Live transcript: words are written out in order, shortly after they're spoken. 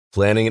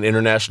Planning an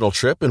international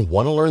trip and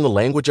want to learn the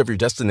language of your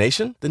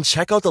destination? Then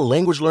check out the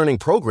language learning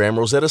program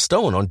Rosetta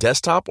Stone on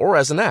desktop or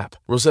as an app.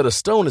 Rosetta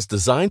Stone is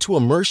designed to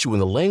immerse you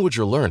in the language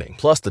you're learning.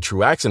 Plus, the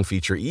True Accent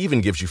feature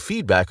even gives you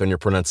feedback on your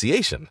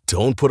pronunciation.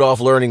 Don't put off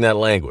learning that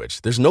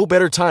language. There's no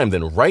better time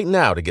than right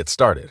now to get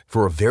started.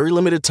 For a very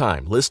limited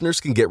time,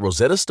 listeners can get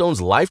Rosetta Stone's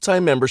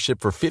lifetime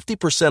membership for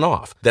 50%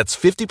 off. That's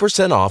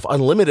 50% off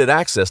unlimited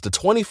access to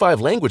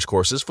 25 language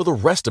courses for the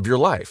rest of your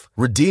life.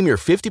 Redeem your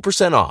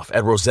 50% off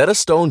at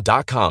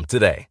rosettastone.com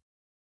today.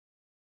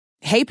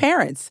 Hey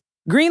parents,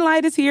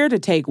 Greenlight is here to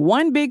take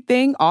one big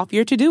thing off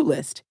your to-do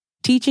list,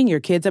 teaching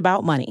your kids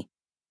about money.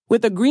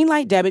 With a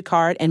Greenlight debit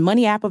card and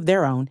money app of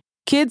their own,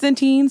 kids and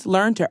teens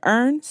learn to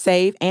earn,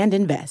 save, and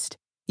invest.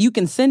 You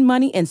can send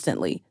money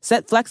instantly,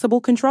 set flexible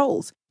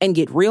controls, and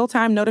get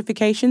real-time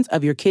notifications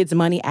of your kids'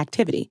 money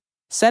activity.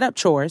 Set up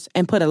chores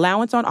and put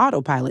allowance on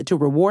autopilot to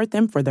reward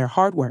them for their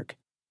hard work.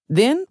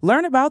 Then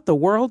learn about the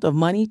world of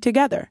money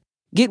together.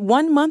 Get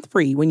 1 month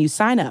free when you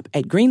sign up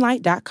at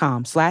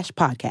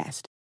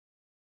greenlight.com/podcast.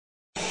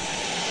 In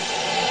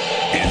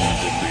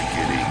the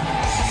beginning,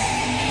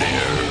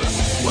 there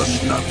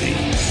was nothing.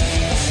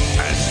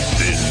 And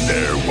then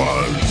there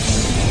was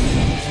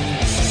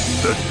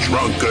the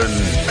Drunken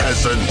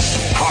Peasants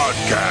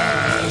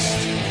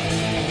Podcast.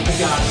 I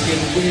gotta get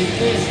a weird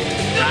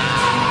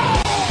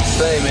business.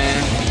 Say,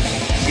 man,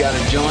 you got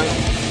a joint?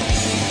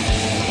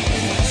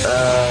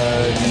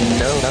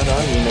 No, not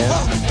on you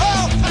now.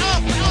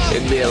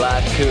 It'd be a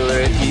lot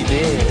cooler if you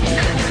did.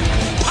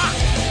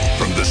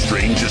 From the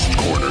strangest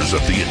corners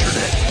of the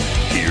internet,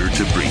 here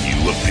to bring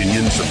you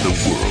opinions of the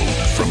world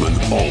from an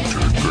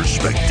altered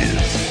perspective.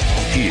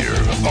 Here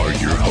are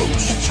your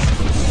hosts,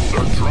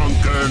 the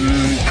Drunken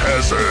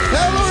Peasants.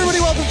 Hello, everybody.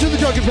 Welcome to the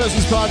Drunken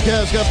Peasants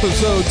Podcast,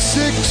 episode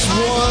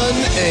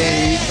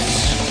 618.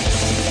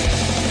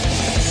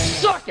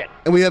 Suck it!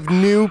 And we have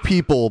new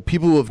people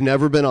who have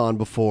never been on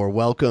before.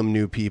 Welcome,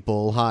 new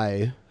people.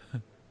 Hi.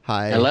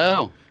 Hi.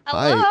 Hello.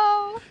 Hi.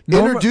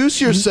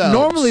 Introduce yourselves.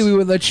 Normally, we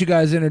would let you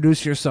guys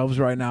introduce yourselves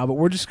right now, but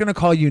we're just going to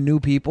call you new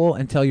people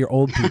until you're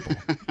old people.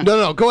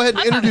 No. Go ahead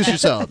and introduce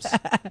yourselves.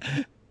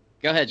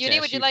 Go ahead, Uni,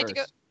 Chesh, would you like to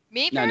go?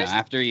 Me first? No,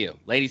 after you.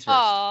 Ladies first.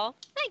 Oh,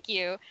 thank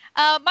you.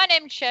 My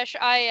name's Chesh.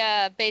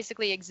 I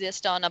basically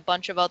exist on a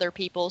bunch of other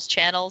people's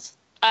channels.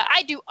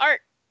 I do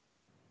art.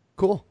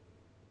 Cool.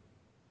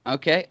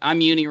 Okay,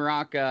 I'm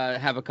Unirock.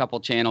 Have a couple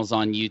channels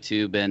on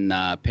YouTube and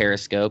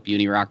Periscope,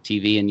 Unirock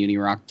TV and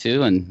Unirock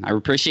 2, and I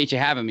appreciate you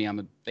having me. I'm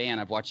a fan.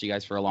 I've watched you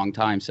guys for a long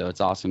time, so it's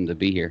awesome to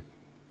be here.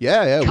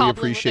 Yeah, we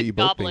appreciate you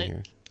both being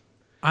here.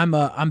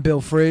 I'm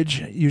Bill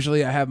Fridge.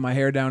 Usually I have my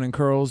hair down in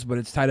curls, but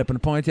it's tied up in a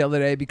ponytail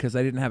today because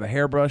I didn't have a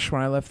hairbrush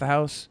when I left the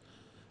house.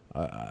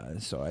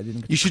 So I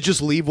didn't. You should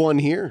just leave one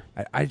here.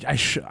 I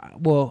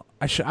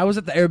was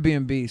at the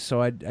Airbnb,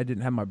 so I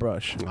didn't have my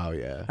brush. Oh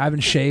yeah. I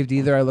haven't shaved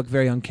either. I look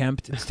very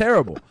unkempt. It's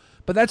terrible.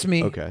 But that's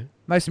me. Okay.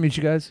 Nice to meet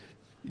you guys.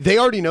 They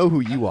already know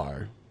who you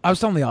are. I was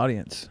telling the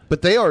audience.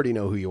 But they already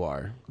know who you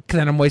are. Because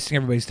then I'm wasting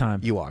everybody's time.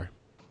 You are.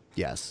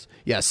 Yes.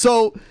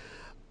 So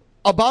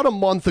about a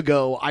month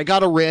ago, I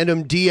got a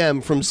random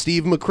DM from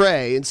Steve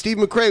McRae, and Steve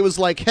McRae was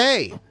like,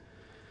 "Hey,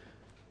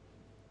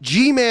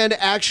 G-Man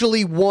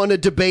actually won a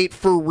debate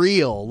for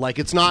real. Like,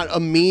 it's not a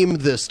meme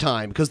this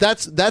time." Because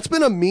that's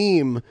been a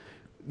meme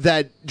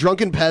that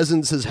Drunken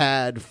Peasants has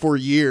had for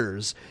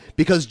years.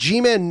 Because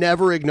G-Man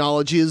never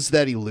acknowledges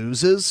that he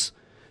loses.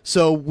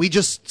 So we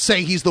just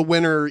say he's the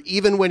winner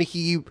even when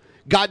he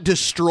got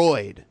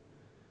destroyed.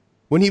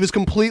 When he was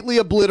completely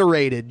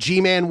obliterated,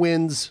 G-Man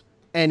wins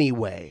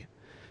anyway.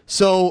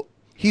 So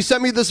he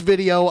sent me this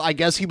video. I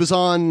guess he was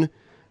on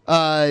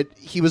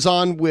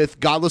with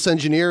Godless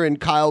Engineer and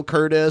Kyle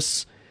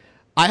Curtis.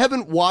 I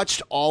haven't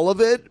watched all of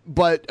it,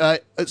 but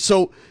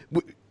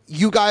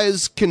you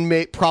guys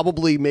can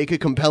probably make a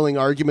compelling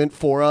argument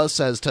for us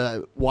as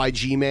to why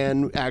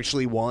G-Man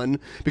actually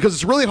won, because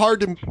it's really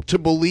hard to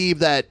believe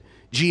that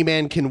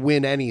G-Man can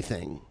win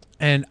anything.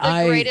 And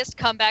the greatest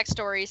comeback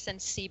story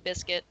since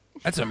Seabiscuit.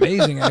 That's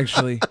amazing,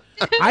 actually.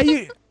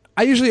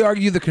 I usually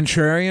argue the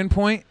contrarian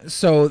point,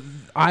 so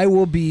I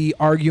will be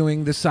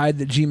arguing the side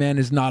that G-Man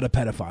is not a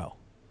pedophile.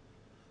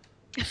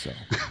 So.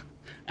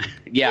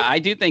 Yeah, I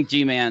do think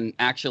G-Man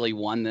actually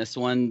won this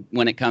one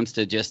when it comes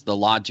to just the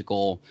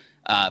logical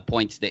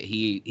points that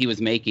he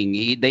was making.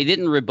 They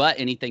didn't rebut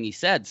anything he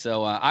said,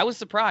 so I was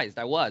surprised.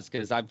 I was,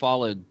 because I've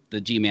followed the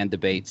G-Man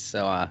debates,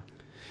 so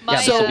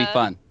this will be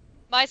fun.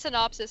 My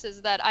synopsis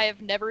is that I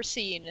have never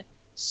seen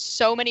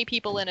so many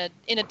people in a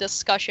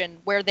discussion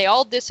where they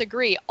all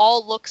disagree,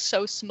 all look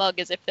so smug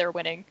as if they're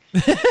winning.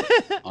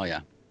 Oh,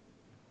 yeah.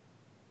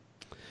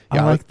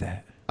 I like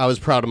that. I was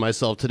proud of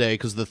myself today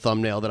because the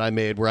thumbnail that I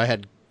made where I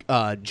had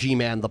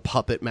G-Man the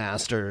Puppet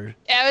Master.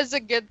 Yeah, it was a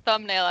good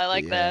thumbnail. I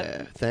like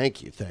that.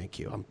 Thank you.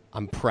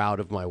 I'm proud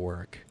of my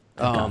work.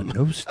 I got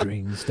no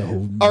strings to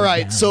hold me all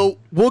right, down. so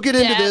we'll get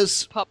into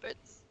this.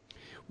 Puppets.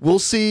 We'll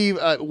see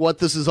what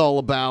this is all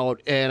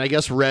about, and I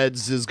guess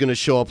Reds is going to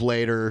show up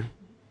later.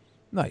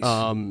 Nice.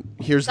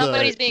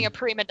 Somebody's being a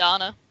prima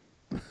donna.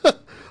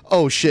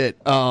 Oh shit.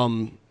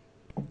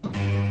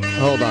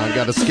 Hold on,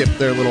 got to skip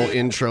their little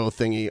intro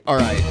thingy. All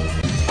right.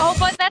 Oh,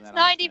 but that's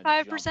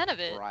 95% of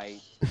it.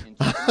 Right.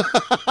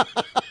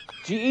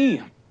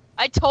 GE.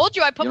 I told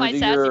you I put You my wanna do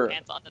sassy your-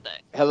 pants on today.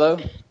 Hello.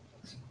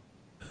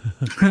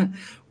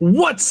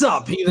 What's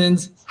up,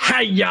 heathens?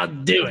 How y'all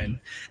doing?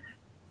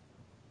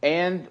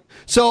 And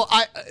So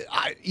I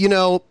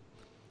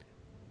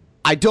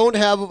don't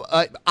have.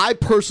 I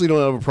personally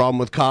don't have a problem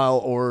with Kyle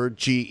or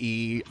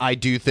GE. I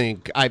do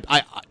think I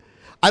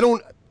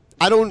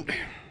don't.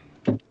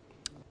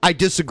 I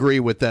disagree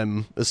with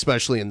them,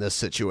 especially in this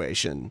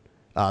situation.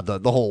 The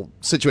whole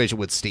situation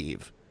with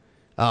Steve.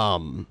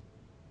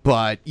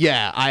 But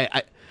yeah,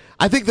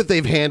 I think that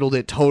they've handled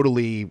it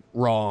totally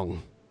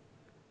wrong.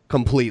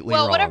 Completely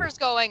Well, wrong. whatever's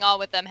going on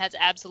with them has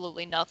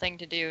absolutely nothing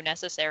to do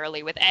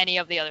necessarily with any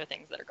of the other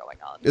things that are going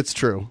on. It's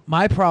true.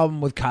 My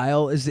problem with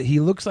Kyle is that he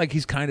looks like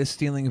he's kind of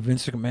stealing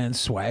Vince McMahon's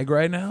swag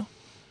right now.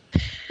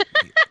 He's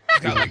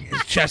got like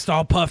his chest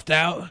all puffed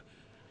out.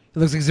 He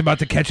looks like he's about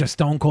to catch a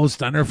Stone Cold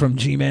Stunner from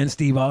G-Man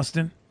Steve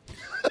Austin.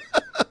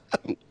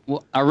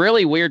 Well, a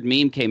really weird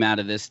meme came out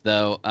of this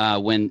though,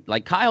 when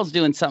like Kyle's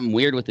doing something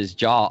weird with his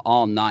jaw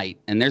all night,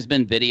 and there's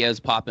been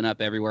videos popping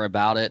up everywhere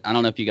about it. I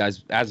don't know if you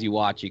guys, as you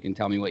watch, you can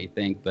tell me what you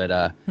think, but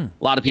a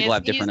lot of people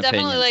have different He's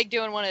definitely opinions. like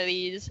doing one of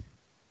these.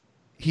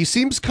 He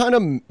seems kind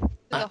of,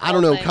 I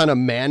don't know, kind of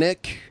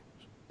manic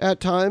at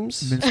times.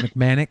 Vince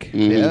McMahonic.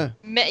 Yeah.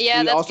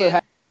 Yeah, we that's also good.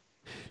 have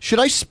Should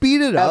I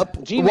speed it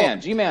up? G-Man. Well,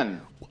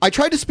 G-Man. I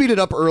tried to speed it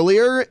up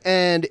earlier,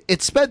 and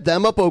it sped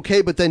them up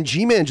okay, but then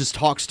G-Man just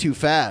talks too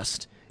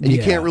fast, and you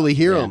Yeah. can't really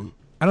hear him.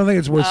 I don't think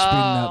it's worth speeding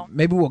Oh. up.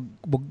 Maybe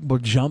we'll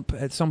jump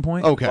at some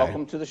point. Okay.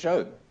 Welcome to the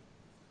show.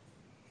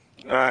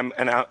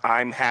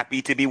 I'm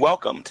happy to be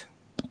welcomed.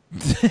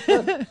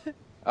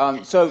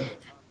 So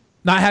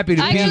Not happy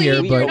to be Actually,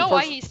 here, you but know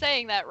why he's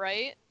saying that,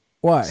 right?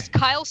 why?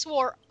 Kyle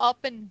swore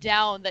up and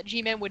down that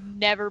G-Man would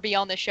never be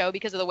on the show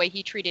because of the way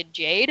he treated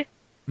Jade.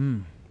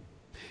 Didn't-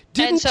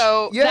 And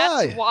so yeah.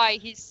 that's why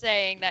he's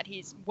saying that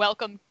he's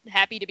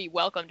happy to be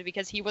welcomed,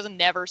 because he was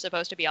never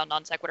supposed to be on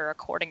Non Sequitur,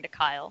 according to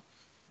Kyle.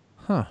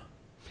 Huh.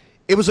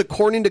 It was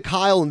according to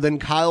Kyle, and then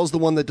Kyle's the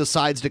one that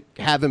decides to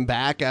have him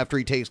back after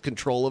he takes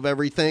control of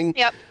everything.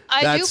 Yep,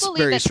 I That's do believe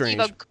very that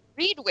strange. Steve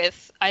agreed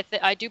with.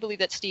 I do believe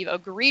that Steve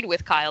agreed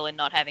with Kyle in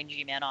not having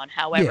G-Man on.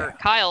 However, Yeah.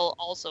 Kyle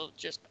also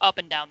just up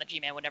and down that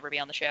G-Man would never be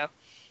on the show.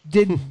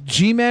 Did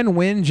G-Man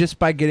win just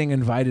by getting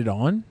invited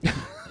on?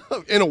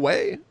 In a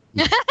way.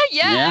 yeah,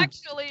 Yeah.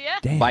 actually, yeah.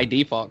 Damn. By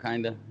default,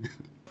 kind of.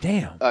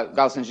 Damn.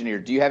 Godless Engineer,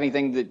 do you have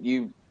anything that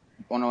you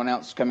want to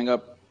announce coming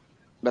up?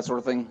 That sort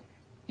of thing?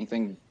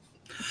 Anything?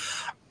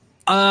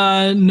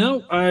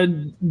 No, I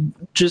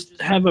just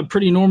have a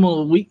pretty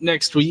normal week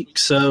next week,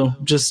 so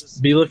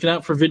just be looking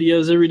out for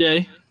videos every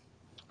day.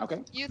 Okay.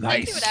 You think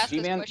Nice. he would ask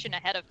this G-Man? question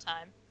ahead of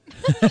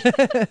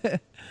time?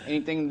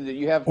 Anything that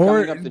you have Or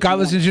coming up that you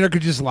Godless want- Engineer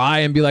could just lie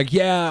and be like,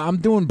 "Yeah, I'm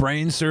doing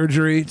brain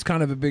surgery. It's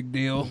kind of a big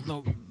deal."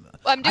 No,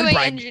 I'm doing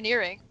brag-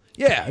 engineering.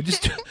 yeah,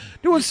 just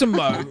doing some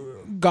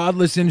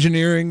Godless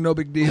Engineering. No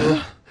big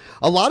deal.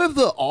 A lot of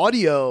the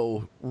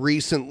audio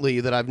recently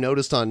that I've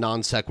noticed on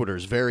Non Sequitur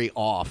is very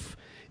off.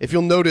 If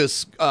you'll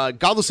notice,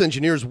 Godless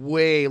Engineer is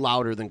way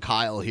louder than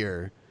Kyle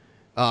here.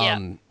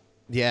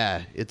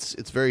 Yeah, it's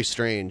very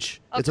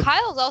strange. Oh,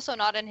 Kyle's also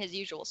not in his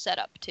usual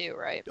setup, too,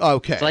 right?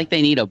 Okay. It's like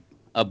they need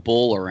a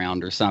bull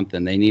around or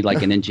something. They need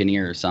like an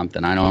engineer or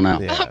something. I don't know.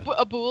 Yeah.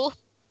 A bull?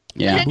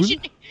 Yeah.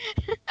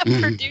 A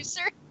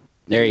producer?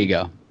 There you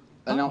go.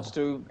 announce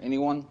to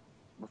anyone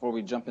before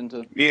we jump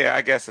into? Yeah,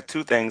 I guess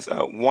two things.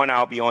 One,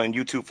 I'll be on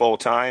YouTube full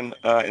time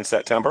in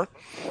September,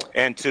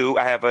 and two,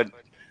 I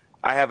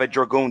have a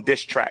Dragoon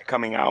diss track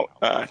coming out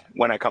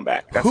when I come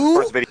back. That's the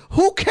first video.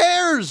 Who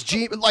cares?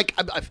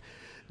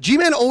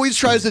 G-Man always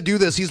tries to do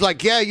this. He's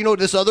like, yeah, you know,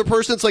 this other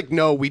person. It's like,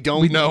 no, we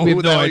don't know we have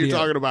who the no hell you're idea.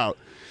 talking about.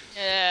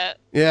 Yeah.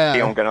 Yeah. He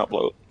don't gonna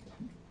upload.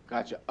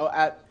 Gotcha. Oh,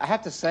 I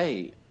have to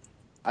say,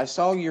 I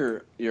saw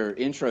your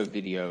intro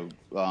video.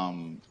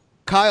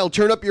 Kyle,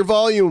 turn up your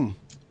volume.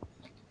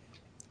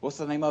 What's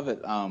the name of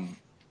it?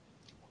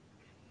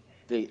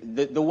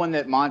 The one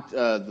that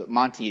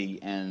Monty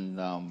and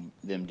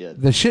them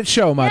did. The shit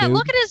show, my Yeah, dude.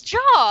 look at his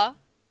jaw.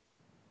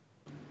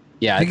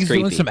 Yeah, Think it's he's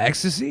creepy. doing some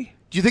ecstasy?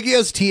 Do you think he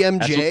has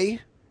TMJ?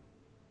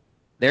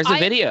 There's a I-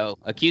 video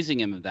accusing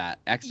him of that.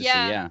 Ecstasy,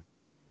 Yeah. yeah.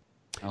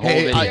 A whole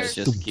Hey, video I- is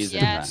just accusing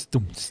him Yeah. of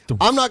that.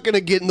 I'm not going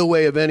to get in the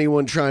way of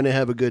anyone trying to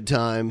have a good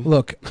time.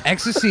 Look,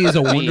 ecstasy is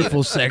a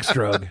wonderful sex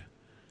drug.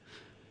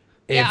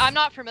 Yeah, If- I'm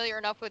not familiar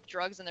enough with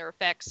drugs and their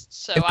effects,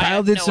 so If I Kyle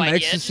have did no some idea.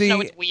 Just ecstasy-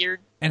 know it's weird.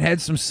 and had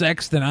some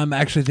sex, then I'm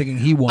actually thinking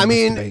he won. I this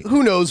mean, debate.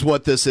 who knows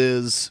what this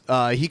is?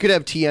 He could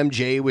have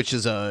TMJ, which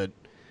is a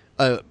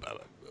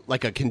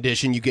like a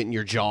condition you get in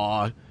your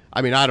jaw.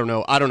 I mean, I don't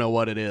know. I don't know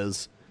what it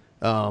is.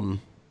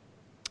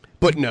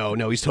 But no,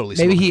 he's totally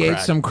Maybe he smoking ate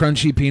crack. some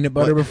crunchy peanut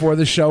butter before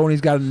the show, and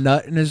he's got a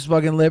nut in his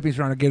fucking lip. He's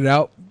trying to get it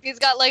out. He's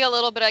got like a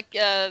little bit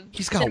of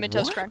He's got cinnamon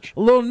toast what? crunch. A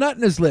little nut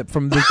in his lip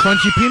from the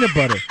crunchy peanut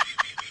butter.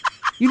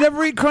 You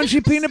never eat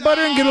crunchy peanut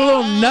butter and get a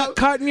little nut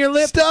caught in your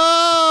lip?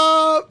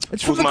 Stop!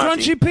 It's from Who's the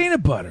Monty? crunchy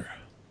peanut butter.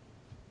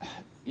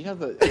 You know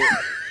the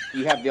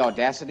you have the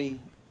audacity,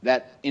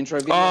 that intro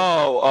video.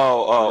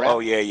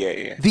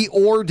 Yeah. The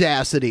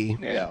audacity.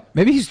 Yeah.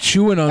 Maybe he's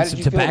chewing on How did some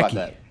you feel about tobacco,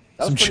 that? That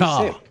was some pretty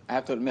chaw. sick. I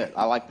have to admit,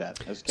 I like that.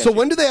 So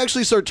when do they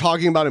actually start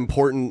talking about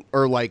important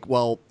or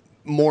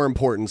more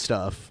important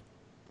stuff?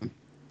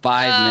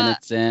 5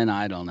 minutes in,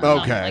 I don't know.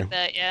 Okay. Like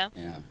that, yeah.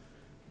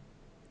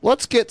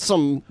 Let's get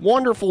some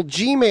wonderful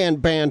G-Man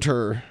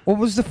banter. What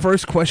was the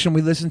first question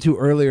we listened to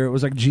earlier? It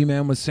was like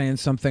G-Man was saying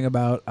something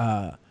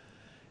about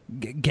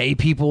gay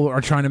people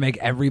are trying to make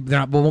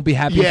won't be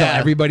happy until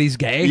everybody's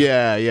gay.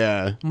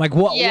 Yeah. I'm like,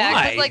 what? Yeah,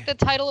 why? because like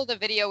the title of the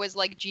video is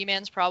like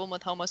G-Man's problem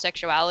with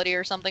homosexuality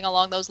or something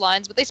along those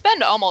lines. But they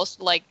spend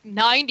almost like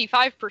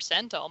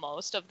 95%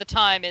 almost of the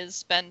time is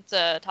spent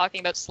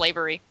talking about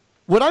slavery.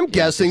 What I'm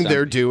guessing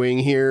they're doing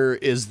here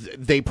is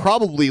they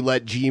probably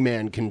let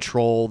G-Man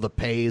control the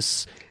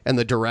pace and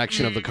the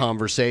direction of the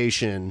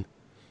conversation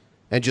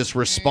and just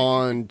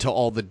respond to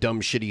all the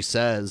dumb shit he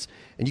says.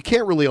 And you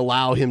can't really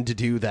allow him to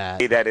do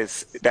that. That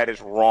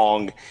is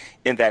wrong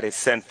and that is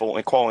sinful,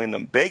 and calling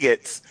them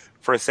bigots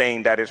for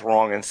saying that is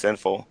wrong and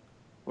sinful.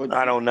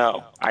 I don't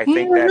know. I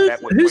think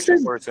that would push a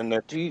person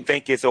to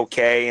think it's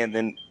okay and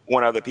then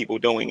want other people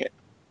doing it.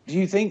 Do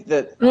you think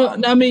that?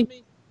 I mean,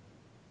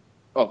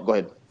 oh, go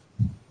ahead.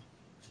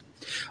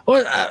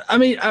 Well,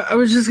 I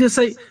was just gonna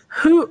say,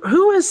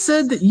 who has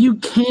said that you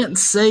can't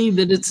say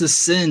that it's a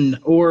sin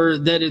or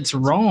that it's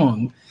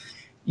wrong?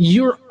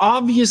 You're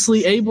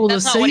obviously able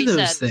That's to not what say he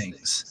those said.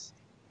 things.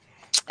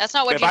 That's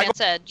not what G-Man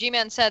said.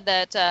 G-Man said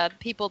that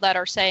people that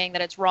are saying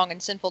that it's wrong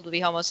and sinful to be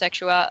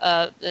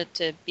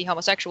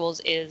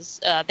homosexuals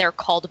is they're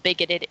called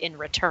bigoted in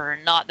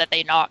return, not that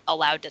they're not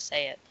allowed to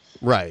say it.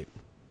 Right.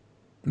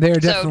 They're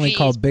definitely G's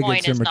called bigots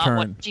point in is not return.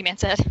 what G-Man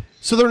said.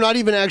 So they're not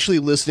even actually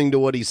listening to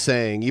what he's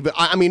saying. Even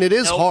I mean, it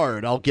is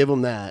hard. I'll give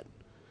him that.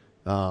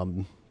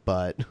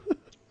 But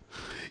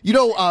you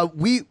know,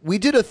 we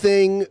did a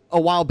thing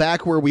a while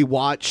back where we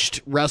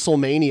watched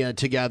WrestleMania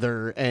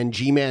together, and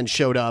G-Man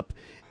showed up,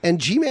 and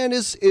G-Man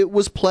it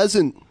was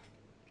pleasant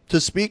to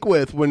speak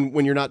with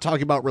when you're not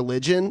talking about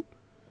religion.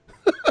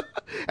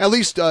 At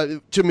least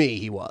to me,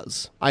 he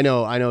was. I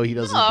know he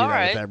doesn't do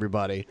that with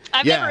everybody.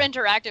 I've never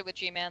interacted with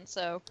G-Man,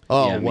 so.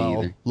 Oh,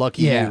 well,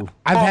 lucky you.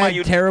 I've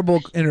had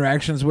terrible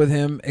interactions with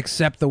him,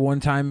 except the one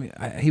time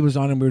he was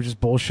on and we were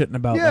just bullshitting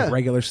about like,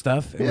 regular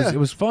stuff. It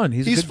was fun.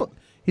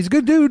 He's a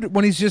good dude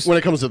when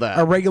it comes to that.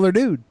 A regular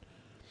dude.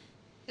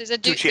 There's a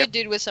good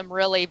dude with some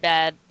really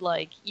bad,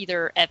 like,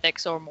 either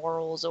ethics or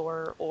morals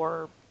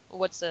or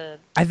what's the...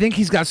 I think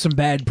he's got some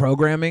bad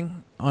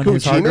programming on Who,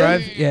 his hard G-Man?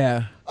 drive.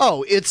 Yeah.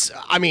 Oh,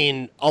 I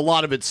mean, a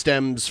lot of it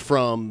stems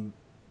from,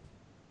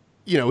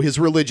 his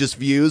religious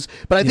views,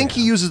 but I think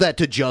he uses that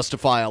to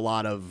justify a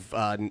lot of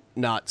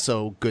not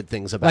so good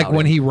things about Like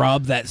when him. he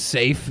robbed that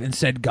safe and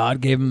said God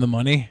gave him the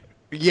money.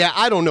 Yeah,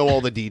 I don't know all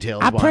the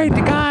details. I prayed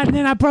to God and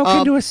then I broke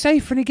into a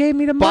safe and he gave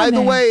me the By money.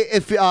 the way,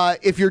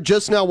 if you're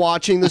just now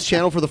watching this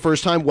channel for the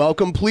first time,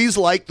 welcome. Please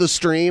like the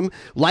stream.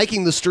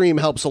 Liking the stream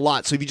helps a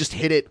lot. So if you just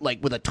hit it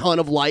like with a ton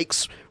of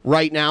likes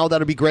right now,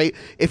 that'd be great.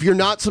 If you're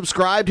not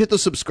subscribed, hit the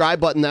subscribe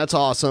button. That's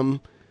awesome.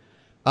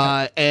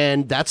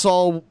 And that's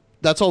all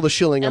the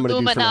shilling I'm going to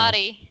do for now.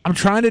 Illuminati. I'm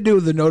trying to do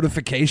the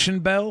notification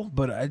bell,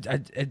 but I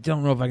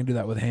don't know if I can do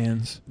that with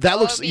hands. That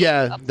looks,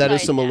 that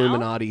is some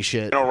Illuminati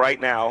shit. Right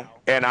now,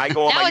 and I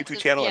go on my YouTube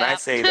channel and I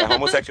say that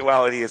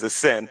homosexuality is a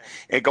sin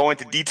and go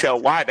into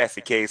detail why that's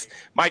the case,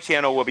 my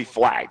channel will be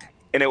flagged.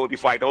 And it will be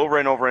flagged over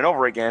and over and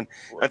over again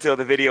until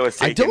the video is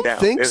taken down. I don't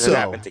think This so. has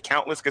happened to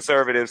countless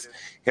conservatives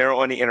here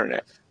on the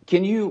internet.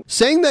 Can you...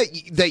 Saying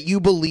that you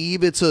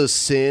believe it's a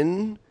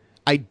sin,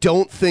 I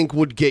don't think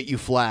would get you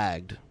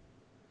flagged.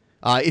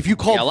 If you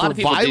called a lot for of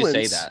people violence,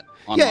 do say that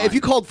online. if you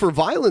called for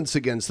violence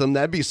against them,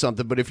 that'd be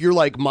something. But if you're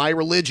like my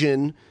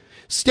religion,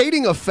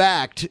 stating a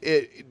fact,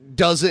 it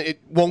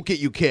won't get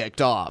you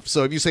kicked off.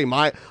 So if you say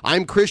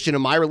I'm Christian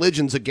and my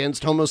religion's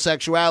against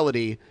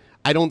homosexuality,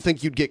 I don't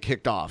think you'd get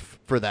kicked off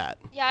for that.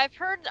 Yeah, I've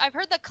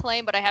heard the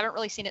claim, but I haven't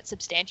really seen it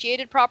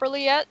substantiated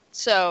properly yet.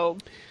 So.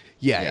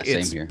 Yeah, same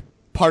it's here.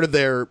 part of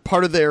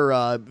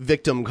their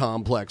victim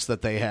complex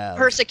that they have.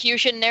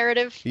 Persecution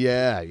narrative.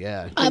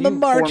 Yeah. I'm a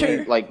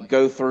martyr. Like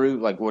go through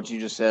like what you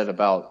just said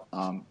about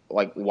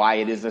like why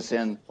it is a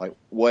sin. Like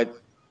what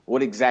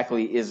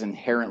exactly is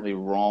inherently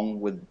wrong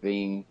with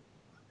being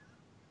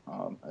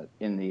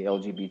in the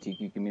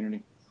LGBTQ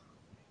community?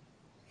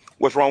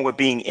 What's wrong with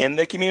being in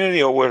the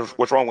community, or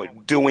what's wrong with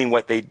doing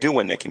what they do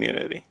in the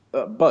community?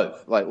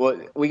 Both. Like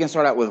we can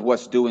start out with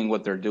what's doing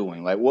what they're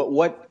doing. Like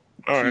what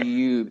to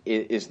you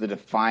is the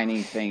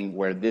defining thing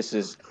where this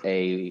is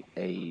a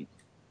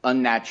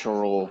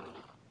unnatural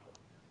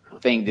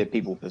thing that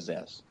people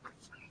possess?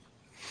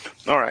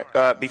 All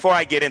right. Before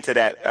I get into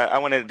that, I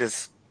want to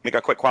just make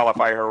a quick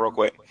qualifier here real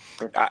quick.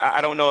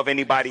 I don't know if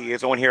anybody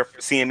is on here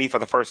seeing me for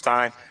the first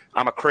time.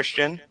 I'm a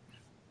Christian,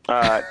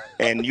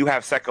 and you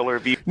have secular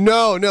views.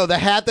 No, the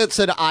hat that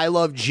said "I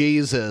love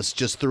Jesus"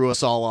 just threw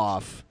us all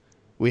off.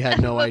 We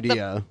had no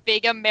idea.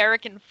 Big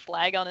American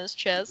flag on his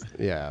chest.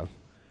 Yeah.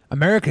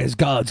 America is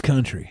God's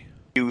country.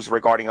 Views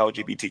regarding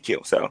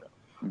LGBTQ. So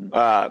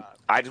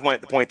I just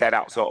wanted to point that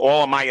out. So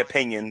all of my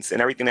opinions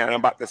and everything that I'm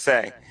about to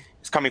say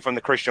is coming from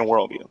the Christian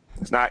worldview.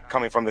 It's not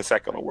coming from the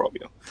secular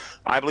worldview.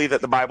 I believe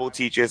that the Bible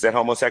teaches that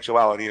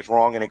homosexuality is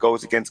wrong and it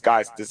goes against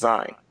God's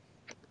design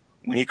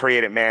when he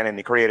created man and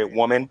he created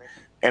woman.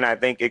 And I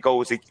think it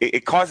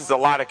causes a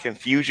lot of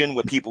confusion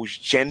with people's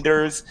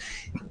genders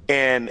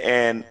and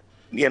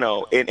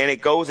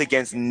it goes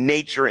against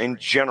nature in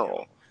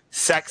general.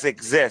 Sex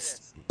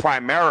exists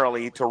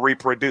primarily to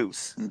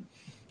reproduce.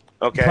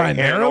 Okay.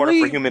 Primarily? And in order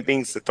for human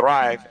beings to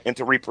thrive and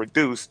to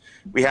reproduce,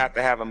 we have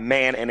to have a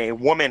man and a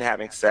woman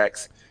having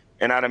sex,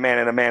 and not a man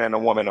and a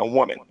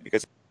woman.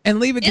 Because and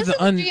leave it to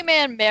Isn't the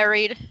G-Man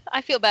married?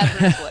 I feel bad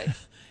for his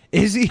wife.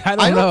 Is he? I I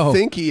don't don't know.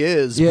 think he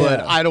is, Yeah. but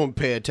I don't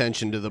pay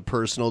attention to the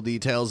personal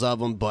details of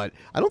him. But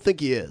I don't think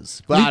he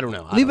is. But I don't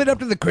know. Leave it up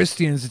to the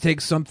Christians to take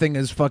something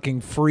as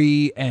fucking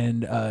free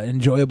and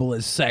enjoyable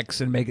as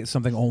sex and make it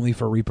something only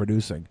for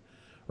reproducing,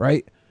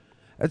 right?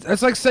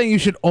 It's like saying you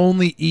should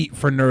only eat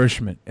for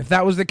nourishment. If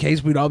that was the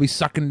case, we'd all be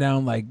sucking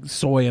down like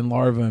soy and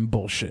larvae and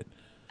bullshit.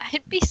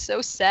 I'd be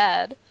so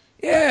sad.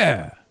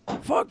 Yeah.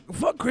 Fuck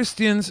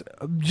Christians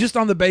just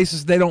on the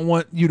basis they don't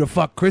want you to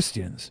fuck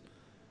Christians.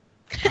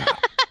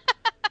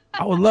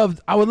 I would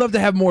love to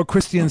have more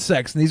Christian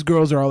sex, and these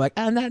girls are all like,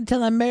 not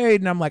until I'm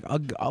married, and I'm like,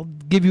 I'll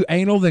give you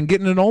anal, then get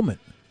an annulment.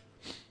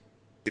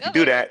 if you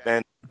do that,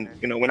 then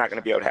we're not going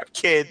to be able to have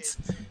kids,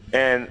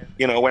 and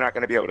we're not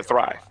going to be able to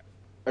thrive.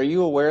 Are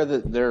you aware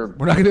that we're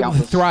not going to be able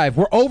to thrive?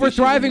 We're over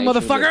thriving,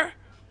 motherfucker.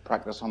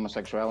 Practice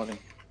homosexuality.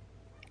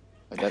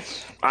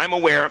 I'm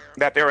aware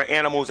that there are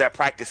animals that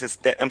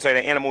the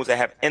animals that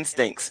have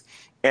instincts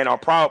and are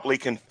probably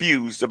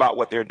confused about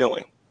what they're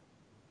doing.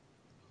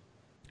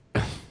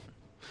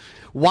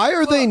 Why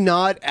are they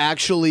not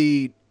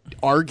actually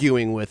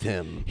arguing with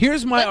him?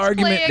 Here's my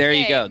argument. There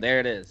you go. There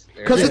it is.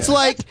 Because it's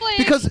like,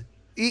 because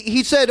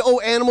he said, "Oh,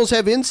 animals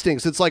have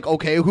instincts." It's like,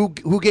 okay, who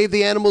gave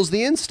the animals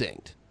the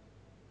instinct?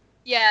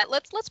 Yeah,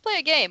 let's play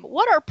a game.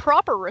 What are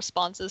proper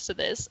responses to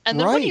this? And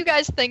then what do you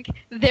guys think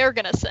they're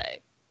gonna say?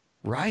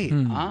 Right.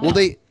 Well,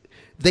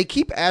 they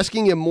keep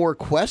asking him more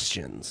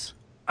questions.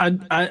 I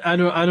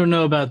don't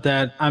know about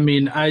that. I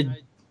mean,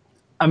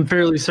 I'm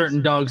fairly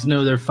certain dogs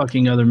know they're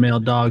fucking other male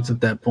dogs at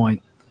that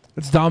point.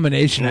 It's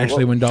domination,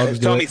 actually, when dogs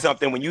do Tell it. me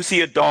something. When you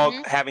see a dog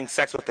having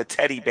sex with a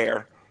teddy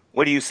bear,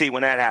 what do you see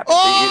when that happens?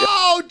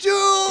 Oh,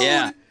 dude!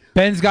 Yeah.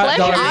 Ben's got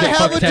dogs I that have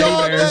fuck a teddy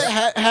dog bears.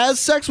 that has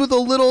sex with a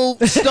little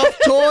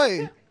stuffed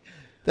toy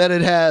that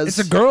it has.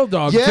 It's a girl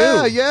dog,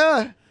 yeah, too.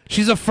 Yeah,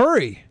 She's a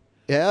furry.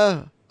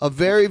 Yeah. A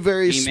very,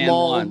 very He-Man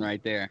small one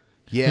right there.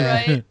 Yeah.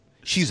 Right.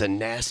 She's a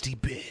nasty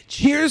bitch.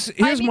 Here's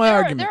I mean, my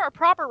argument. There are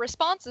proper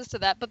responses to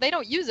that, but they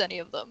don't use any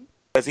of them.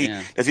 Does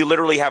he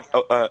literally have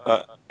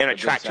an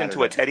attraction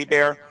to a teddy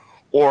bear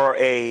or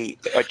a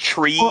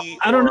tree? Well,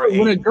 I don't know.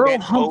 When a girl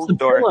humps a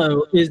bedpost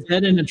pillow, is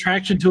that an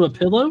attraction to a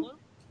pillow?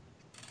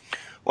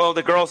 Well,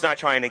 the girl's not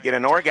trying to get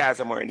an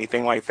orgasm or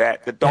anything like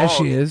that. The dog Yes,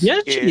 she is.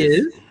 Yes, she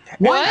is.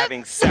 What?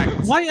 Having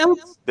sex. Why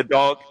else? The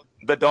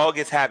dog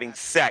is having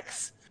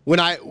sex. When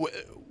I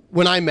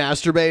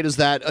masturbate, is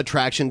that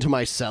attraction to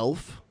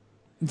myself?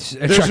 There's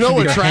attraction no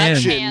to your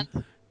attraction. hand.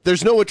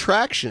 There's no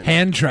attraction.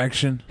 Hand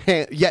traction.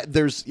 There's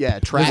There's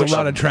traction. a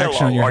lot of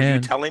traction on your Are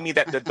hand. you telling me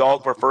that the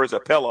dog prefers a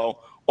pillow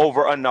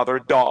over another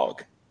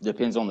dog?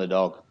 Depends on the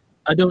dog.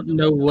 I don't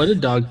know what a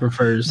dog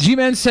prefers.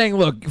 G-Man's saying,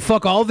 look,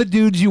 fuck all the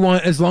dudes you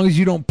want as long as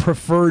you don't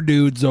prefer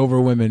dudes over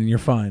women, and you're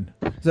fine.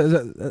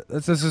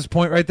 That's his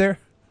point right there?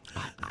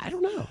 I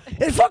don't know.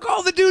 And fuck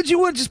all the dudes you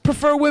want, just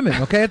prefer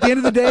women, okay? At the end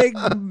of the day,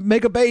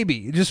 make a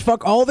baby. Just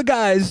fuck all the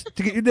guys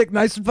to get your dick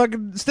nice and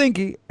fucking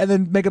stinky, and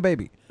then make a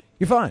baby.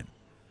 You're fine.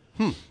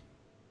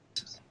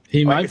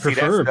 He Well, I might can see that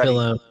prefer a study.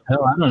 pillow.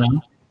 Hell, I don't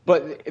know.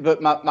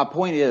 But my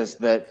point is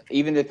that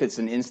even if it's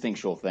an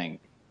instinctual thing,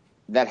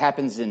 that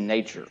happens in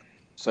nature.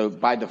 So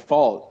by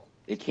default,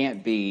 it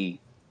can't be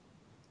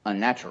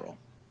unnatural.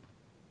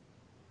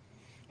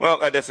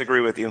 Well, I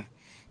disagree with you.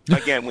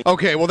 Again,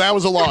 Okay, well, that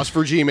was a loss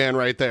for G-Man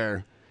right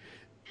there.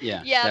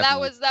 Yeah. Yeah,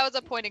 definitely. that was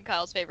a point in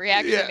Kyle's favor. He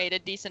actually Yeah. made a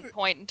decent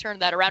point and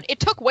turned that around. It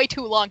took way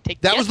too long to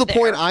get That was the there.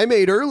 point I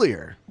made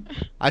earlier.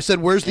 I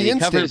said, where's the And he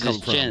instinct covers come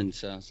his from? chin,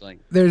 so it's like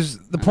There's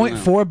the point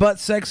know. for butt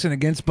sex and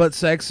against butt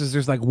sex is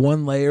there's like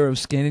one layer of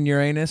skin in your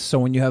anus, so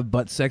when you have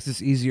butt sex,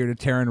 it's easier to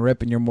tear and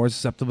rip, and you're more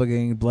susceptible to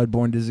getting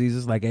bloodborne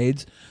diseases like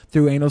AIDS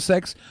through anal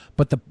sex.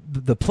 But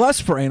the plus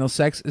for anal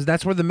sex is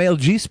that's where the male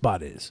G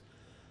spot is.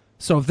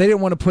 So if they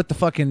didn't want to put the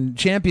fucking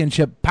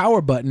championship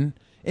power button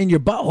in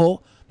your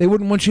butthole, they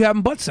wouldn't want you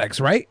having butt sex,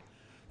 right?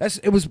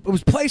 It was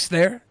placed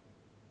there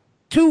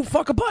to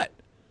fuck a butt,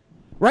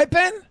 right,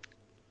 Ben?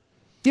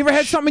 You ever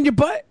had something in your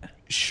butt?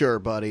 Sure,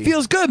 buddy.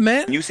 Feels good,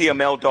 man. you see a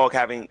male dog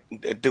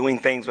doing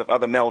things with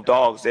other male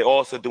dogs, they're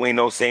also doing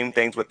those same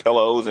things with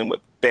pillows and with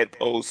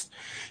bedposts,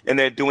 and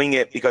they're doing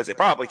it because they're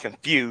probably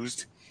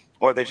confused,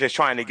 or they're just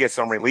trying to get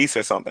some release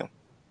or something.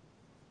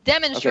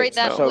 Demonstrate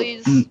Okay, that, so-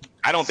 please.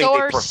 I don't think they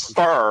Source.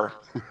 prefer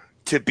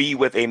to be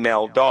with a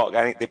male dog.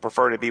 I think they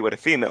prefer to be with a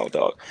female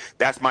dog.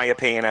 That's my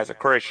opinion as a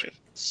Christian.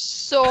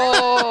 Source.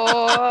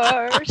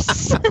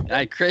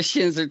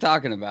 Christians are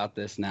talking about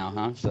this now,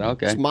 huh? So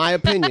okay. It's my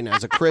opinion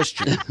as a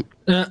Christian.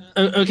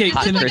 Okay, Is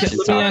this can I like a let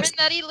me sermon ask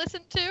that he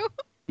listened to?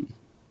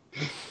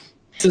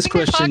 this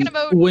They're talking question?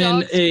 about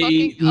When dogs a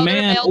fucking other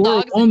man male or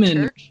dogs in woman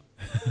church?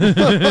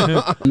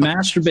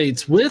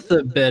 masturbates with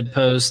a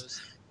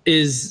bedpost,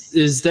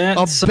 is that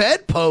A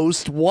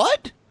bedpost?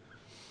 What?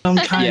 some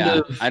kind Yeah,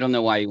 of I don't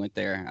know why you went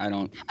there. I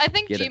don't. I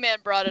think Get it. G-Man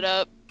brought it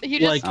up. He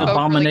just like spoke really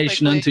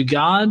abomination quickly. unto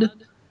God,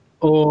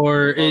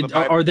 or Well, the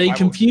Bible- are they Bible-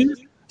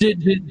 confused?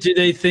 Do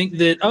they think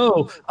that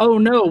oh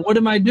no, what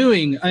am I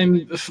doing?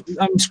 I'm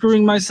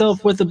screwing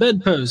myself with a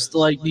bedpost.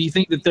 Like, do you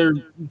think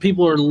that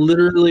people are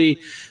literally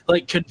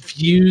like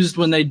confused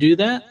when they do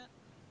that?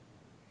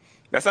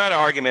 That's not an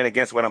argument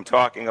against what I'm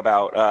talking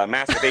about.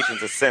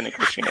 Masturbation's a sin in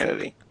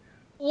Christianity.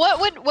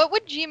 What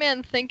would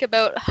G-Man think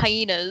about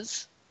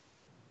hyenas?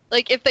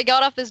 Like, if they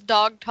got off this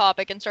dog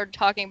topic and started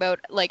talking about,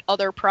 like,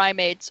 other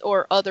primates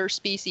or other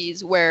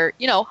species where,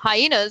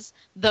 hyenas,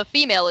 the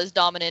female is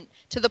dominant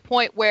to the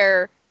point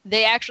where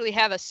they actually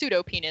have a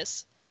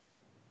pseudo-penis.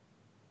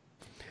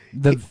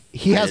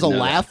 He has a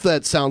laugh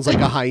that sounds like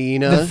a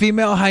hyena. The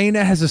female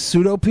hyena has a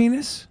pseudo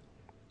penis.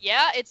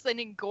 Yeah, it's an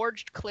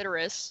engorged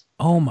clitoris.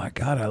 Oh my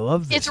god, I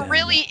love this.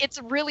 It's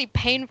really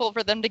painful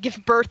for them to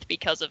give birth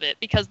because of it,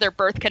 because their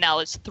birth canal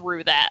is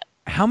through that.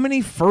 How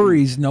many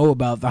furries know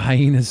about the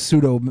hyena's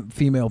pseudo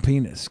female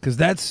penis? Because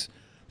that's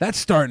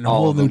starting a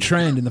whole new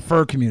trend in the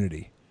fur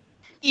community.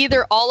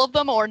 Either all of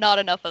them or not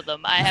enough of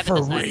them. I haven't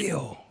For decided.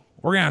 real,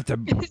 we're gonna have to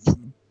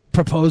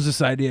propose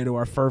this idea to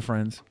our fur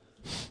friends.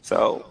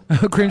 So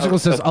Creamsicle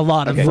says a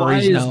lot of Why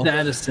furries is know.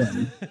 that a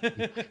sin?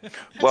 It's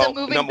Well, a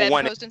moving number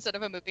one, bedpost instead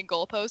of a moving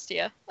goalpost,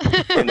 yeah.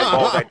 in the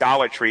whole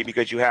idolatry,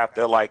 because you have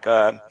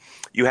to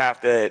you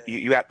have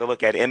to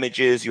look at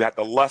images, you have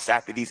to lust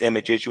after these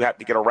images, you have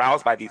to get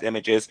aroused by these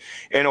images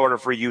in order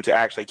for you to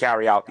actually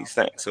carry out these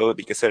things. So it would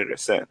be considered a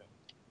sin.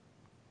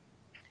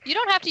 You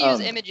don't have to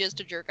use images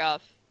to jerk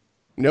off.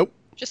 Nope.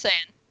 Just saying.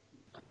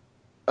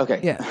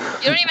 Okay. Yeah.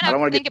 You don't even have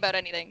to think about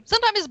anything.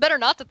 Sometimes it's better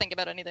not to think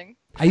about anything.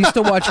 I used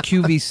to watch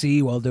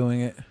QVC while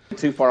doing it.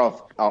 Too far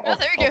off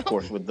there you go.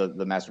 course with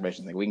the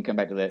masturbation thing. We can come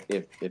back to that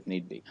if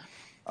need be.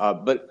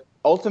 But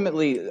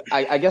ultimately,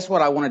 I guess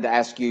what I wanted to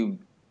ask you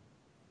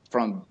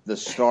from the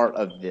start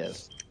of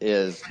this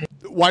is,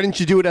 why didn't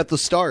you do it at the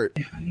start?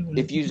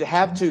 If you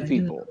have two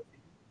people,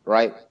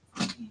 right,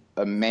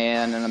 a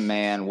man and a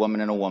man,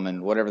 woman and a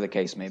woman, whatever the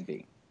case may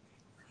be,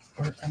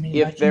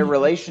 if their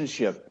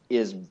relationship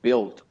is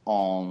built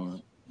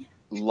on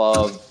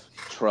love,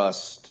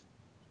 trust,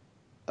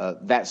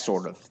 that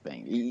sort of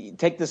thing, you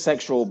take the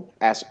sexual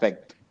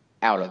aspect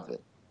out of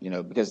it,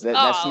 because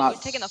that's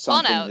not taking the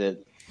fun something out.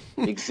 that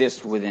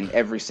exists within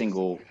every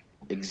single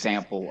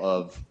example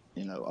of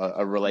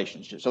a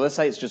relationship. So let's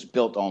say it's just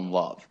built on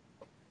love.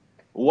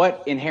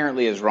 What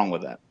inherently is wrong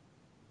with that?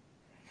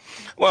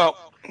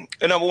 Well,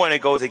 number one,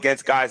 it goes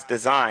against God's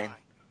design.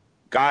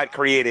 God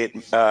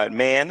created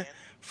man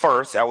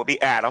first. That would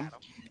be Adam.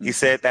 He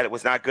said that it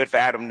was not good for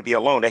Adam to be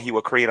alone, that he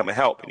would create him a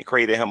help. And he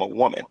created him a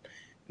woman.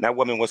 And that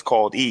woman was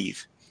called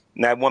Eve.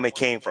 And that woman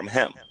came from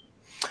him.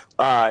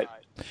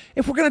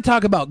 If we're going to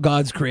talk about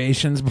God's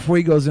creations, before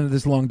he goes into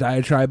this long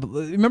diatribe,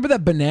 remember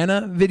that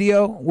banana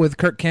video with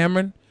Kirk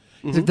Cameron?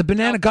 He's like, the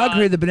banana, God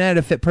created the banana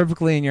to fit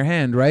perfectly in your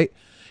hand, right?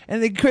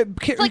 And they It's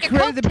like a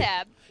created Coke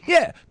tab.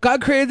 Yeah,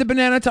 God created the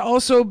banana to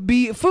also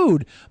be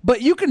food.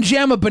 But you can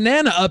jam a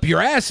banana up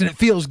your ass and it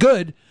feels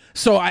good.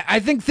 So I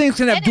think things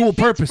can have dual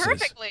purposes.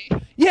 Perfectly.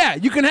 Yeah,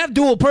 you can have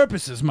dual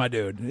purposes, my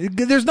dude.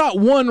 There's not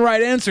one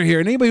right answer here.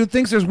 And anybody who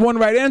thinks there's one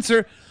right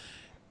answer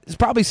is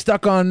probably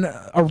stuck on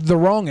the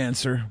wrong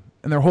answer.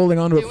 And they're holding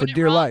on to it for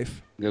dear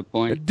life. Good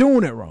point. They're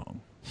doing it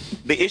wrong.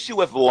 The issue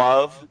with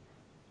love,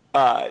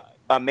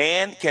 a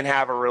man can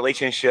have a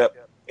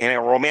relationship and a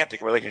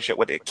romantic relationship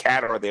with their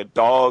cat or their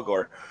dog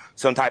or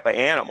some type of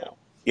animal.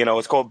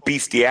 It's called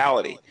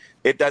bestiality.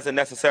 It doesn't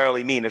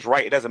necessarily mean it's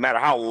right. It doesn't matter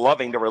how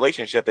loving the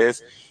relationship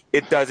is.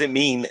 It doesn't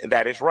mean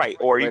that it's right.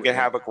 Or you can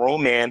have a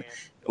grown man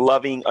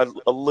loving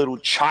a little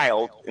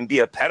child and be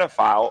a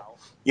pedophile,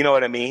 you know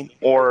what I mean?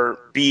 Or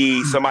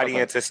be somebody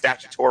into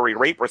statutory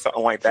rape or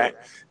something like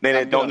that. Then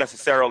it don't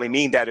necessarily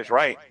mean that it's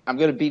right. I'm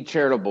going to be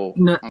charitable.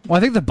 Well, I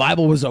think the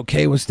Bible was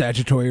okay with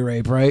statutory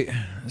rape, right?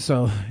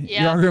 So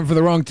you're arguing for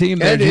the wrong team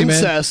there, And G-Man.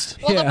 incest.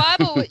 Well, the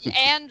Bible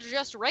and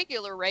just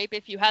regular rape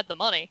if you had the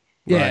money.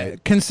 Yeah,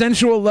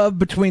 consensual love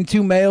between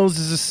two males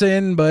is a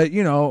sin, but,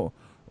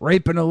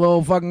 raping a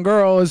little fucking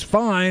girl is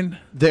fine.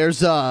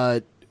 There's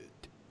a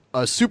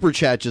super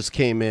chat just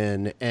came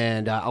in,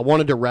 and I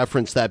wanted to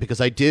reference that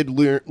because I did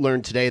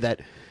learn today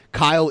that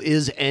Kyle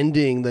is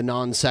ending the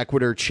Non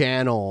Sequitur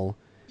channel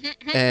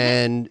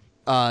and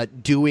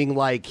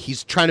doing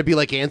he's trying to be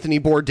like Anthony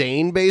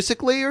Bourdain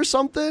basically or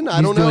something.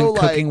 I don't know.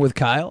 Cooking with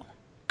Kyle?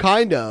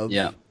 Kind of.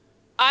 Yeah.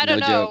 I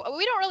don't No know. joke.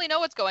 We don't really know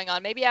what's going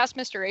on. Maybe ask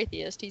Mr.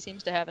 Atheist. He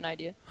seems to have an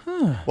idea.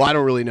 Well, I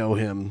don't really know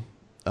him.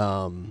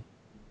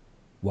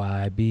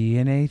 Why be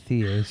an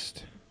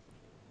atheist?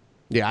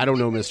 Yeah, I don't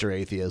know, Mr.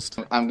 Atheist.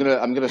 I'm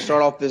gonna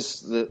start off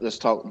this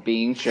talk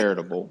being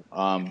charitable.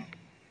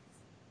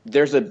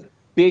 There's a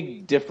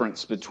big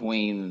difference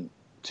between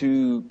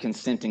two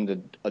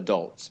consenting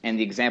adults and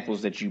the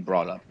examples that you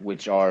brought up,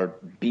 which are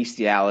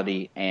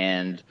bestiality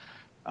and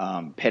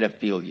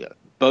pedophilia.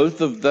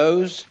 Both of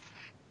those,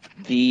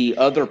 the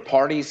other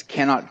parties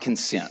cannot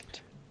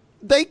consent.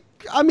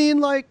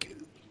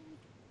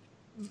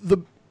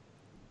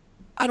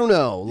 I don't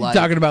know. Like,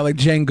 talking about like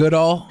Jane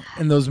Goodall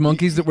and those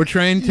monkeys that were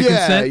trained to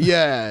consent?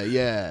 Yeah.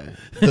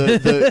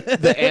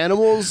 The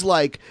animals,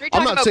 like, Are you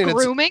I'm talking not about saying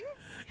grooming?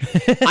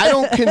 I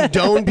don't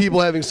condone people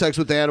having sex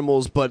with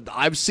animals, but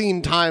I've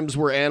seen times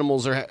where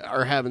animals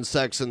are having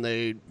sex and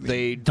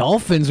they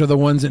Dolphins are the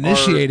ones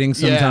initiating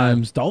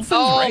sometimes. Yeah. Dolphins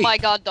Oh rape. my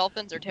god,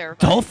 dolphins are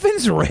terrifying.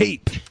 Dolphins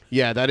rape.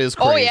 Yeah, that is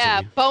crazy. Oh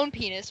yeah, bone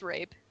penis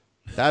rape.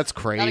 That's Not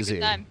a crazy.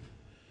 good time.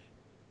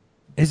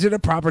 Is it a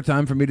proper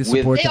time for me to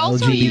support They the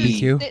also LGBTQ?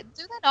 use. Do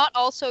they not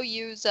also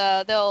use? They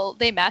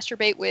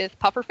masturbate with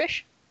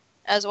pufferfish,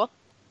 as well.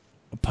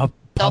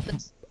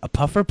 Dolphins. A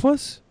puffer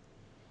puss?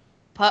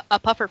 A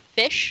puffer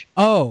fish.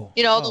 Oh.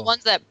 You know the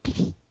ones that.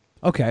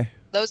 Okay.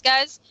 Those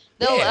guys.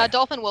 A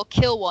dolphin will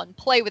kill one,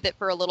 play with it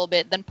for a little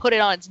bit, then put it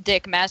on its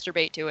dick,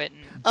 masturbate to it.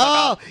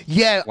 And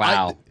Yeah.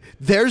 Wow.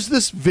 There's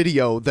this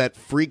video that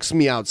freaks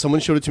me out. Someone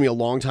showed it to me a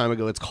long time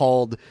ago. It's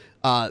called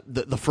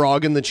the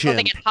Frog and the Chimp.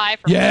 they get high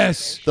from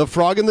Yes. The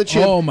Frog and the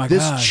Chimp. Oh, my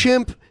this God.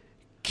 chimp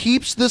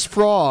keeps this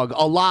frog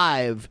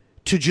alive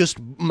to just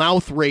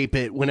mouth rape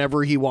it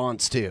whenever he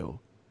wants to.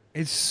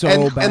 It's so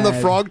and, bad. And the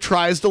frog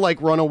tries to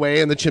like run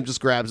away, and the chimp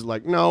just grabs it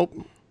like, nope.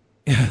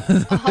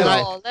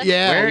 Oh, that's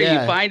Where are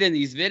yeah. you finding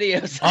these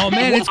videos? Oh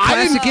man, it's I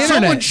classic didn't-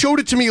 internet. Someone showed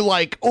it to me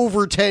like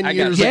over 10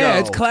 years ago. Yeah,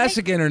 it's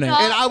classic internet.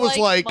 And I was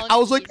like,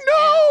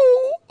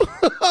 no.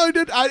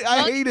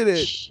 I hated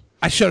it.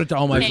 I showed it to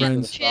all my Chimps,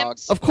 friends.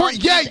 chimps, Of course,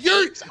 yeah, monkeys,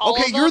 you're apes, all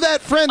okay. of You're them.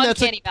 that friend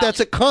Uncanny that's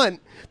a cunt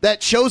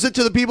that shows it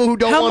to the people who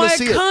don't How am want I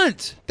to a see it.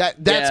 cunt?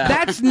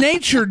 That's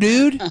nature,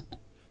 dude.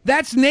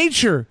 That's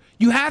nature.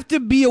 You have to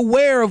be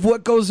aware of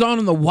what goes on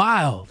in the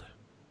wild.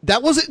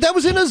 That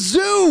was in a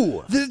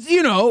zoo.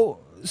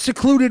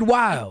 Secluded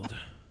wild.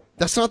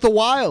 That's not the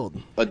wild.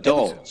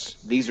 Adults.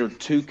 These are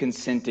two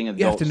consenting have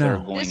adults to that are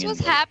know. going This was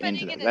into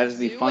happening that. in That a is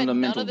the zoo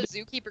fundamental. and none of the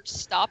zookeepers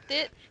stopped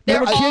it. There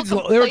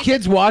were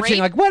kids watching,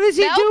 like, what is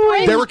he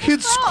doing? There were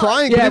kids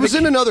crying. Yeah, but it the was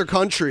in another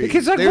country. The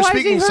kids like, they were why is he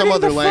speaking some hurting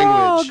other the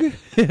language.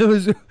 frog? It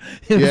was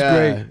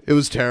great. It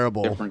was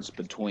terrible. Difference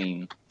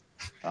between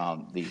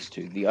these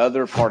two. The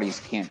other parties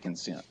can't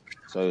consent,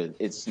 so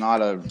it's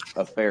not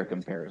a fair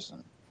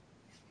comparison.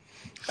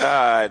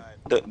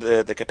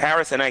 The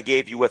comparison I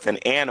gave you with an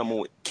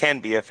animal can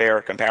be a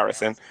fair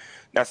comparison.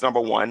 That's number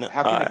one.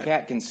 How can a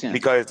cat consent?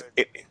 Because,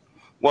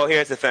 well,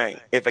 here's the thing.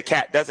 If a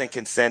cat doesn't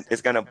consent,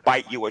 it's going to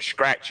bite you or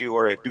scratch you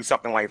or do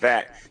something like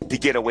that to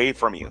get away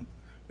from you.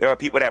 There are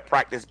people that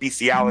practice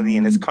bestiality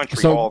in this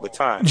country all the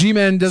time.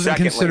 G-Man doesn't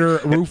Secondly, consider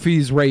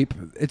roofies rape.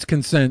 It's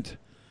consent.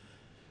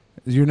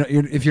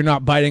 If you're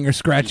not biting or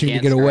scratching to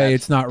can't get away, scratch.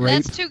 it's not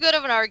rape. That's too good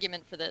of an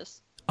argument for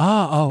this.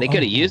 They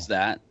could have used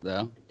that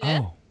though.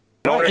 Oh.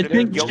 I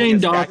think Shane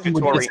Dawson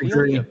would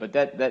disagree. But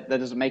that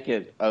doesn't make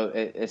it.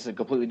 It's a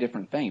completely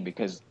different thing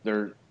because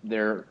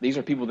these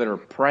are people that are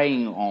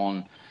preying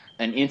on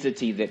an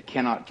entity that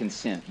cannot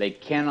consent. They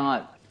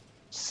cannot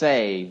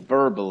say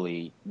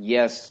verbally,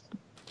 "Yes,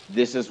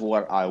 this is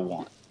what I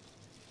want."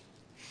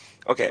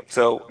 Okay,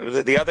 so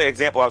the other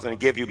example I was going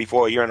to give you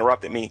before you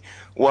interrupted me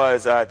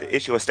was the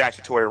issue of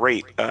statutory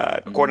rape.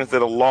 According to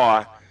the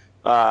law,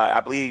 I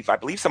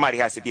believe somebody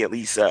has to be at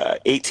least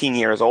 18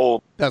 years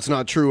old. That's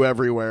not true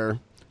everywhere.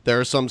 There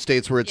are some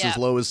states where it's Yeah. as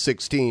low as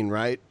 16,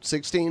 right?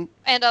 16?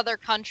 And other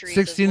countries.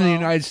 16 as in the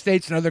well. United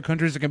States, and other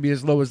countries it can be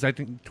as low as I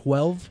think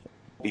 12.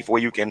 Before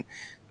you can,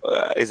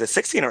 is it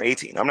 16 or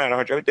 18? I'm not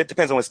 100. It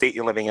depends on what state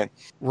you're living in,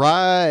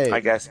 Right. I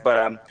guess.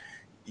 But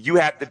you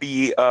have to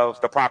be of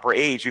the proper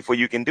age before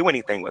you can do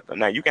anything with them.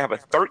 Now, you can have a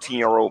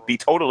 13-year-old be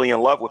totally in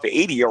love with an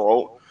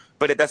 80-year-old,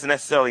 but it doesn't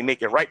necessarily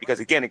make it right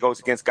because, again, it goes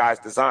against God's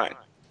design.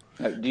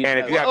 And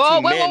if you have Oh,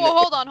 two wait, men,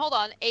 hold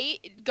on.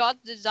 God's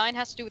design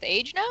has to do with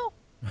age now?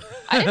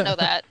 I didn't know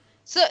that.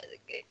 So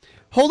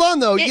Hold on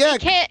though. it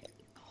can't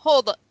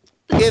hold on.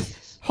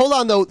 Hold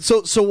on though.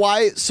 So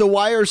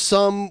why are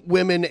some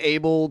women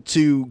able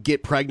to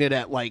get pregnant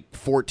at like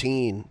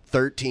 14,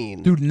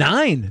 13? Dude,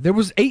 9. There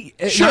was 8.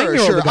 Sure.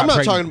 9-year-old that got I'm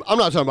not pregnant.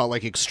 talking about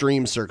like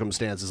extreme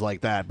circumstances like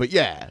that. But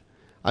yeah,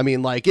 I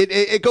mean like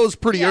it goes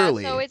pretty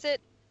early. So is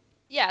it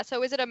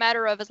a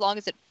matter of as long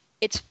as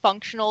it's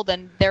functional,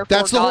 then therefore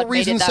That's the God whole made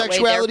reason it that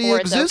sexuality way,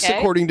 therefore it's exists, okay?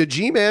 according to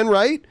G-Man,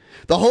 right?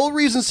 The whole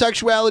reason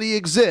sexuality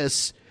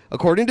exists,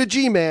 according to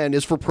G-Man,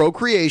 is for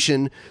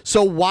procreation.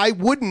 So why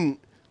wouldn't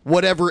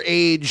whatever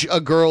age a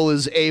girl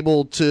is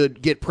able to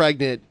get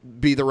pregnant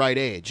be the right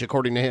age,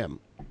 according to him?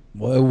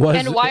 Well, it was.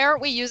 And why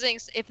aren't we using,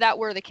 if that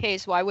were the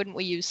case, why wouldn't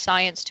we use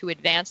science to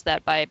advance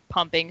that by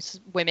pumping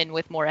women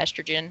with more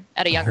estrogen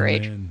at a younger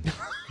age?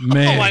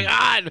 Man. Oh my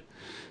God!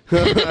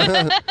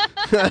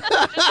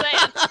 Just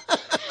saying.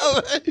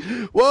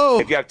 Whoa!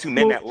 If you have two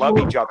men that love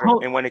each other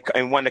and want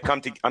to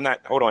come to,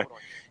 hold on.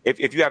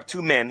 If you have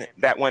two men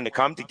that want to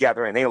come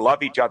together and they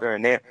love each other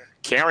and they're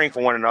caring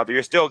for one another,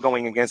 you're still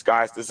going against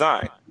God's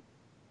design.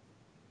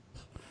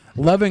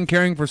 Love and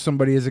caring for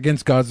somebody is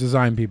against God's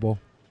design, people.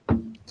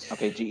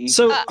 Okay, GE.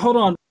 So hold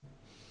on.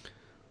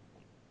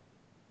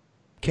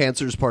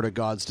 Cancer's part of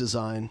God's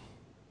design.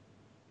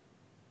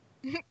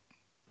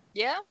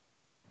 Yeah.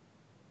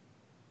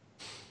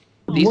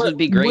 These would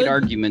be great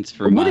arguments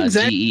from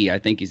exactly- GE. I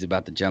think he's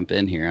about to jump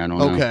in here. I don't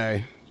know.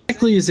 Okay.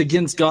 Exactly is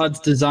against God's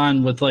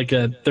design with like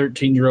a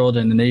 13-year-old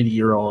and an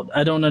 80-year-old.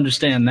 I don't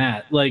understand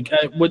that. Like,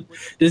 what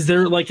is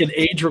there like an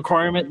age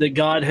requirement that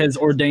God has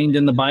ordained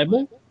in the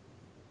Bible?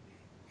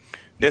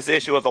 This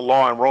issue of the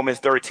law in Romans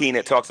 13,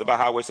 it talks about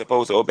how we're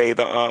supposed to obey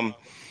the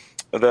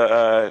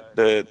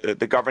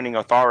governing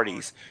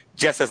authorities,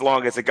 just as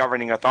long as the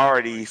governing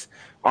authorities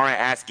aren't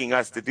asking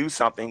us to do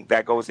something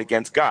that goes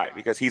against God,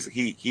 because his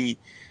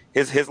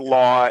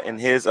law and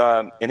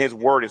his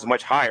word is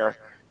much higher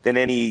than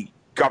any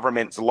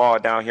government's law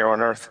down here on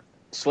earth.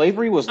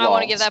 Slavery was law. I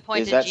want to give that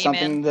point is to that G-Man.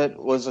 something that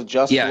was a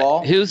just Yeah,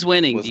 law? who's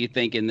winning, do you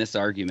think, in this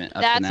argument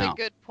up to That's now? a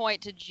good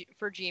point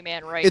for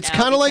G-Man right It's now.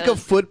 kind of like a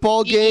because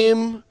football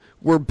game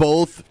where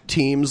both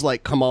teams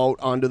like come out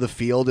onto the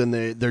field and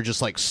they're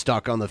just like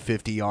stuck on the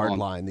 50-yard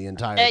line the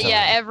entire time.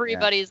 Yeah,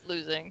 everybody's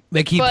losing.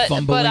 They keep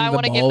fumbling but I the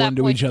wanna give ball that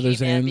into point each to other's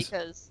G-Man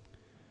hands.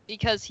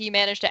 because he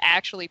managed to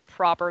actually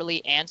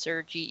properly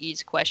answer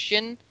GE's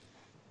question.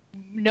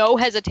 No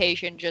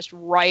hesitation, just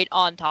right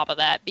on top of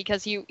that,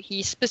 because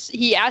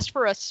he asked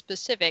for a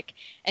specific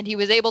and he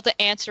was able to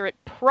answer it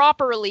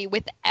properly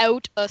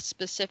without a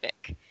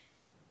specific,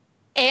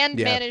 and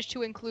managed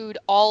to include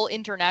all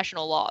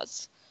international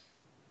laws.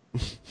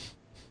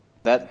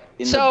 That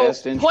in the So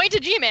best point to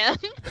G-Man.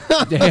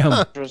 Damn.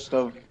 interest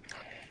of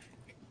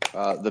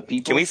the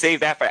people. Can we save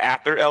that for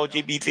after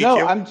LGBTQ?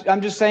 No,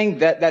 I'm just saying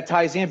that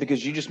ties in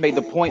because you just made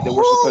the point that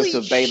we're supposed to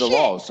obey the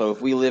law. So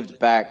if we lived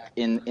back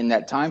in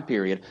that time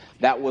period,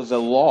 that was a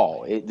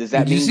law. Does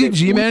that Did you mean see that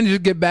G-Man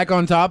just get back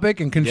on topic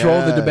and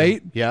control the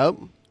debate? Yep.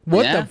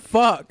 What Yeah. the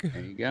fuck?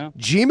 There you go.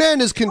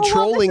 G-Man is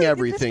controlling this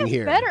everything gets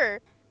here.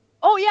 Better.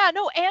 Oh yeah,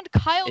 no, and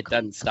Kyle. It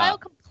doesn't Kyle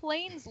stop.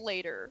 complains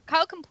later.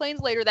 Kyle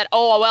complains later that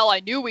I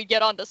knew we'd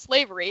get onto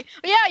slavery.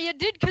 But yeah, you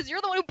did because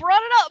you're the one who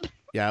brought it up.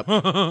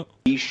 Yep.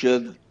 he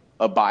should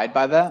abide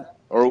by that,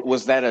 or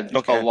was that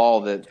a law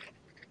that?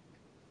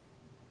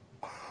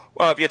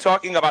 Well, if you're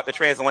talking about the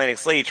transatlantic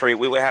slave trade,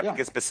 we would have to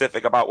get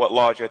specific about what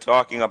laws you're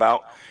talking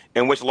about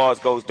and which laws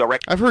goes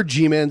directly. I've heard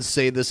G-Man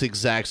say this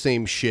exact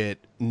same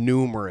shit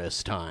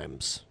numerous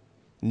times.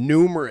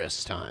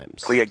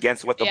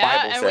 Against what the Bible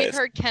Yeah, and says. we've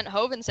heard Kent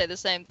Hovind say the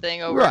same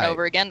thing over Right. and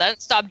over again. That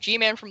didn't stop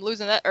G-Man from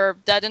losing that, or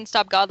that didn't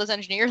stop Godless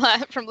Engineer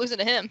from losing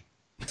to him.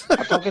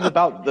 I'm talking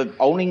about the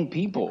owning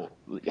people,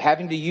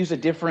 having to use a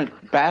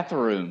different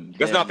bathroom.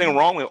 There's nothing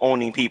wrong with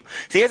owning people.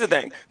 See, here's the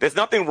thing. There's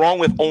nothing wrong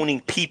with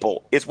owning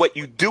people. It's what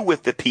you do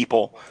with the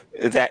people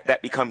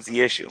that becomes the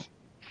issue.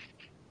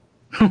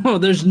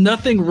 There's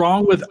nothing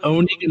wrong with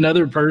owning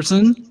another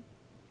person.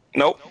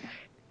 Nope.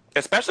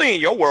 Especially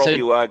in your world, So,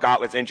 you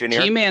Godless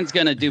Engineer. G-Man's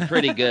going to do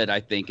pretty good, I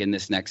think, in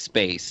this next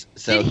space.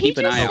 So Did he keep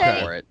an just eye say-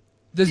 out for it.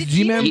 Does Did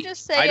G-Man? G-Man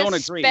just say I don't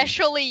agree.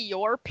 especially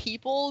your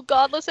people,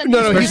 Godless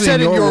Engineer? No, he Especially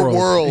said in your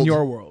world. In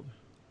your world.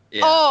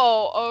 Yeah.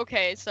 Oh,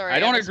 okay, sorry. I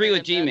don't agree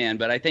with misheard that. G-Man,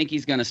 but I think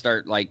he's going to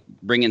start like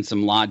bringing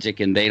some logic,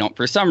 and they don't.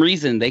 For some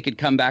reason, they could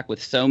come back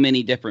with so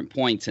many different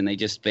points, and they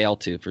just fail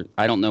to.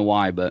 I don't know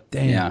why, but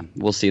Damn. yeah,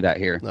 we'll see that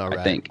here. All right.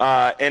 I think.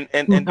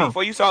 And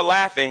before you start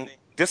laughing,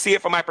 just see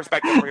it from my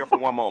perspective for here for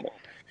one moment,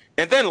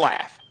 and then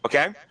laugh.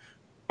 Okay.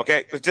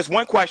 Okay. There's just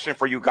one question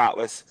for you,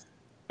 Godless.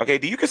 Okay.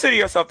 Do you consider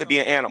yourself to be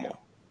an animal?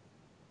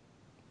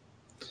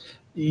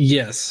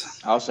 Yes.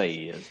 I'll say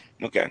he is.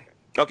 Okay.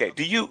 Okay.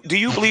 Do you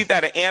believe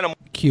that an animal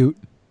Cute.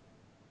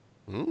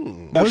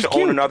 That was should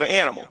cute. own another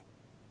animal?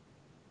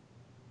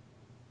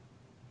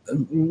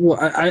 Well,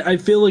 I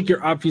feel like you're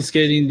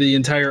obfuscating the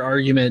entire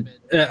argument.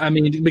 I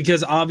mean,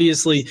 because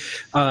obviously,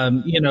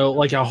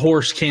 like a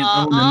horse can't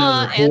own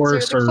another answer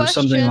horse the or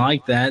something question.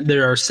 like that.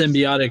 There are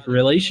symbiotic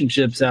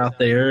relationships out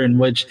there in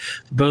which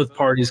both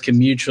parties can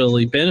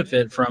mutually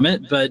benefit from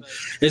it. But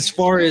as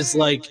far as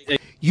like,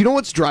 You know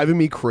what's driving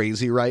me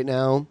crazy right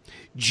now?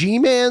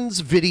 G-Man's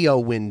video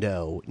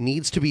window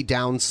needs to be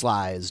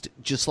downsized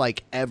just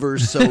like ever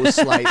so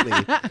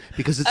slightly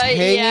because it's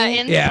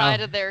hanging.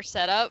 inside of their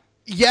setup.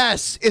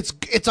 Yes,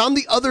 it's on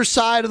the other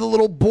side of the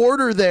little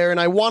border there, and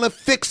I want to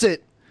fix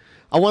it.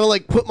 I want to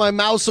like put my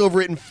mouse over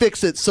it and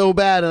fix it so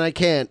bad, and I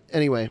can't.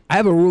 Anyway, I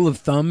have a rule of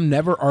thumb: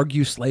 never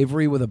argue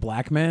slavery with a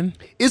black man.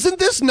 isn't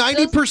this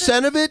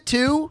 90% of it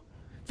too?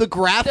 The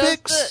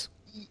graphics.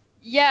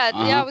 Yeah,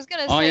 Uh-huh. yeah. I was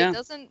gonna Oh, say, yeah.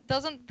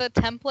 doesn't the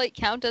template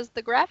count as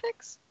the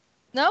graphics?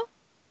 No.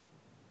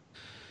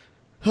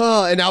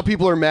 And now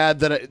people are mad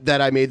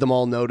that I made them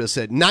all notice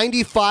it.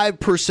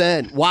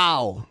 95%.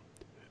 Wow.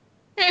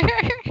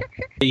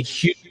 a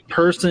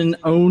person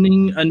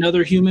owning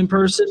another human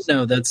person,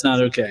 no, that's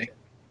not okay.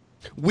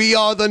 We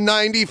are the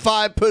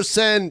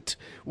 95%.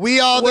 We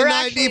are the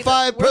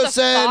 95%. We're the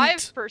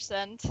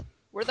 5%.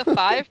 We're the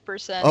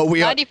 5%. Oh,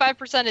 we are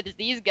 95% is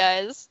these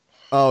guys.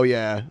 Oh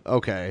yeah.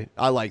 Okay.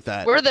 I like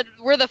that. We're the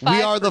 5%.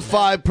 We are the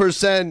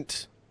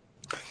 5%.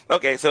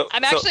 Okay, so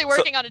I'm actually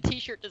working on a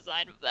T-shirt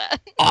design of that.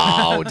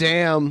 Oh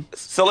damn.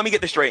 So let me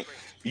get this straight.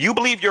 You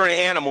believe you're an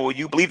animal.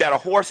 You believe that a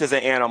horse is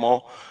an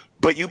animal,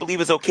 but you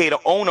believe it's okay to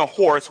own a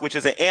horse, which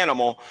is an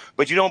animal,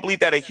 but you don't believe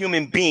that a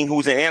human being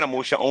who's an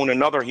animal should own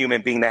another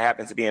human being that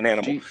happens to be an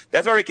animal.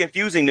 That's very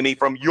confusing to me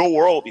from your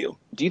worldview.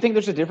 Do you think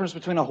there's a difference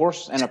between a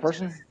horse and a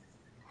person?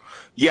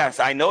 Yes,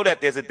 I know that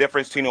there's a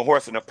difference between a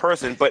horse and a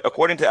person, but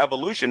according to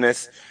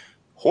evolutionists,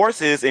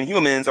 horses and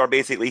humans are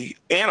basically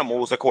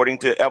animals according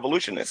to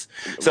evolutionists.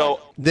 So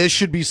this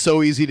should be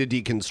so easy to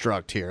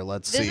deconstruct here.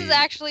 Let's see. This is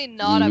actually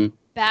not a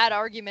bad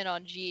argument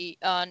on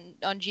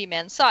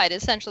G-Man's side.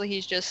 Essentially,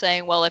 he's just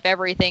saying, well, if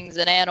everything's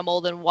an animal,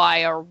 then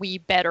why are we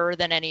better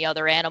than any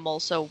other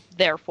animal? So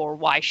therefore,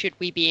 why should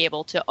we be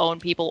able to own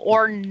people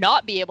or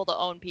not be able to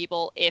own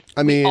people if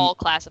we all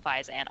classify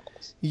as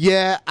animals?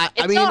 Yeah,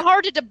 it's not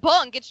hard to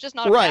debunk. It's just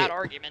not a bad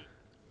argument.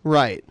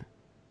 Right.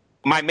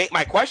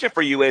 My question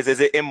for you is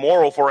it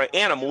immoral for an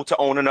animal to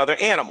own another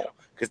animal?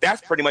 Because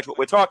that's pretty much what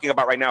we're talking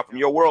about right now from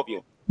your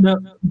worldview. No,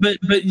 but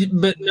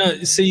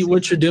no. See,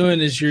 what you're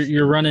doing is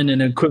you're running an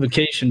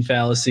equivocation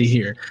fallacy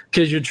here,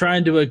 because you're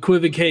trying to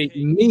equivocate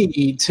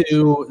me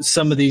to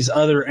some of these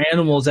other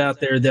animals out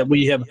there that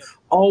we have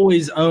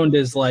always owned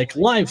as like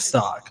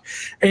livestock,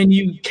 and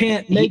you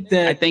can't make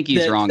that. I think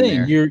he's wrong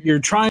thing. there. You're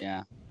trying.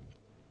 Yeah.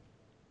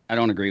 I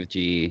don't agree with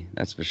GE.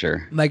 That's for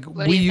sure. Like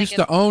we used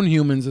to own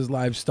humans as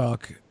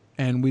livestock,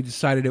 and we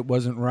decided it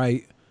wasn't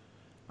right.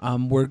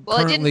 We're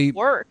it didn't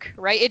work,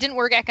 right? It didn't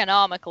work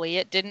economically.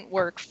 It didn't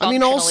work functionally. I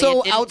mean,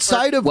 also it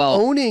outside of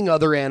owning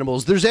other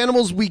animals, there's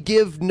animals we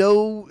give we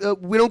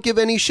don't give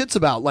any shits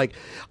about. Like,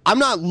 I'm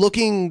not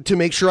looking to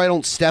make sure I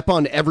don't step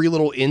on every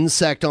little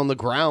insect on the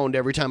ground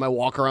every time I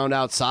walk around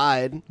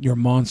outside. You're a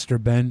monster,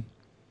 Ben.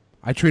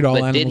 I treat all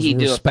animals with respect. Did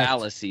he do a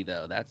fallacy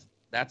though? That's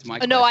my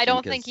question. No, I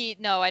don't think he.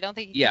 No, I don't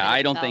think he. Yeah,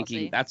 I don't think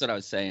he. That's what I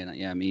was saying.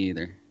 Yeah, me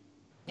either.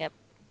 Yep.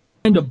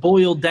 To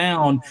boil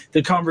down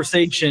the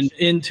conversation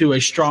into a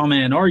straw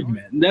man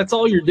argument. And that's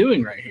all you're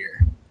doing right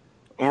here.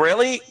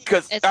 Really?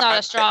 Because it's not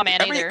a straw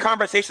man every either.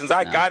 Conversations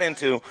I got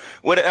into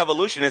with an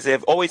evolutionist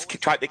have always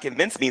tried to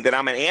convince me that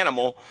I'm an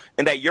animal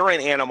and that you're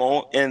an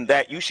animal and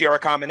that you share a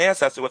common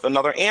ancestor with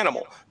another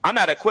animal. I'm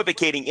not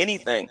equivocating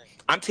anything.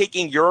 I'm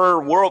taking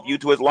your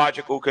worldview to its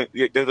logical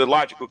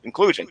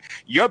conclusion.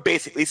 You're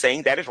basically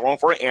saying that it's wrong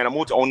for an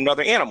animal to own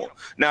another animal.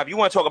 Now, if you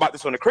want to talk about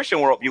this on a Christian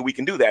worldview, we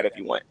can do that if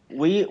you want.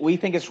 We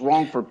think it's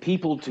wrong for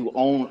people to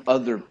own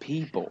other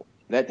people.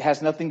 That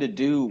has nothing to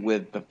do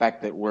with the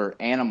fact that we're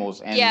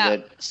animals.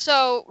 And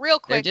so real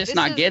quick. They're just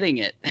not getting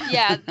it.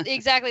 Yeah,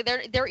 exactly.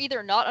 They're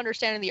either not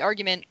understanding the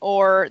argument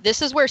or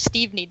this is where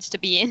Steve needs to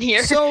be in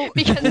here. So,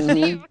 because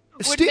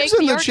Steve's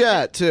in the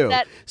chat too.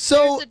 There's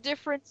a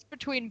difference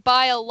between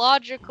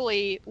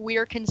biologically we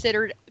are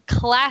considered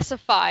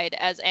classified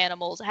as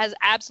animals has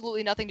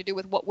absolutely nothing to do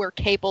with what we're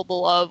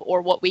capable of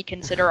or what we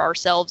consider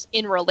ourselves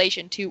in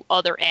relation to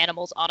other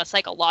animals on a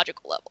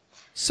psychological level.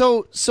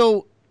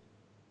 So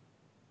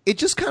it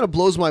just kind of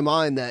blows my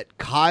mind that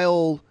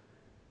Kyle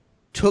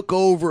took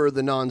over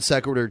the Non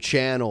Sequitur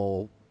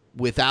channel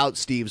without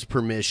Steve's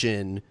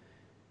permission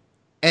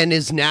and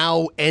is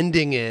now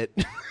ending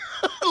it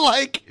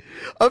like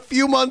a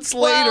few months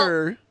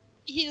later.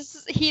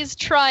 He's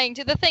trying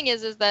to. The thing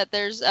is that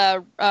there's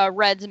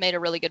Red's made a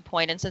really good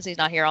point, and since he's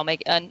not here, I'll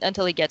make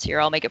until he gets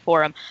here, I'll make it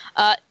for him.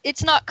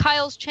 It's not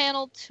Kyle's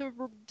channel to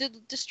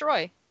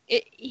destroy.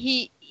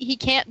 He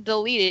can't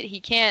delete it. He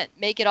can't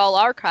make it all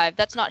archived.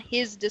 That's not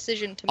his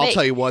decision to make. I'll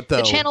tell you what, though.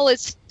 The channel is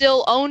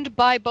still owned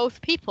by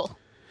both people.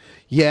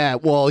 Yeah,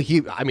 well,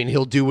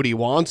 he'll do what he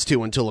wants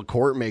to until a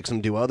court makes him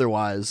do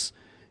otherwise.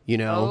 You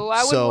know,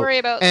 I wouldn't worry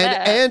about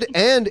that.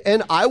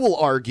 And I will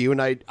argue,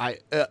 and I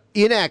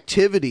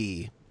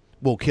inactivity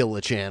will kill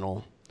a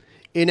channel.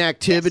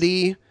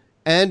 Inactivity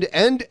and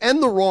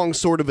the wrong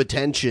sort of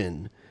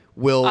attention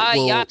will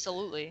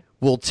absolutely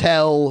will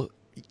tell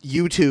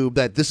YouTube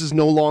that this is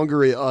no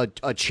longer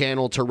a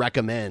channel to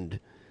recommend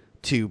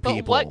to people.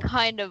 But what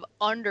kind of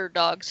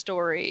underdog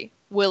story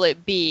will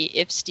it be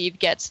if Steve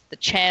gets the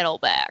channel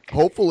back?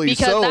 Hopefully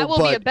because so, that will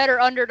be a better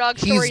underdog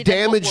story he's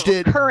damaged than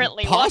what we're it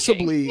currently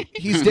possibly watching.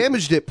 He's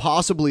damaged it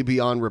possibly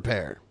beyond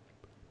repair.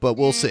 But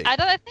we'll see.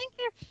 I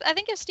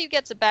think if Steve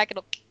gets it back,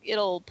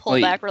 it'll pull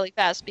back really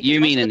fast.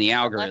 You mean in the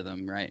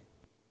algorithm, right?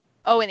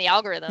 Oh, in the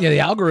algorithm. Yeah, the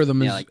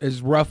algorithm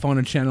is rough on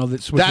a channel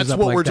that switches That's up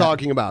what like we're that.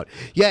 talking about.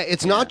 Yeah,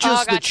 it's not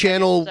just the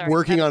channel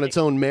working on its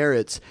own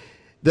merits.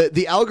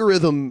 The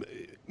algorithm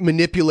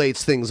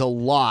manipulates things a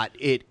lot.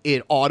 It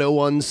auto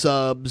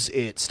unsubs,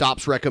 it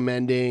stops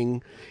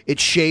recommending, it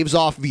shaves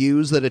off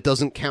views that it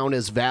doesn't count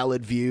as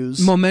valid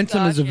views.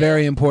 Momentum is a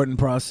very important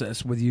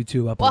process with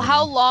YouTube uploading. Well,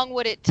 how long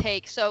would it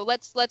take? So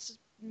let's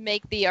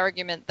make the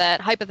argument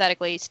that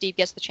hypothetically Steve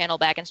gets the channel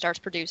back and starts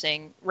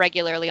producing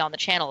regularly on the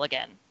channel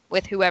again.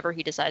 with whoever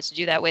he decides to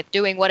do that with,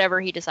 doing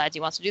whatever he decides he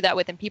wants to do that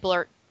with, and people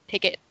are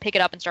pick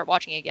it up and start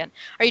watching it again?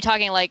 Are you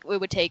talking like it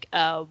would take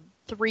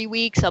 3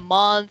 weeks, a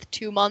month,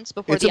 2 months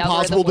before It's the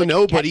impossible to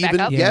know, but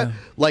even yeah.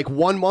 like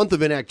 1 month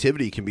of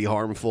inactivity can be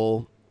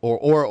harmful,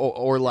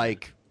 or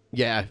like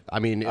I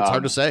mean, it's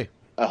hard to say.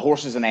 A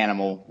horse is an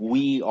animal.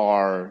 We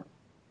are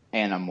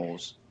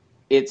animals.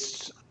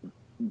 It's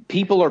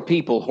people are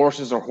people.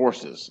 Horses are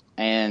horses,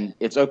 and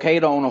it's okay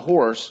to own a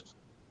horse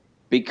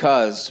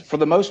because, for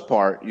the most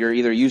part, you're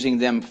either using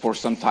them for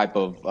some type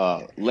of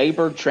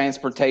labor,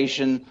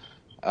 transportation,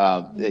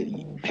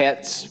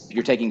 pets.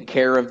 You're taking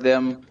care of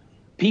them.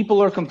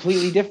 People are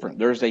completely different.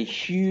 There's a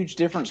huge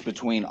difference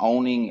between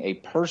owning a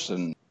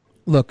person.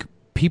 Look,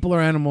 people are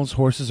animals,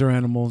 horses are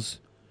animals,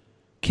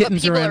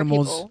 kittens are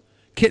animals,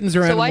 kittens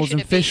are animals,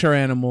 and fish are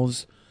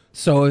animals.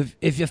 So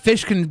if a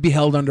fish can be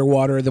held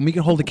underwater, then we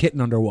can hold a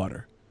kitten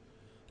underwater.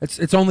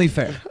 It's only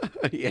fair.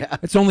 Yeah.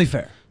 It's only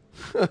fair.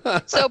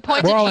 So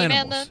point We're to all G-Man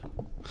animals.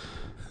 then?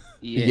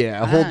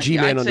 Yeah, hold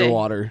G-Man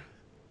underwater.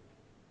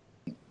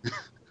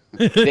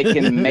 They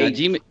can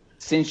make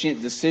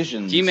sentient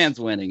decisions. G-Man's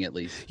winning at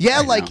least. Yeah,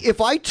 right like now. if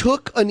I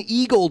took an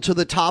eagle to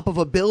the top of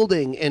a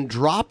building and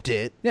dropped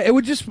it, Yeah, it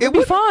would just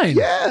be fine.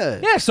 Yeah.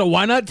 Yeah, so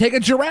why not take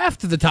a giraffe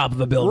to the top of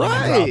a building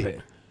and Right. drop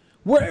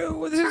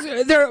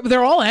it?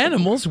 They're all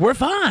animals. We're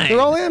fine. They're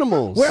all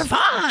animals. We're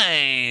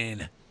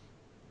fine.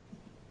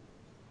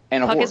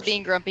 And a Puck horse. is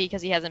being grumpy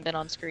because he hasn't been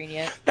on screen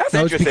yet. That's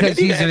No, it's interesting. because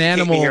Maybe he's an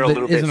educate me animal here a that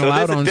little bit. isn't So allowed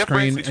there's a on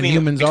difference screen, and between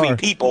humans are.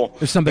 people.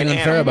 There's something and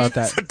unfair animals. about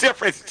that. There's a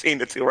difference between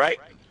the two, right?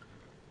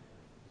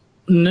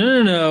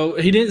 No.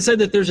 He didn't say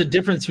that there's a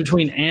difference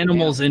between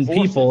animals and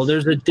people.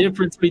 There's a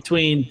difference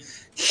between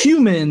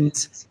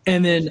humans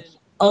and then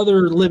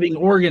other living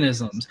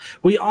organisms.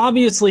 We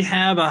obviously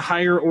have a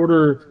higher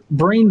order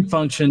brain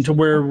function to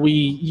where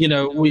we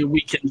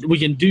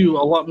can do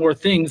a lot more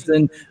things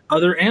than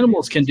other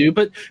animals can do.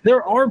 But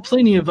there are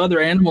plenty of other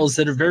animals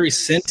that are very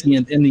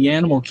sentient in the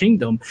animal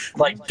kingdom,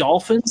 like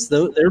dolphins.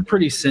 They're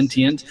pretty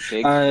sentient.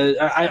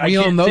 I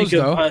can't think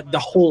of the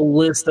whole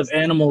list of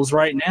animals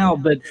right now,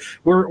 but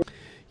we're.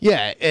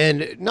 Yeah,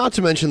 and not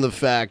to mention the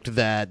fact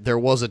that there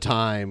was a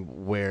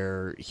time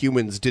where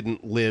humans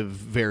didn't live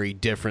very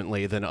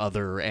differently than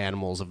other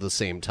animals of the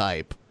same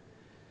type.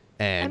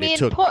 And it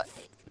took,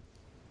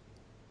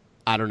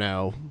 I don't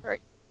know.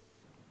 Right.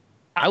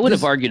 I would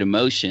have argued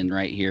emotion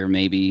right here.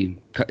 Maybe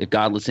a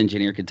Godless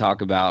Engineer could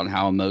talk about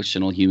how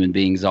emotional human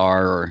beings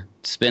are, or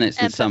spin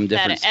it in some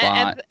different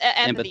spot.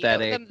 Empathy.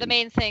 Empathetic. The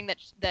main thing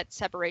that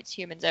separates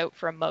humans out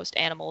from most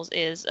animals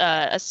is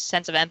a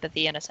sense of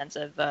empathy and a sense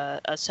of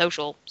a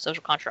social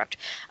construct.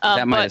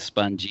 That might have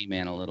spun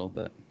G-Man a little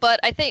bit. But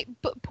I think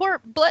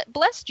poor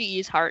bless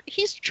G's heart.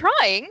 He's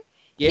trying.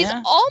 Yeah. He's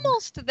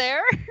almost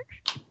there.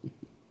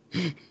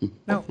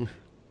 Now,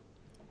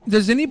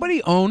 does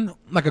anybody own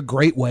like a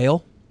great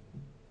whale?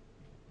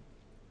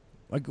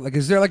 Like,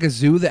 is there like a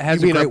zoo that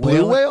has You mean a a great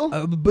blue whale?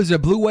 Is it a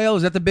blue whale?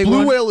 Is that the big Blue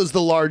one? whale is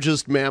the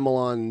largest mammal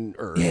on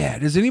Earth. Yeah.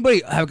 Does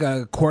anybody have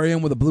an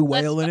aquarium with a blue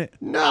whale in it?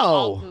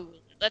 No.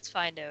 Let's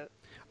find out.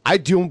 I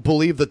don't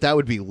believe that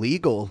would be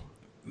legal.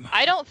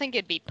 I don't think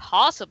it'd be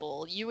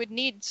possible. You would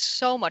need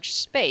so much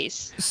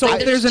space. So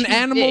Like, if there's an too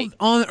animal big.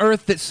 on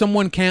Earth that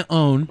someone can't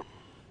own,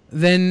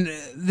 then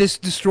this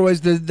destroys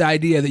the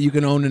idea that you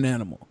can own an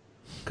animal.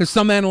 Because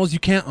some animals you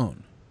can't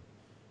own,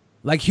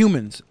 like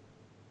humans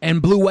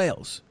and blue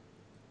whales.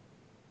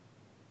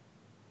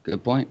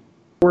 Good point.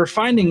 We're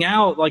finding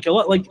out like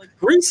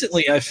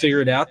recently I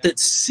figured out that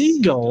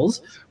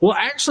seagulls will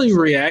actually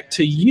react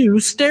to you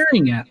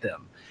staring at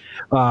them.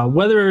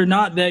 Whether or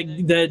not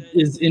that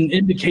is an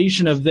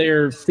indication of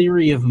their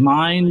theory of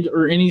mind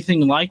or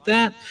anything like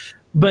that,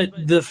 but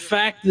the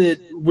fact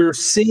that we're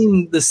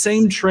seeing the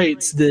same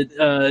traits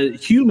that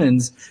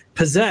humans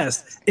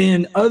possess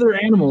in other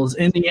animals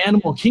in the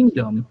animal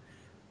kingdom,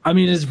 I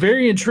mean, it's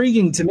very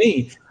intriguing to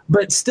me.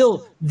 But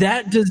still,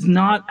 that does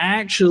not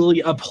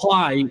actually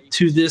apply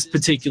to this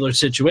particular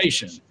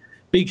situation,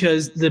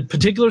 because the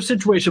particular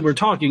situation we're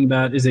talking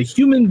about is a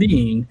human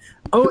being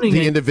owning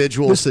The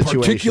individual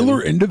situation.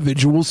 Particular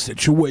individual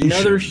situation.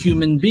 another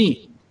human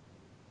being.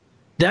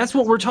 That's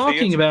what we're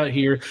talking about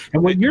here.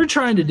 And what you're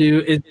trying to do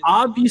is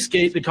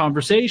obfuscate the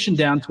conversation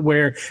down to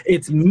where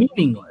it's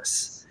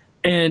meaningless.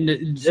 And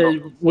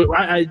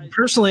I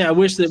personally, I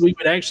wish that we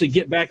would actually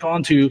get back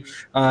onto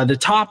the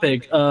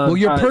topic. Well,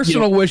 your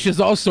personal wish is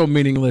also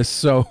meaningless.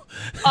 So,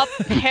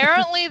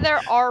 Apparently,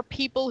 there are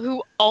people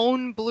who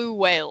own blue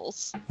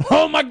whales.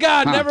 oh my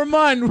God, never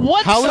mind.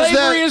 What?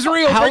 Slavery is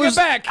real. Bring it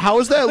back. How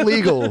is that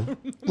legal?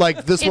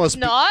 Like this It's must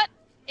not.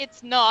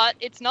 It's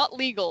not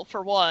legal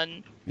for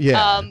one.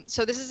 Yeah.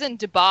 So this is in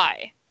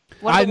Dubai.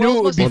 One I of the knew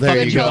it world's would most be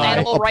fucking influential Dubai.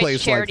 animal A rights place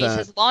like charities that.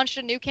 has launched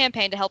a new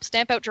campaign to help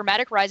stamp out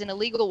dramatic rise in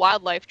illegal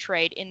wildlife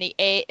trade in the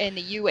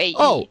UAE.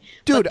 Oh,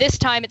 dude. But this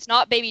time it's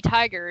not baby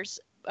tigers,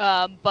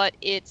 but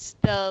it's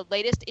the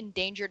latest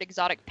endangered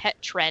exotic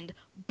pet trend,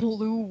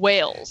 blue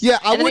whales. Yeah,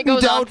 I and then it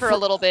wouldn't goes on doubt for a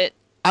little bit.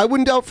 I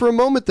wouldn't doubt for a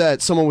moment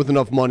that someone with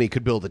enough money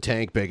could build a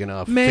tank big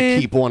enough Man.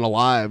 to keep one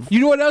alive. You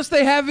know what else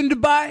they have in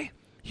Dubai?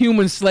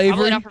 human slavery.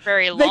 Probably not for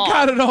very They long.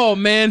 got it all,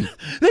 man.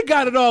 They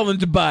got it all in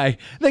Dubai.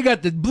 They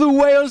got the blue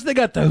whales. They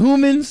got the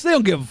humans. They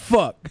don't give a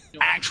fuck.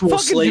 Actual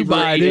Fucking slavery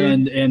Dubai,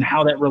 dude. and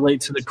how that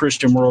relates to the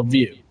Christian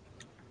worldview.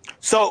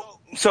 So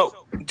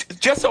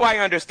just so I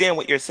understand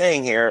what you're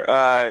saying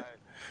here,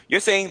 you're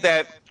saying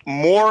that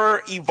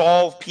more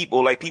evolved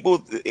people, like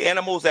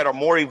animals that are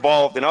more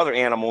evolved than other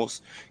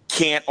animals,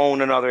 can't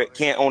own another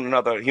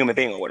human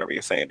being or whatever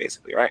you're saying,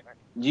 basically, right?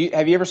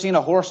 Have you ever seen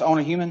a horse own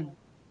a human?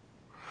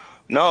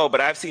 No,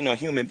 but I've seen a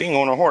human being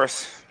on a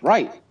horse.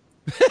 Right.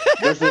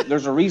 There's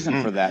a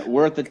reason for that.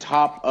 We're at the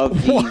top of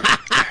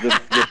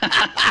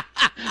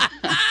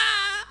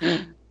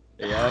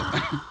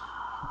Yeah.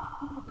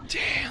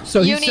 Damn.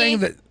 So he's saying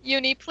that.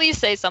 Uni, please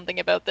say something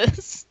about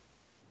this.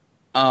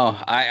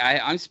 Oh,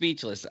 I'm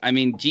speechless. I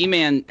mean,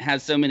 G-Man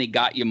has so many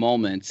got you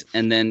moments,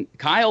 and then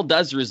Kyle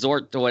does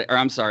resort to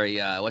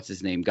what's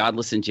his name?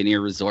 Godless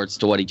Engineer resorts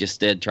to what he just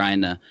did,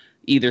 trying to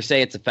either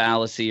say it's a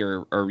fallacy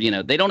or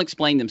they don't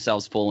explain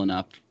themselves full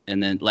enough,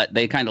 and then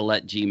they kind of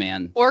let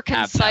G-Man Or have that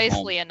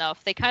concisely moment.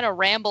 enough. They kind of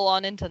ramble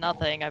on into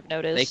nothing, I've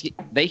noticed.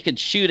 They could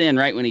shoot in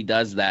right when he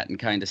does that and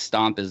kind of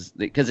stomp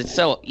because it's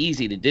so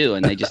easy to do,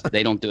 and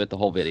they don't do it the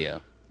whole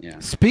video. Yeah.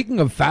 Speaking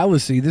of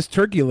fallacy, this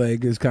turkey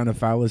leg is kind of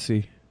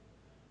fallacy.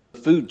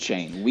 food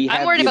chain. We I'm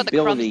have worried the about the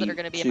crumbs ability that are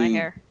going to be in my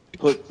hair.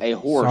 put a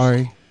horse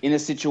Sorry. in a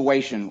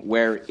situation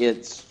where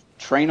it's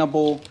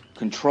trainable,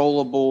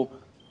 controllable.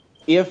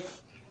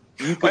 If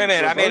you could Wait a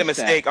minute, I made a reverse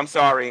that- mistake. I'm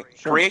sorry.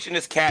 Sure.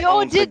 Creationist cat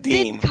Yo, owns did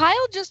Vadim.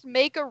 Kyle just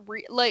make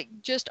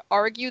just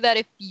argue that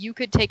if you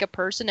could take a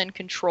person and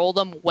control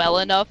them well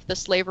enough, the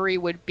slavery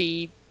would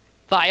be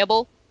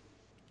viable?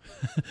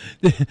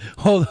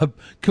 Hold up.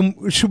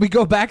 Should we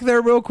go back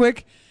there real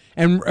quick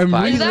and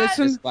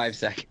re-listen? Just 5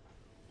 seconds.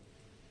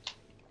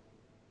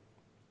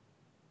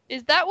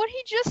 Is that what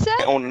he just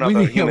said? Own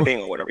another human being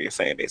or whatever you're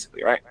saying,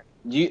 basically, right?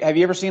 Have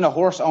you ever seen a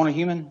horse own a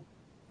human?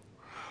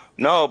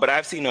 No, but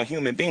I've seen a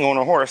human being on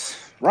a horse.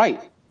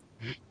 Right.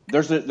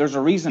 There's a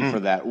reason for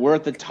that. We're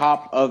at the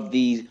top of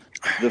the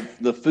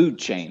food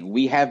chain.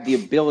 We have the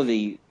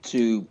ability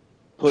to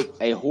put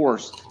a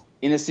horse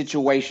in a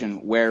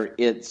situation where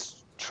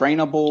it's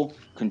trainable,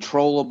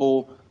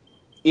 controllable.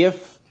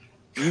 If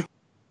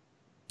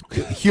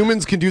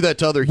humans can do that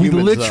to other We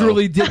humans,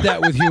 literally did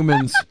that with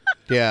humans.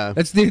 Yeah.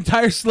 That's the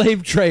entire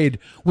slave trade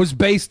was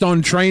based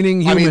on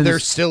training humans. I mean, there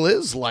still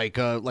is like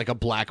a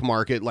black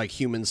market, like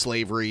human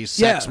slavery,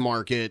 sex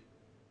market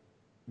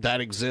that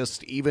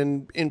exists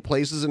even in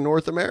places in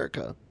North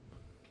America.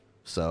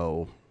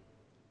 So,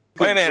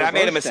 Wait a minute, I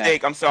made a reverse that.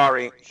 mistake. I'm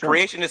sorry. Sure.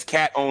 Creationist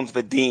cat owns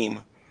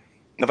Vadim.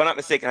 If I'm not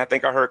mistaken, I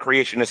think I heard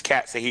Creationist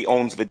cat say he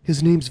owns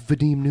his name's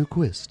Vadim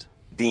Newquist.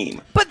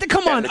 Vadim. But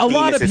come on, a Vadim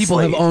lot is of his people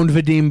have slave. owned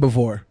Vadim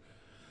before.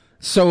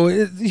 So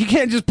you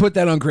can't just put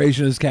that on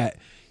Creationist Cat.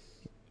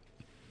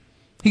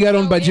 He got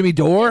owned by Jimmy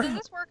Dore. Does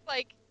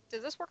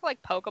this work like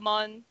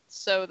Pokemon,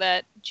 so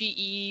that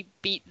GE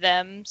beat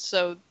them,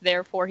 so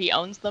therefore he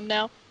owns them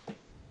now?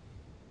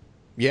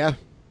 Yeah.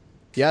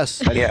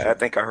 Yes. Yeah, I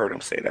think I heard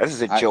him say that. This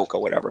is a joke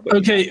or whatever. But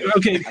Okay.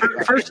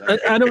 First,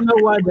 I don't know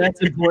why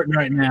that's important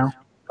right now.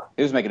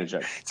 He was making a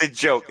joke. It's a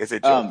joke. It's a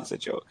joke. It's a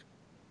joke.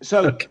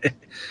 So,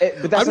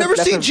 I've never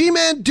seen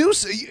G-Man do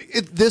so.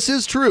 This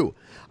is true.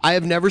 I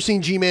have never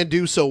seen G-Man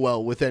do so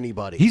well with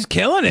anybody. He's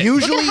killing it.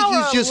 Usually Look at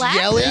how he's just relaxed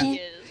yelling. he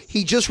is.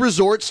 He just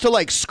resorts to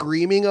like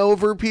screaming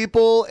over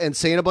people and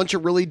saying a bunch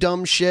of really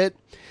dumb shit.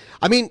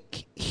 I mean,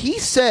 he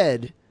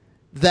said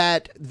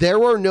that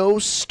there are no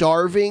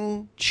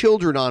starving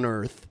children on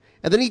Earth.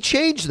 And then he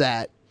changed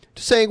that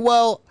to saying,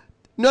 well,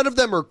 none of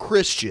them are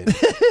Christian.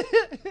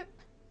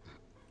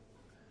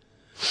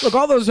 Look,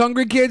 all those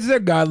hungry kids, they're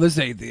godless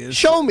atheists.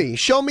 Show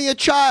me a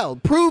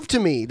child. Prove to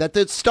me that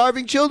the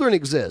starving children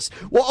exist.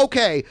 Well,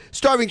 okay,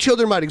 starving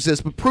children might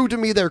exist, but prove to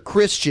me they're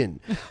Christian.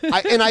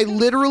 I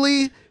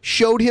literally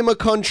showed him a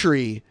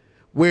country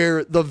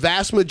where the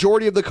vast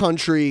majority of the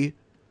country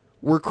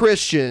were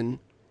Christian,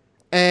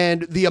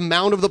 and the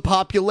amount of the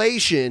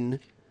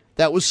population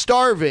that was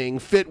starving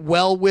fit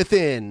well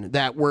within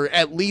that, where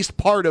at least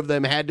part of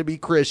them had to be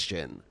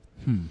Christian.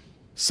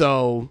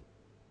 So,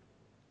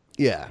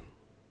 yeah.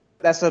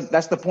 That's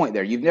the point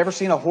there. You've never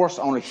seen a horse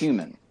own a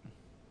human.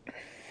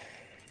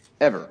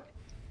 Ever.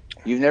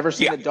 You've never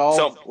seen a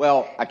dog.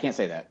 Well, I can't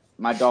say that.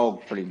 My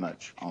dog pretty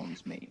much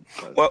owns me.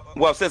 So.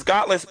 Well, since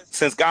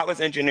Godless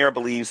Engineer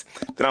believes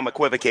that I'm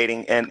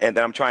equivocating and that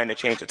I'm trying to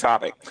change the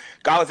topic,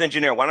 Godless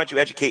Engineer, why don't you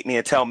educate me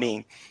and tell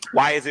me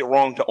why is it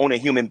wrong to own a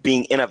human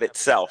being in of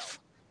itself?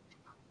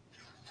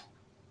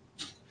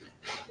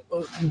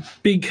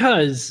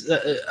 Because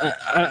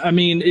I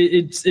mean,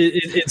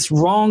 it's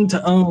wrong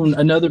to own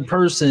another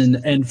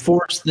person and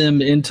force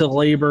them into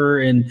labor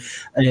and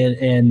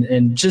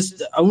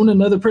just own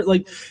another person,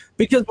 like,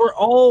 because we're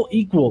all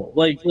equal.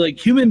 Like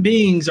human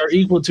beings are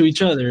equal to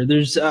each other.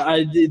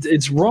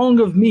 It's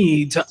wrong of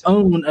me to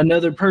own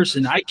another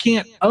person. I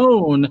can't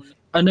own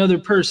another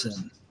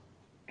person.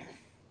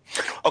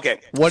 Okay.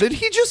 What did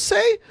he just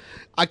say?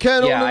 I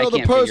can't Yeah, own I another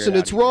can't figure person. it out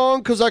It's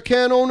wrong because I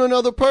can't own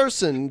another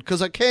person.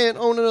 Because I can't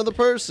own another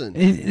person.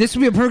 This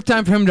would be a perfect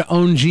time for him to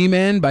own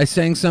G-Man by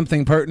saying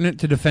something pertinent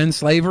to defend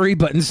slavery,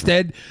 but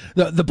instead,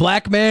 the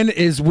black man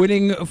is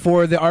winning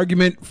for the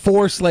argument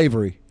for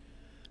slavery.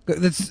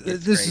 This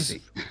is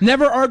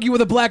never argue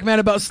with a black man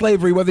about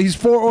slavery, whether he's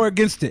for or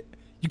against it.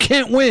 You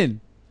can't win.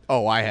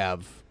 Oh, I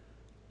have.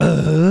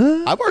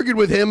 I've argued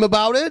with him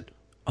about it.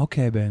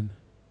 Okay, Ben.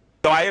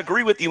 So I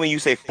agree with you when you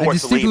say I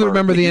forced distinctly labor.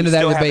 remember but the you end of that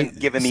still debate haven't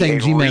given me saying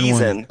a G-Man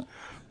reason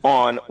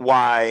on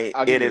why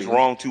I'll give it you is a reason.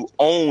 wrong to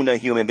own a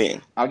human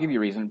being. I'll give you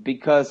a reason.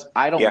 Because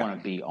I don't Yeah. want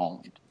to be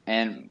owned.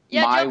 And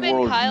Yeah, my jump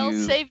in, Kyle.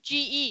 worldview Save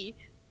GE.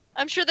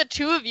 I'm sure the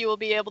two of you will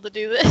be able to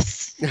do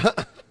this.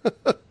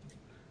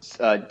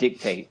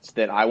 dictates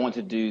that I want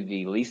to do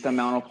the least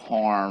amount of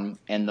harm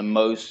and the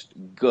most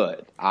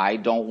good. I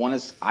don't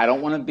want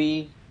to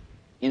be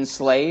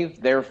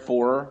enslaved.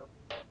 Therefore,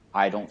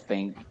 I don't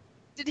think.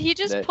 Did he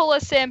just that- pull a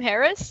Sam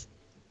Harris?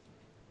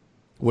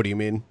 What do you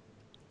mean?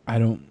 I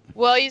don't.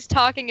 Well, he's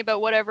talking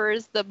about whatever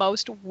is the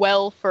most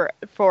well for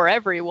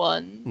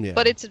everyone, Yeah.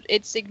 but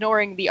it's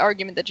ignoring the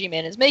argument that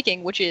G-Man is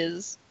making, which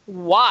is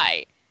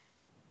why.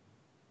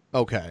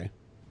 Okay.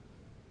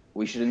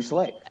 We should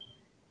enslave.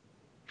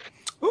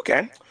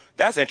 Okay,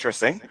 that's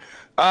interesting.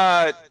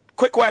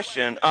 Quick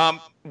question.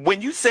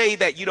 When you say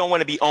that you don't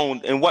want to be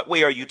owned, in what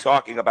way are you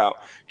talking about?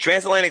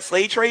 Transatlantic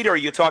slave trade, or are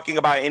you talking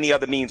about any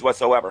other means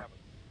whatsoever?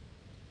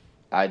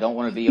 I don't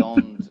want to be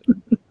owned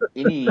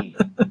any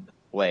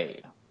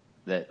way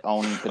that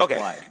owning could Okay,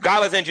 apply.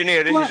 Godless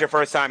engineer, this is your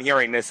first time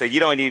hearing this, so you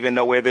don't even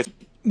know where this.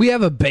 We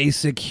have a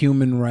basic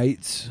human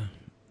rights,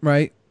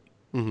 right?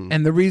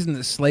 And the reason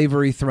that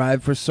slavery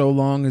thrived for so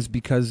long is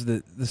because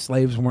the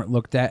slaves weren't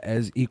looked at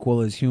as equal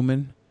as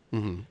human.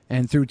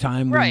 And through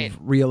time, Right. we've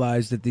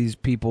realized that these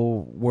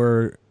people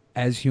were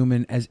as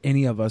human as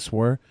any of us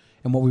were.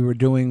 And what we were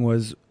doing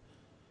was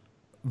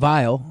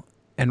vile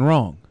and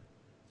wrong.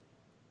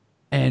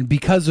 And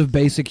because of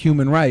basic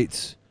human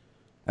rights,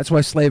 that's why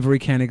slavery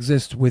can't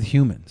exist with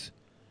humans.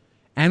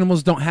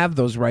 Animals don't have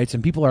those rights,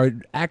 and people they're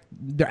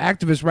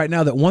activists right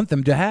now that want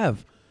them to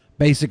have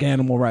basic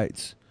animal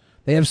rights.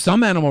 They have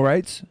some animal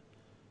rights,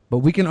 but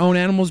we can own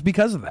animals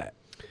because of that.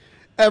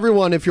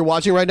 Everyone, if you're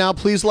watching right now,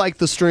 please like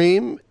the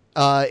stream.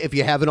 If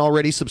you haven't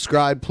already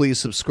subscribed, please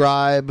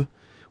subscribe.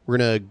 We're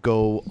going to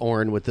go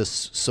on with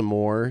this some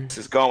more. This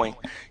is going.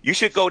 You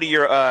should go to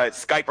your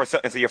Skype or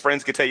something so your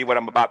friends can tell you what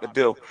I'm about to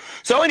do.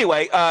 So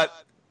anyway,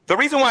 the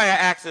reason why I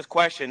asked this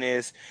question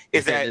is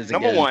that,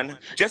 number one,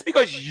 just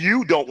because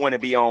you don't want to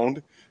be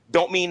owned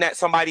don't mean that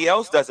somebody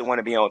else doesn't want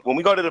to be owned. When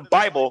we go to the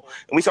Bible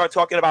and we start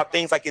talking about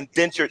things like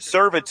indentured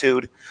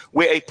servitude,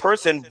 where a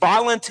person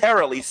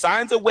voluntarily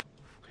signs away.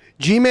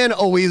 G-Man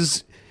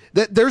always...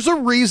 There's a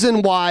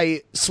reason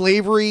why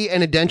slavery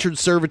and indentured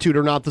servitude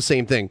are not the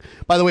same thing.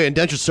 By the way,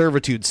 indentured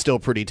servitude's still a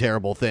pretty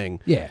terrible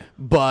thing. Yeah.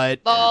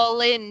 But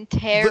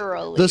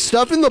Voluntarily. the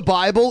stuff in the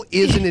Bible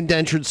isn't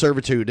indentured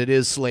servitude. It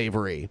is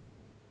slavery.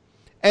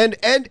 And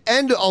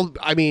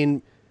I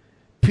mean,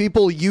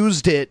 people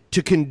used it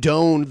to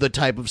condone the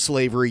type of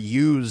slavery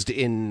used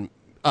in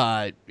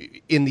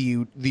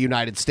the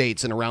United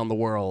States and around the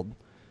world.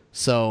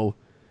 So,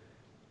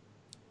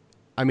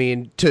 I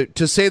mean,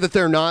 to say that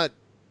they're not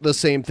the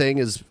same thing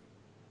is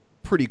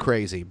pretty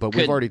crazy, but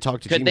we've already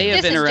talked to Could they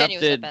have Disingenuous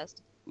interrupted? at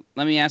best.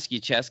 Let me ask you,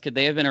 Chess. Could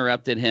they have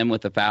interrupted him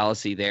with a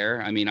fallacy there?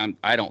 I mean,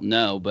 I don't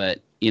know, but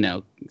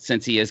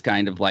since he is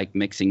kind of like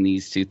mixing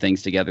these two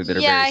things together that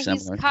are very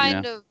similar. He's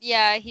kind of.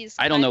 Yeah, he's.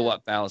 I don't know kind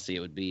what fallacy it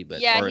would be,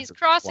 but Yeah, or he's if it's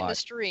crossing why. the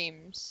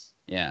streams.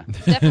 Yeah,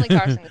 Definitely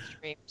crossing the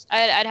streams.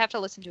 I'd have to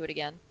listen to it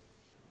again,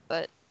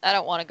 but I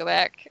don't want to go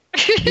back.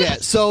 Yeah,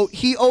 so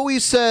he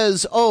always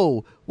says,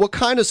 oh, what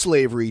kind of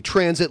slavery?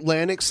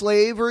 Transatlantic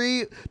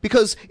slavery?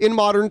 Because in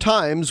modern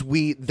times,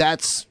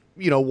 that's,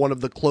 one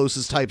of the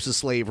closest types of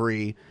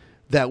slavery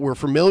that we're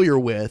familiar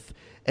with.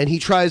 And he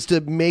tries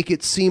to make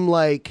it seem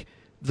like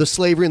the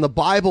slavery in the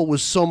Bible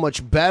was so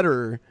much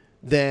better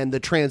than the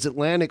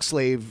transatlantic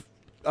slave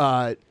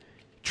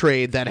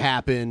trade that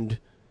happened,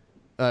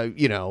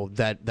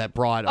 that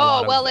brought a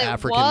lot of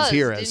Africans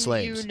here as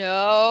slaves. You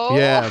know?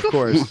 Yeah, of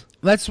course.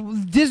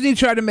 Disney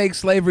tried to make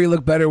slavery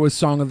look better with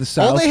Song of the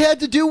South. All they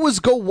had to do was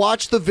go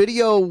watch the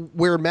video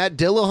where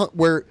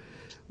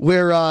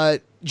where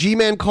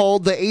G-Man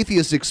called the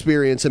Atheist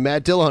Experience, and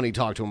Matt Dillahunty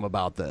talked to him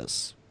about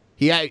this.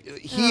 He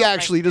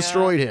actually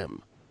destroyed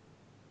him.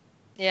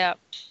 Yeah.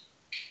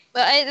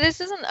 But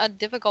this isn't a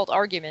difficult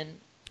argument.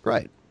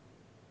 Right.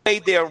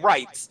 Their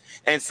rights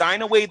and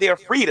sign away their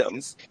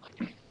freedoms,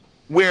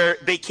 where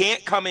they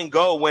can't come and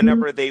go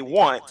whenever they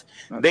want.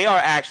 They are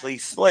actually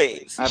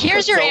slaves.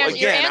 Here's your So answer.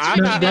 Your again, answer, I'm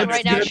G-Man, not-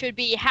 right now should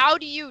be: how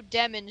do you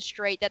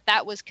demonstrate that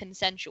that was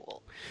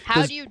consensual?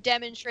 How do you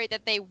demonstrate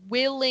that they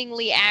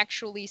willingly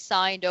actually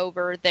signed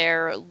over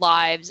their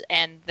lives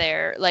and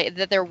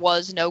that there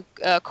was no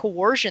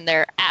coercion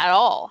there at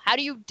all? How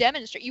do you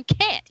demonstrate? You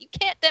can't. You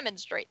can't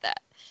demonstrate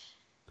that.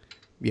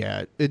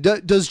 Yeah.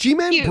 Does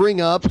G-Man bring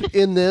up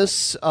in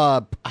this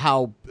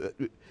how...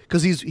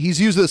 because he's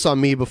used this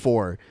on me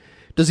before.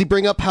 Does he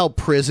bring up how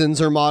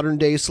prisons are modern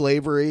day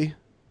slavery?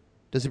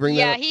 Does he bring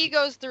that up? Yeah, he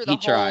goes through the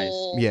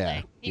whole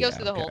thing. He goes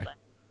through the whole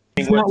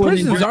thing.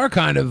 Prisons are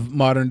kind of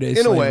modern day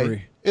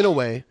slavery. In a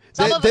way.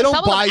 They Some don't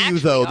of buy them you,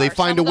 though. actually They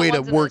find a Some of way the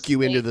to ones in work the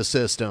you into the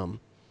system.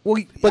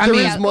 Well, But there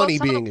is I mean, money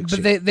being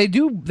exchanged. But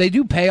they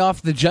do pay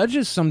off the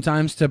judges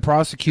sometimes to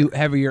prosecute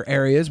heavier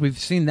areas. We've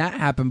seen that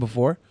happen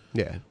before.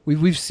 Yeah.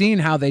 We've seen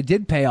how they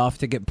did pay off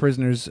to get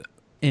prisoners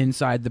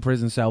inside the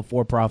prison cell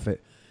for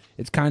profit.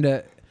 It's kind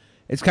of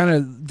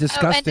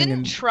disgusting.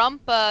 And didn't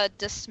Trump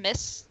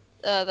dismiss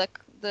the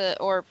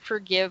or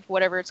forgive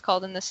whatever it's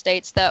called in the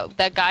States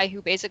that guy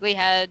who basically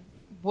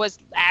was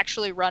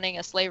actually running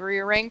a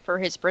slavery ring for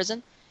his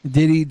prison?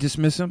 Did he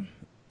dismiss him?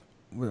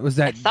 Was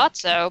that? I thought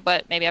so,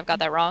 but maybe I've got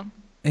that wrong.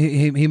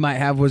 He might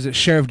have. Was it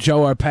Sheriff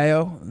Joe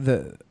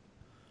Arpaio?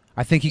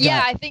 I think he got.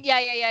 Yeah, I think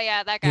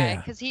that guy, Yeah.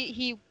 because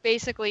he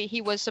basically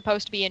he was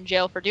supposed to be in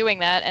jail for doing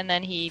that, and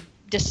then he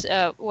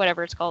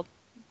whatever it's called.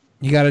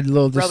 He got a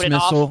little wrote it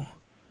off. dismissal,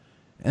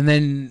 and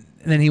then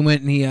he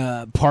went and he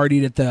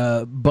partied at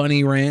the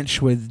Bunny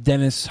Ranch with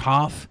Dennis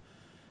Hoff,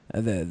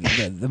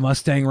 the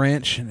Mustang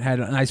Ranch, and had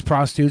nice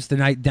prostitutes the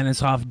night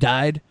Dennis Hoff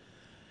died.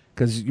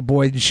 Because your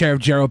boy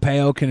Sheriff Joe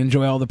Arpaio can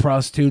enjoy all the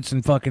prostitutes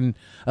and fucking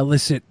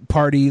illicit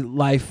party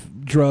life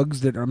drugs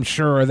that I'm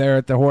sure are there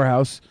at the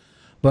whorehouse.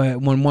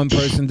 But when one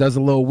person does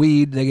a little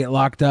weed, they get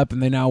locked up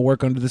and they now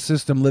work under the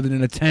system, living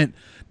in a tent.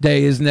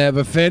 Day is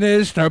never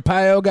finished.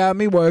 Arpaio got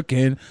me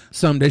working.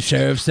 Someday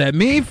Sheriff set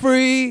me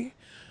free.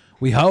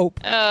 We hope.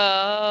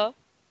 Oh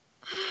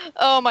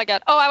my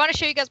god! Oh, I want to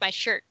show you guys my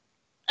shirt.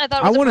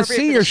 I want to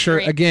see your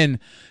shirt again,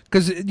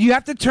 because you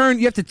have to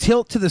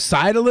tilt to the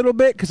side a little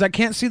bit, because I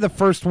can't see the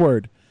first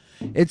word.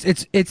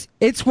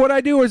 It's what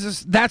I do, or is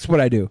this that's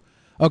what I do?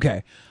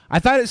 Okay, I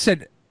thought it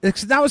said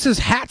now it says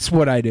hat's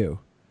what I do.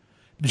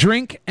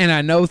 Drink and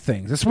I know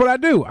things. That's what I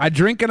do. I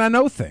drink and I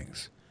know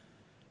things.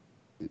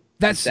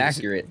 That's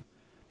accurate.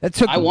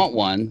 I want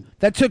one.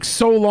 That took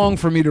so long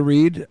for me to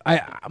read.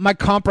 My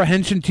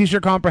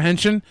t-shirt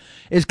comprehension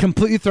is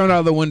completely thrown out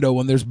of the window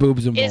when there's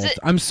boobs involved.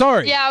 I'm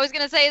sorry. Yeah, I was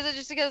gonna say, is it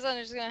just because I'm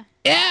just gonna?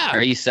 Yeah.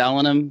 Are you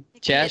selling them,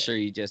 Chesh, or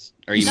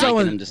are you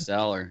making them to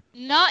sell, or?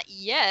 Not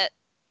yet.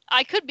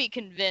 I could be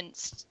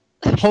convinced.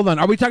 Hold on.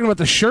 Are we talking about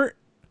the shirt?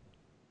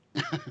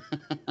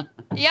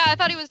 Yeah, I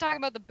thought he was talking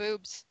about the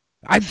boobs.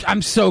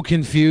 I'm so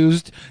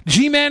confused.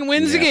 G-Man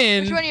wins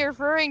again. Which one are you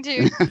referring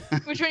to?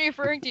 Which one are you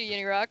referring to,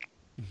 Unirock?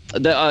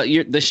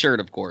 The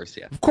shirt, of course,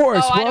 yeah. Of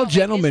course, we're all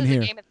gentlemen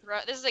here.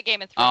 This is a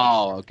Game of Thrones.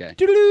 Oh, okay.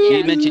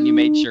 You mentioned you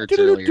made shirts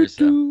earlier,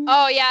 so.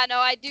 Oh yeah, no,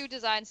 I do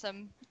design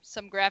some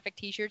graphic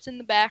T-shirts in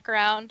the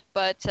background,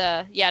 but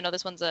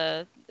this one's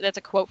that's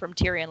a quote from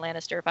Tyrion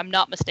Lannister, if I'm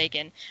not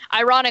mistaken.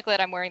 Ironically,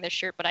 that I'm wearing this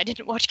shirt, but I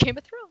didn't watch Game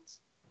of Thrones.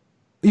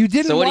 You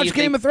didn't so what watch do you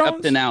Game think of Thrones?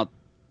 Up to now.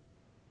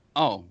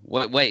 Oh,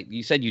 wait,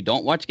 you said you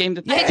don't watch Game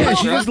of Thrones? Yeah,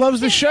 she just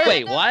loves the shirt.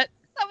 Wait, what?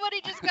 Somebody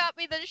just got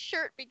me this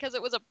shirt because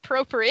it was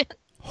appropriate.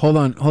 Hold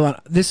on.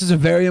 This is a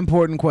very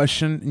important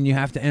question, and you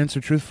have to answer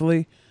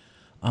truthfully.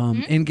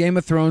 In Game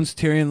of Thrones,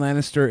 Tyrion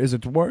Lannister is a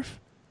dwarf.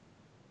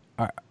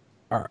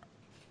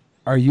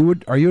 Are you a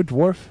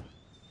dwarf?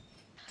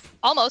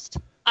 Almost.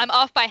 I'm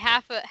off by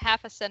half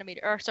a centimeter,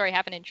 or sorry,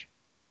 half an inch.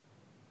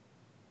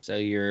 So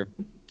you're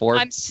 4.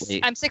 I'm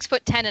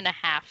 6'10" and a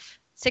half.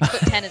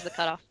 6'10" is the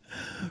cutoff.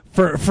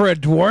 For a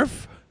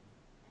dwarf?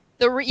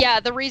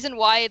 The reason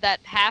why that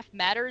half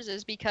matters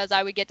is because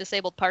I would get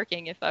disabled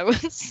parking if I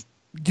was.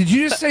 Did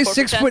you just say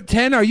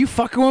 6'10"? Are you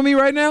fucking with me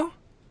right now?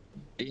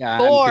 Yeah,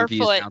 4 I'm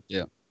confused foot. now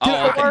too.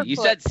 Oh, okay. You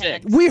said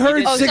 6. We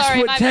heard Oh,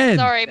 6'10".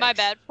 Sorry, my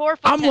bad. 4 foot.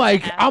 I'm 10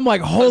 like, and a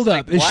half. hold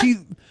up. Is what? she?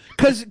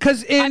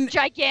 Because I'm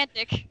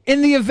gigantic.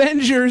 in the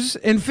Avengers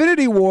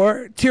Infinity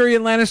War,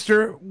 Tyrion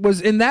Lannister was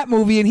in that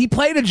movie and he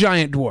played a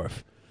giant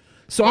dwarf.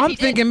 So I'm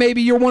thinking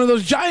maybe you're one of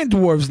those giant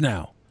dwarves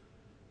now.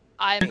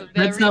 I'm a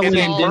That's very not what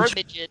small indentured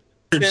midget.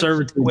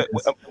 servitude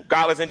is.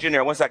 Godless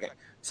engineer, 1 second.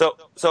 So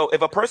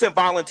if a person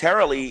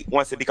voluntarily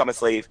wants to become a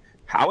slave,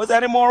 how is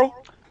that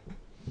immoral?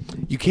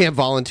 You can't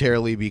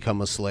voluntarily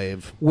become a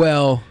slave.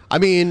 Well, I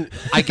mean,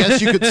 I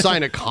guess you could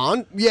sign a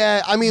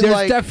Yeah, I mean,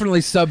 there's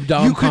definitely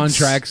sub-dom you could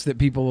contracts that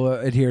people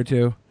adhere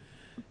to.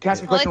 Can I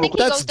ask a Well, I question? think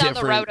he real quick? goes down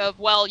the route of,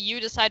 well, you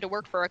decide to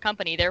work for a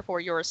company, therefore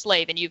you're a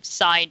slave, and you've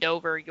signed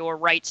over your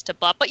rights to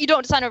but you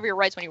don't sign over your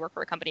rights when you work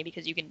for a company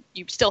because you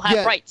still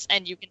have rights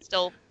and you can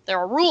still there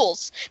are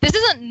rules. This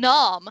isn't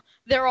Nom.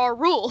 There are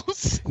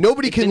rules.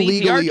 Nobody It's can an easy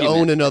legally argument.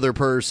 own another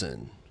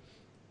person.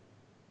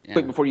 Yeah.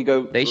 Quick before you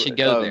go, They should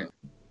go there.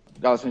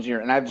 Godless engineer,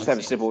 and I just have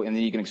a simple, and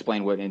then you can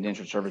explain what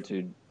indentured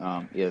servitude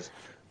is.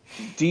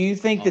 Do you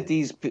think that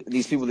these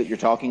people that you're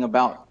talking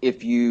about,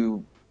 if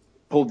you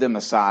pulled them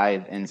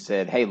aside and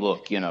said, "Hey,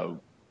 look,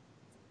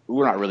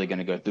 we're not really going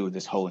to go through with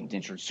this whole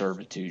indentured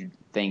servitude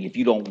thing if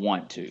you don't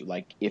want to.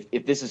 Like,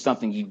 if this is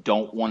something you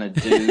don't want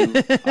to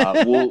do,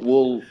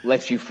 we'll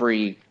let you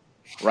free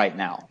right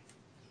now."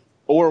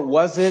 Or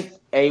was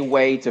it a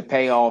way to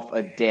pay off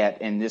a debt,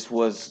 and this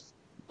was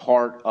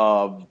part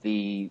of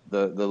the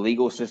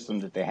legal system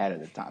that they had at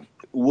the time?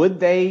 Would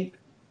they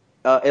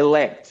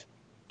elect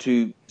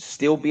to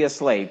still be a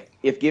slave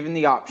if given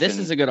the option. This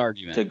is a good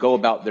argument to go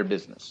about their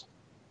business.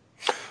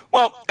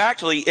 Well,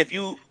 actually, if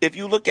you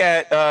look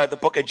at the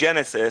book of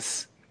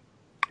Genesis,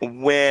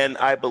 when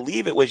I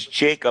believe it was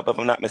Jacob, if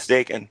I'm not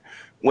mistaken,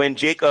 when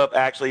Jacob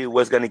actually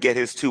was going to get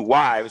his 2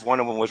 wives, one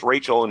of them was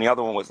Rachel and the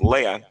other one was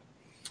Leah.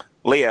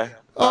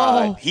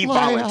 He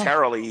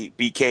voluntarily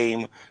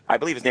became, I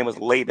believe his name was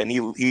Laban.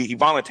 He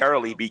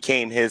voluntarily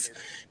became his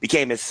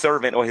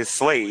servant or his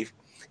slave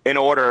in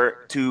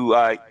order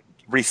to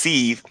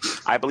receive,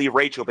 I believe,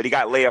 Rachel, but he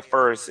got Leah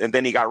first and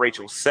then he got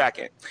Rachel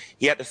second.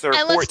 He had to serve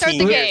 14 let's start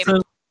the years.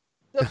 game.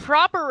 The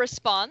proper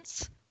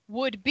response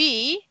would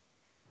be,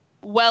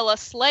 well, a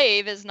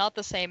slave is not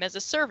the same as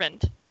a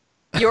servant.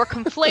 You're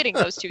conflating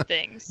those two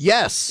things.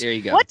 Yes. There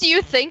you go. What do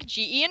you think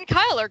GE and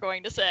Kyle are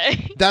going to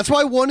say? That's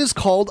why one is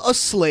called a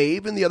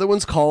slave and the other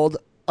one's called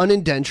an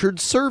indentured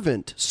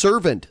servant.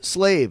 Servant,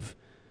 slave.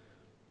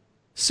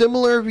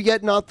 Similar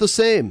yet not the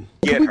same.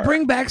 Could we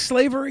bring back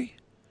slavery?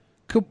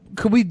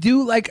 Could we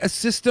do like a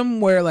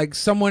system where like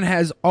someone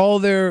has all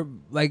their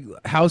like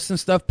house and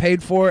stuff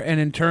paid for and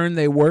in turn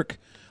they work?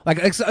 Like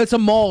it's a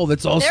mall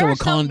that's also a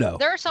condo.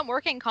 There are some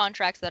working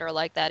contracts that are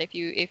like that. If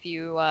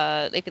you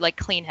like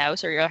clean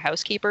house or you're a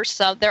housekeeper,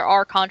 so there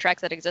are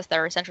contracts that exist that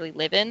are essentially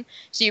live-in.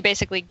 So you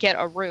basically get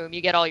a room,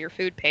 you get all your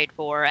food paid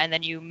for, and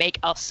then you make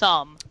a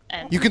sum.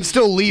 And You can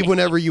still leave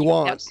whenever you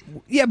want.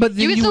 Yeah, but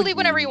then you can still would- leave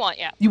whenever you want.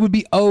 Yeah. You would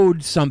be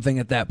owed something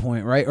at that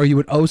point, right? Or you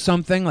would owe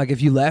something, like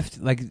if you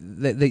left, like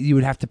that you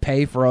would have to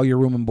pay for all your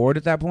room and board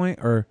at that point,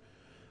 or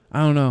I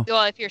don't know.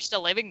 Well, if you're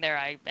still living there,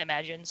 I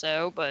imagine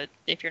so. But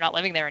if you're not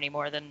living there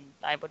anymore, then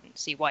I wouldn't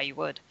see why you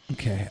would.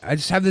 Okay, I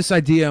just have this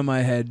idea in my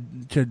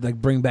head to like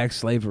bring back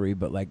slavery,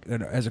 but like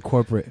as a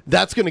corporate.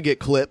 That's gonna get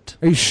clipped.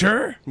 Are you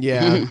sure?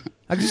 Yeah.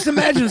 I just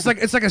imagine it's like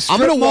a strip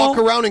I'm gonna mall. walk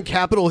around in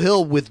Capitol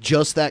Hill with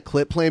just that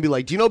clip playing and be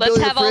like, do you know Let's Billy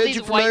the have all Fridge? these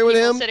You white familiar with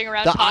people him? sitting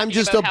around That talking I'm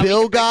just about a how we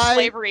bill can bring guy.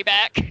 slavery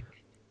back.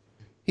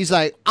 He's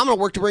like, I'm gonna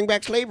work to bring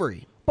back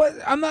slavery. But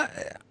I'm not.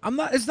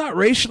 It's not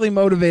racially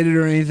motivated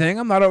or anything.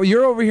 I'm not.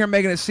 You're over here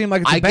making it seem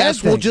like it's a I bad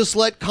guess we'll thing. just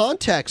let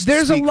context.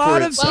 There's a speak lot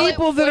for of itself.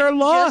 people that are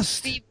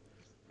lost.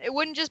 It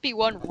wouldn't just be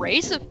one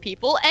race of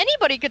people.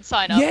 Anybody could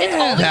sign up. It's Yeah,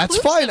 all that's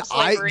fine.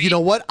 slavery. You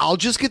know what? I'll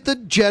just get the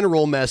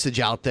general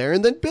message out there,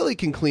 and then Billy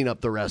can clean up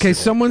the rest. Okay, of it.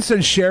 someone said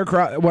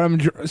what I'm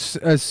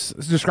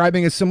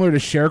describing is similar to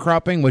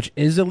sharecropping, which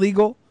is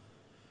illegal.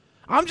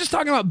 I'm just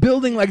talking about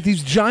building like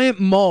these giant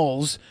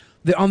malls.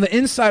 That on the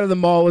inside of the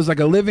mall is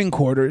like a living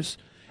quarters,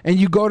 and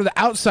you go to the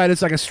outside.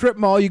 It's like a strip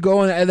mall. You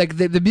go and like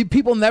the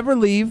people never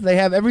leave. They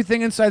have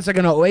everything inside. It's like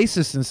an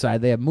oasis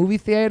inside. They have movie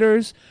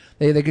theaters.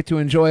 They get to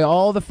enjoy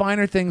all the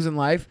finer things in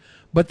life,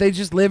 but they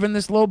just live in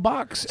this little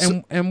box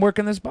and work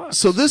in this box.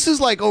 So this is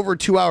like over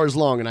 2 hours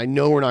long, and I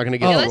know we're not going to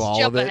get through Let's all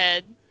jump of it.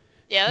 ahead.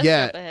 Yeah, let's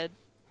Yeah. jump ahead.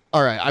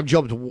 All right, I've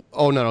jumped.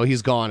 Oh no,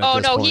 he's gone. At Oh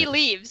this no, point. he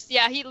leaves.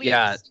 Yeah, he leaves.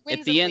 Yeah, He wins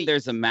at the and end,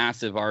 there's a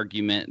massive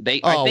argument. Oh, I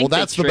think well, they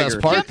that's the best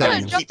trigger- part Just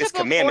then. Keep his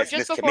before, commandments, just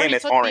his before he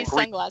commandments put aren't these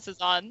Greek. sunglasses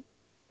on.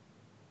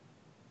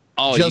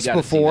 Oh, Just you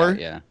gotta see before?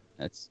 that, yeah,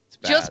 it's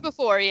bad. Just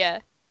before, yeah.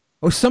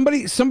 Oh,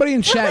 somebody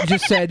in chat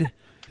just said.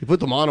 You put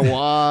them on a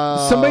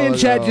while. Somebody in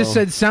chat ago. just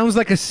said, "Sounds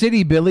like a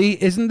city,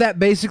 Billy." Isn't that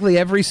basically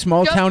every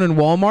small town in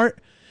Walmart,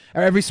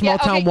 or every small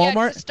town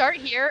Walmart? Yeah, start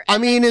here. I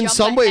and mean, then in jump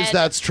some ways, ahead.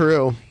 that's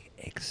true.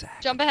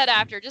 Jump ahead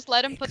after. Just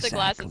let him put the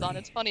glasses on.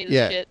 It's funny as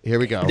Yeah, shit. here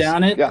we go.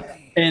 Down it,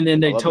 and then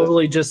they love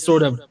totally just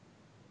sort of,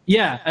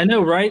 yeah, I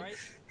know, right?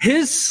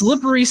 His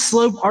slippery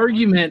slope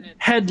argument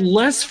had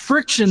less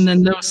friction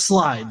than those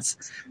slides.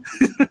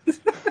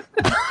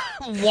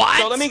 What?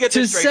 So let me get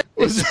this To straight.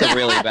 This is a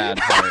really bad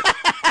part.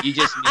 You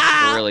just missed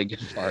a really good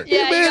part.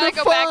 Yeah, you made gotta it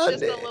go back fun.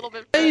 just a little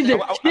bit Hey, further.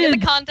 the Get the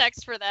kid-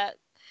 context for that.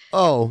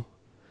 Oh,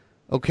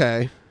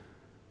 okay.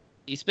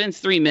 He spends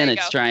 3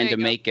 minutes go, trying there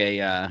to you go. make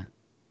a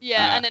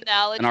Yeah, an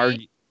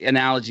analogy.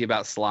 analogy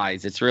about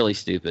slides. It's really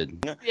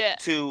stupid. Yeah.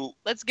 To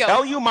Let's go.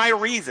 tell you my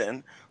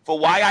reason for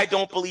why I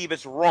don't believe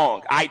it's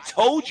wrong. I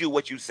told you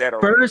what you said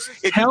already. First,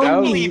 If you tell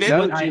don't me believe it,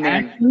 what I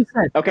actually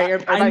said. Okay, I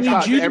everybody need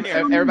stop. you to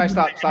Everybody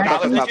stop. Stop. Stop.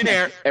 College Stop.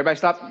 engineer. Everybody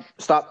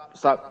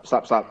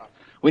stop.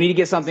 We need to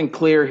get something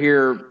clear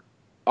here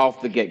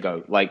off the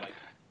get-go. Like,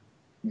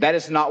 that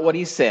is not what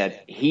he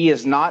said. He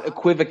is not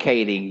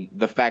equivocating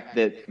the fact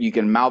that you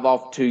can mouth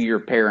off to your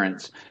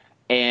parents,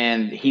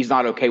 and he's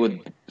not okay with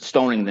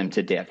stoning them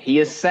to death. He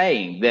is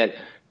saying that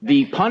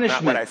the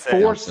punishment I said.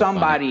 for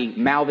somebody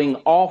mouthing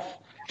off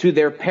to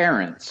their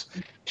parents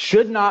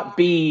should not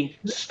be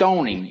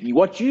stoning.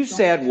 What you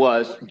said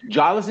was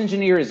Godless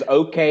Engineer is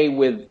okay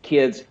with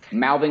kids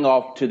mouthing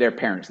off to their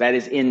parents. That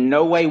is in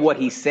no way what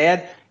he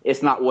said.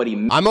 It's not what he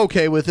meant. I'm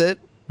okay with it.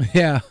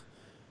 Yeah.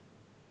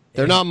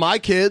 They're not my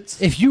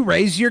kids. If you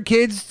raise your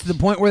kids to the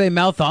point where they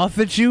mouth off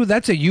at you,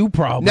 that's a you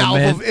problem, Now,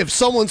 man. if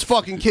someone's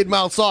fucking kid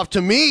mouths off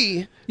to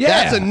me, Yeah.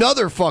 that's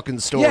another fucking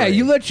story. Yeah,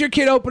 you let your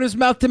kid open his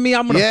mouth to me,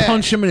 I'm going to Yeah.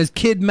 punch him in his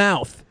kid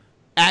mouth.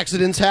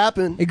 Accidents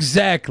happen.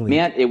 Exactly.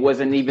 Man, it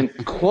wasn't even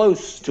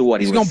close to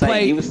what He's he was gonna saying.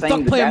 play- He was saying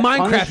fuck playing that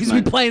Minecraft. He's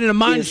gonna be punishment playing in a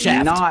mine is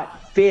shaft.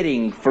 not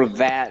fitting for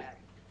that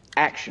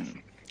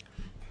action.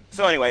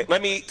 So anyway,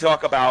 let me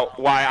talk about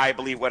why I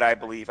believe what I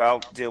believe.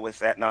 I'll deal with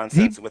that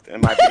nonsense in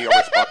my video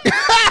response.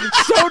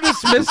 So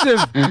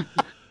dismissive.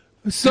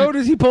 So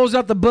does he pulls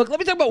out the book. Let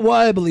me talk about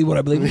why I believe what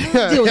I believe.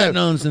 We'll deal with that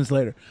nonsense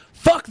later.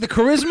 Fuck the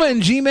charisma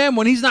in G-Man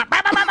when he's not.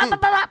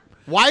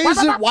 Why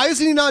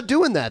isn't he not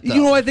doing that, though?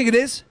 You know what I think it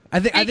is? I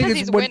think it's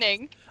he's when,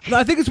 winning. No,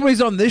 I think it's when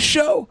he's on this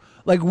show.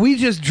 Like, we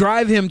just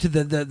drive him to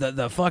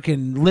the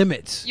fucking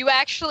limits. You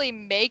actually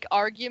make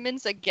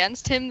arguments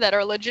against him that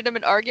are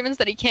legitimate arguments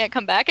that he can't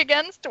come back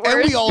against.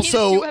 And we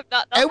also, have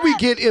not done we that.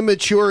 get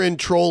immature and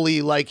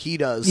trolly like he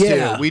does,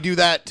 Yeah. too. We do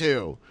that,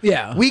 too.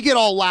 Yeah. We get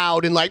all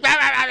loud and like,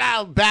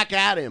 back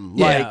at him.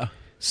 Yeah. Like,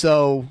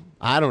 so,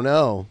 I don't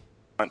know.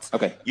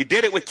 Okay. You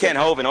did it with Ken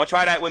Hovind. Don't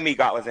try that with me,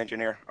 Godless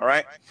Engineer. All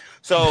right?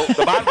 So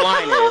the bottom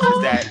line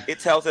is that it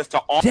tells us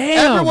to...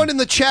 Damn. Everyone in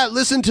the chat,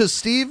 listen to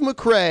Steve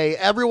McRae.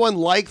 Everyone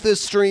like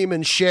this stream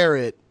and share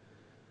it.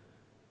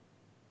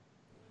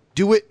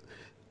 Do it.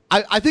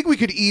 I think we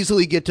could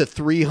easily get to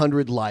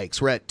 300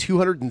 likes. We're at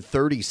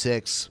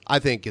 236. I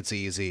think it's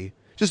easy.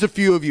 Just a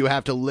few of you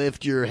have to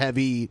lift your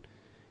heavy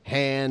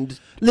hand.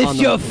 Lift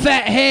your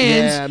fat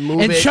hands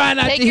and try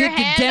not Take to your hit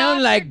the hand down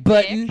off like your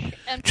button. dick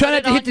and Try put not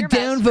it to hit on the your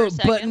vest for a downvote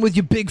button second. with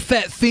your big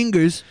fat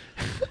fingers.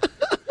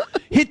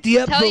 Hit the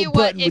Tell you upvote what,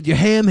 button with your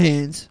ham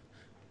hands.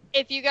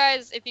 If you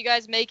guys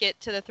make it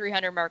to the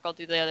 300 mark, I'll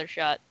do the other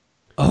shot.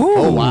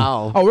 Oh,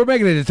 wow. Oh, we're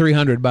making it to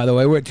 300, by the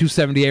way. We're at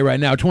 278 right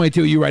now.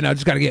 22 of you right now.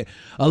 Just got to get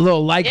a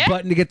little like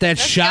button to get that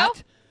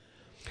shot.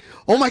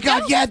 Oh, my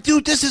God. Yeah,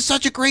 dude, this is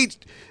such a great...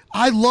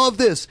 I love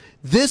this.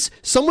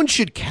 Someone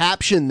should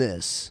caption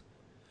this.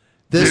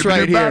 This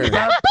right here.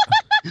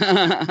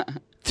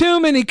 Too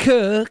many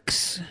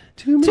cooks.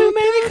 Too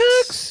many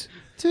cooks.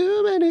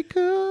 Too many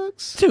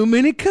cooks. Too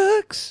many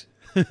cooks.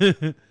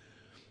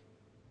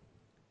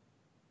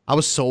 I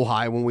was so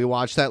high when we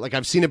watched that. Like,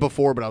 I've seen it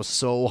before, but I was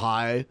so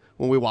high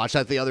when we watched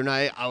that the other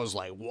night. I was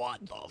like, what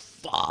the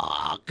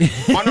fuck?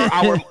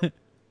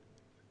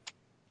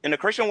 In the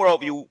Christian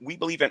worldview, we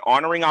believe in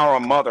honoring our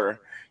mother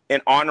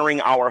and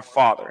honoring our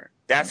father.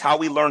 That's how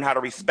we learn how to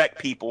respect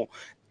people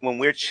when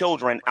we're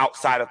children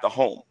outside of the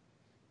home.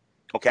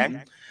 Okay? Mm-hmm.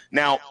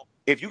 Now,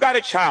 if you got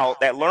a child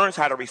that learns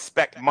how to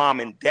respect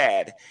mom and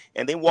dad,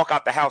 and they walk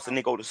out the house and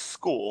they go to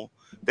school,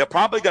 they're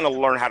probably going to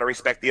learn how to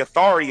respect the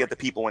authority of the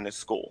people in the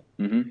school.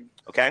 Mm-hmm.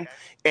 Okay?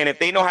 And if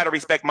they know how to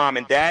respect mom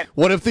and dad...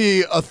 What if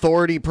the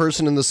authority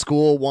person in the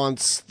school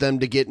wants them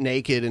to get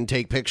naked and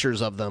take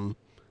pictures of them?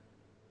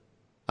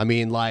 I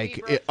mean,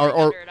 like... I'm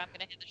going to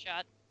hit the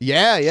shot.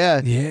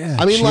 Yeah.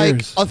 I mean, cheers.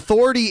 like,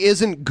 authority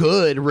isn't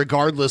good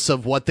regardless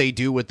of what they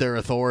do with their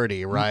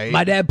authority, right?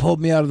 My dad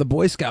pulled me out of the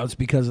Boy Scouts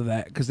because of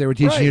that, because they were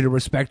teaching you to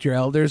respect your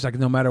elders. Like,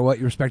 no matter what,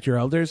 you respect your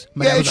elders.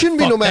 It shouldn't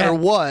be no matter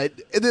what.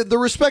 The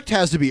respect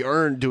has to be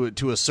earned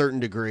to a certain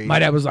degree. My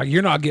dad was like,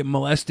 you're not getting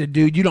molested,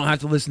 dude. You don't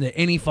have to listen to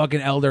any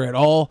fucking elder at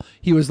all.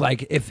 He was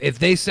like, if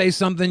they say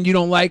something you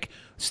don't like,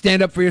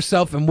 stand up for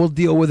yourself and we'll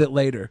deal with it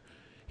later.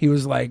 He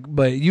was like,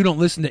 but you don't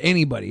listen to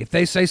anybody. If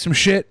they say some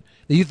shit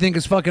that you think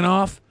is fucking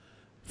off,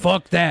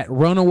 fuck that.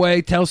 Run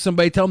away. Tell them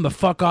to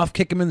fuck off.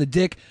 Kick him in the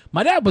dick.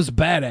 My dad was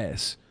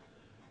badass.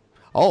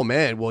 Oh,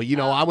 man. Well,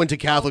 I went to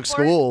Catholic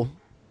school.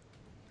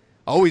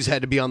 Always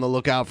had to be on the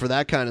lookout for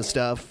that kind of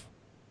stuff.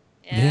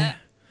 Yeah.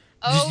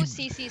 Oh,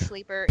 CC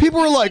Sleeper. People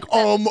were like,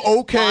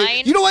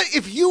 okay. You know what?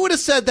 If you would have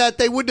said that,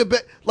 they wouldn't have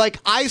been... Like,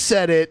 I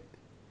said it.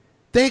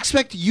 They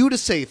expect you to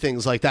say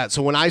things like that.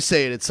 So when I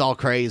say it, it's all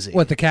crazy.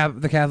 What, the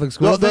Catholic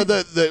school? No,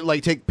 the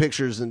like, take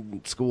pictures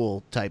in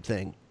school type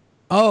thing.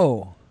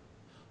 Oh,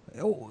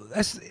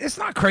 it's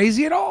not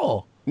crazy at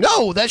all.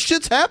 No, that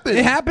shit's happened.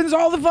 It happens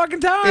all the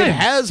fucking time. It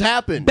has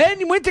happened.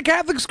 Ben went to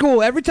Catholic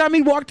school. Every time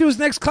he'd walk to his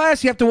next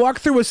class, you have to walk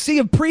through a sea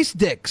of priest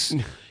dicks.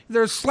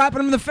 They're slapping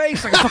him in the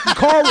face like a fucking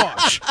car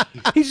wash.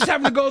 He's just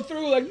having to go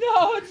through like, no,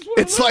 I just want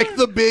to It's like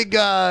the big,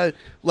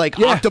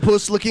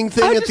 octopus-looking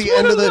thing at the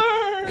end of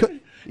the...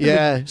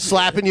 Yeah,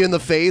 slapping you in the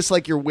face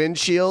like your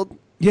windshield.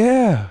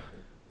 Yeah.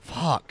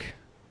 Fuck.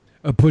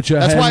 Put your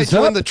That's why I hands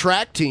joined up. the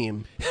track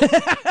team.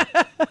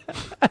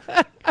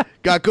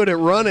 Got good at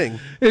running.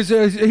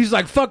 He's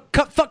like, fuck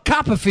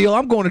Copperfield.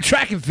 I'm going to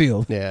track and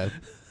field. Yeah.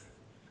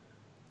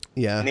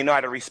 Yeah. And they know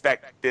how to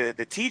respect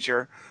the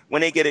teacher.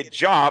 When they get a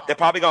job, they're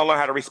probably going to learn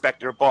how to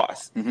respect their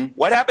boss. Mm-hmm.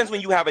 What happens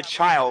when you have a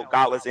child,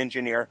 Godless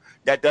Engineer,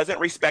 that doesn't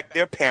respect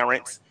their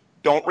parents,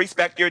 don't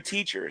respect their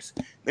teachers?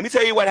 Let me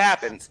tell you what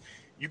happens.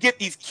 You get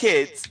these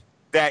kids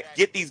that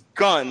get these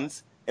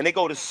guns and they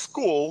go to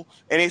school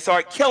and they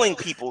start killing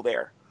people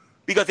there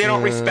because they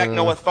don't respect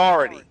no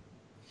authority.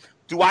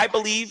 Do I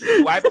believe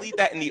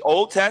that in the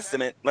Old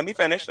Testament? Let me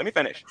finish.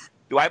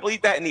 Do I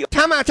believe that in the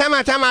Time out.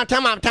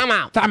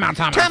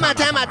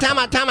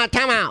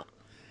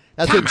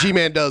 That's what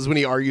G-Man does when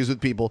he argues with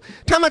people.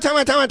 Time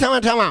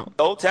out.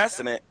 Old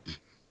Testament,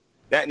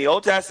 that in the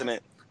Old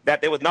Testament,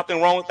 that there was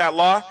nothing wrong with that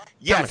law?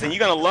 Yes, and you're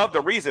going to love the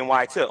reason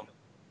why too.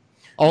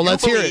 Oh,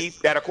 let's hear it. You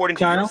believe that according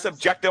to your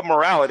subjective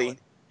morality,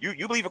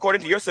 you believe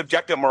according to your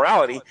subjective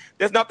morality,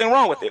 there's nothing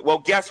wrong with it. Well,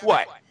 guess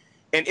what?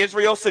 and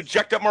Israel's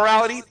subjective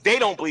morality, they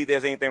don't believe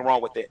there's anything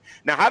wrong with it.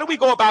 Now, how do we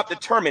go about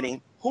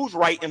determining who's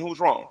right and who's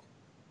wrong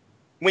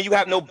when you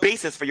have no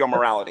basis for your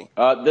morality?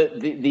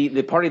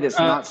 The party that's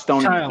not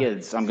stoning Kyle.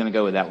 kids, I'm going to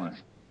go with that one.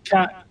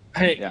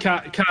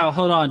 Kyle,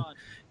 hold on.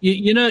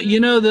 You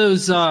know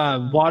those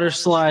water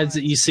slides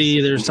that you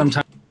see? There's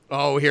sometimes.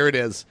 Oh, here it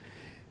is.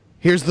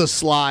 Here's the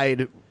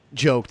slide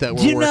joke that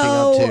we're working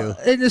up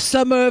to. In the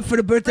summer for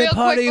the birthday Real quick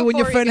party when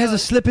your before he friend has a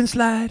goes. slip and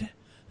slide.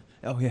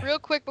 Oh yeah. Real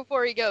quick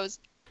before he goes,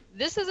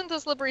 this isn't a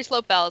slippery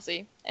slope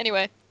fallacy.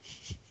 Anyway.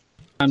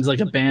 Like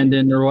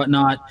abandoned or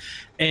whatnot,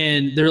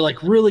 and they're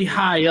like really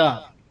high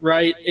up,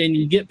 right? And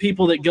you get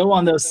people that go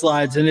on those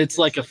slides, and it's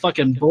like a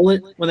fucking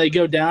bullet when they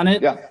go down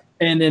it,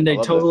 and then they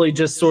totally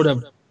just sort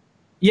of,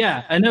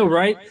 I know,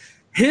 right?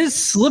 His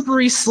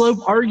slippery slope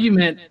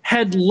argument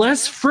had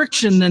less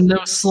friction than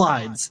those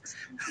slides.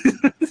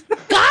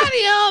 Got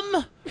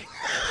him.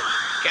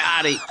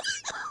 Got it.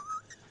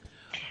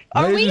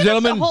 Are Ladies we and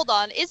gonna, gentlemen. hold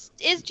on? Is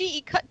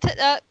GE?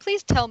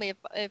 Please tell me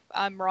if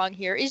I'm wrong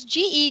here. Is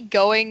GE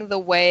going the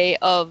way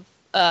of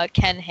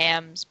Ken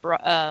Ham's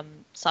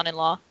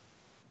son-in-law,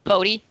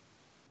 Bodie?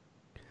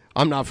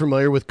 I'm not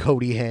familiar with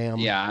Cody Ham.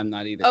 Yeah, I'm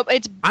not either. Oh,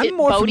 I'm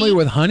more Bodie? familiar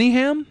with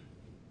Honeyham.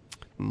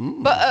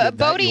 But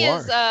Bodie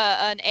is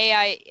an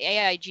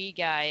AIG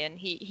guy, and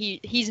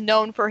he's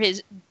known for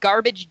his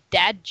garbage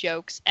dad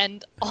jokes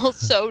and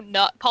also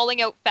not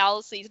calling out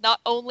fallacies, not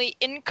only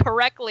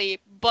incorrectly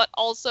but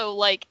also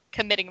like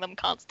committing them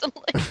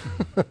constantly.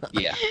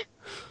 Yeah,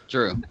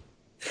 true.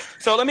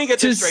 So let me get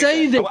To this straight.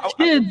 say then. that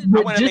kids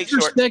that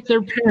disrespect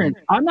their parents.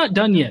 I'm not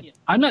done yet.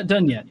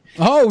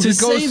 Oh, To it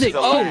say goes- that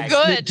Oh, kids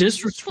good. that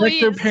disrespect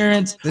their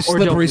parents The or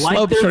don't slippery like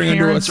slope's their turning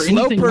into a parents or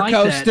anything sloper like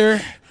coaster.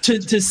 that.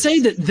 To say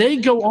that they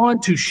go on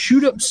to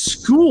shoot up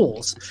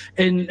schools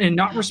and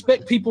not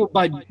respect people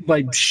by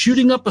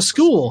shooting up a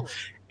school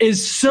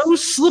is so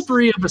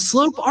slippery of a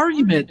slope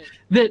argument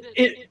that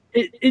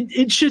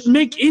it should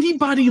make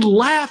anybody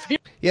laugh.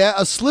 Yeah,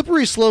 a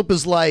slippery slope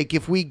is like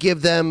if we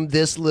give them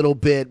this little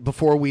bit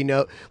before we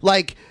know.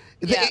 Like,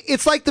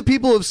 it's like the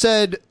people have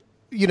said,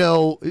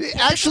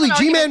 actually, an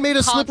G-Man argument made a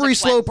of slippery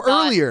slope consequence,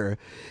 not- earlier.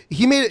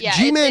 He made it. Yeah,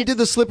 G-Man did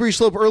the slippery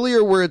slope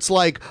earlier, where it's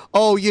like,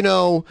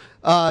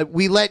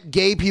 we let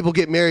gay people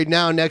get married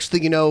now. Next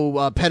thing you know,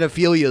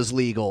 pedophilia is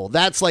legal.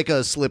 That's like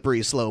a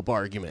slippery slope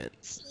argument.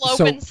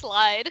 Slope and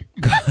slide.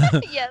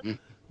 Yes.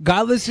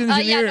 Godless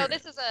engineer. No,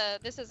 this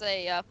is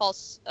a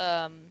false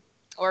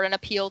or an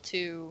appeal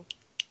to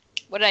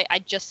what did I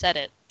just said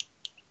it.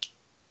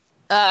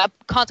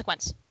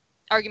 Consequence.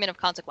 Argument of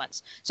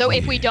consequence. So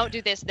if we don't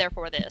do this,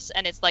 therefore this,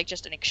 and it's like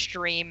just an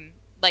extreme,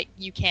 like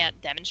you can't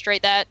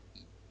demonstrate that.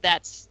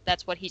 That's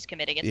what he's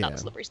committing. It's not a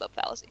slippery slope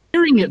fallacy.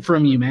 Hearing it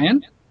from you,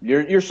 man.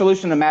 Your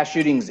solution to mass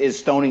shootings is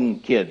stoning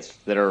kids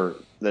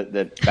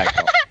that back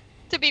up.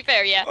 To be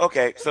fair, yeah.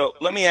 Okay, so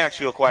let me ask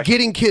you a question.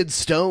 Getting kids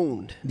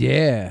stoned.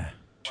 Yeah.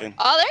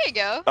 Oh, there you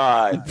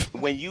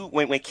go.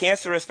 When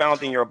cancer is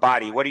found in your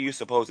body, what are you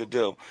supposed to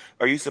do?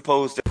 Are you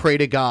supposed to pray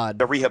to God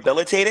to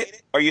rehabilitate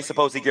it? Or are you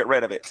supposed to get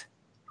rid of it?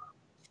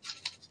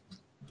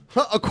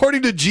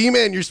 According to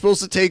G-Man, you're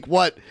supposed to take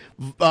what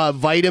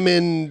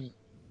vitamin,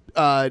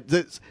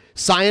 the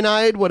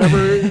cyanide, whatever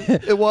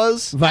it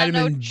was.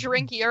 Vitamin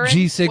drink urine.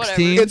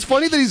 G16. It's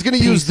funny that he's going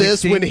to use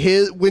this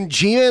P16. when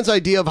G-Man's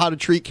idea of how to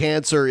treat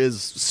cancer is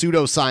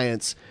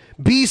pseudoscience.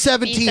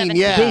 B17,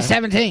 yeah.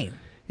 B17.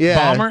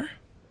 Yeah. Bomber.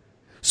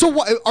 So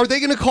what, are they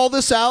going to call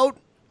this out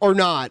or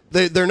not?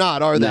 They're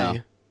not, are No.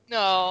 they?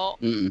 No.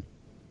 Mm-mm.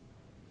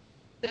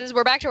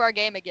 We're back to our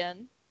game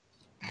again.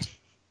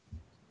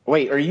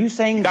 Wait, are you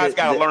saying You guys that-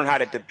 got to that- learn how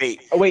to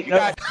debate. Oh, wait, You no.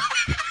 guys-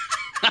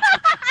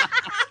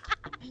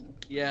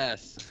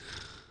 Yes.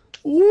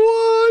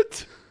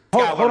 What?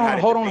 Hold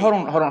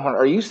on.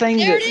 Are you saying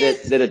There it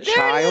is. that a There it is,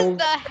 child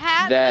the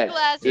hat and that the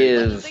glasses.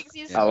 is Thinks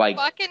he's like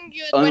fucking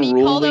good when he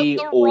called out unruly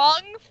the or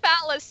wrong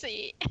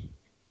fallacy.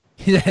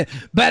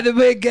 By the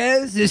way,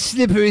 guys, the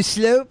slippery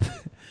slope.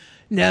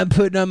 Now I'm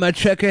putting on my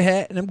trucker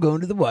hat and I'm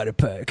going to the water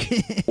park.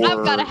 I've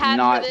got a hat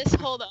not- for this.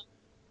 Hold on.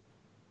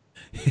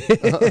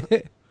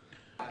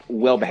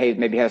 well behaved,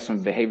 maybe has some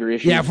behavior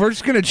issues. Yeah, if we're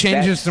just gonna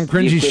change That's some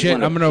cringy the shit,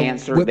 equivalent I'm of gonna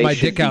cancer. whip They my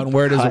should dick be out and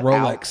wear it as a cut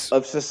out Rolex.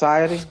 of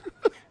society.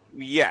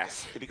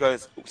 Yes,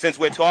 because since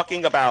we're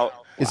talking about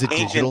Is it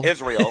ancient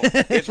digital?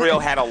 Israel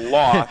had a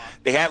law.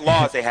 They had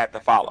laws they had to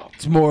follow.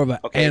 It's more of an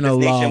Okay,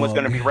 analog. this nation was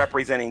going to be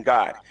representing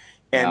God.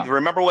 And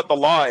remember what the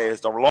law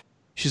is. The law.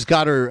 She's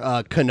got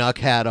her Canuck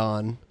hat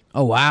on.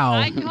 Oh wow!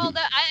 I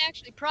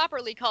actually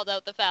properly called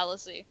out the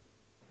fallacy.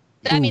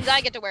 That means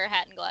I get to wear a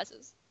hat and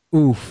glasses.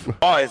 Oof.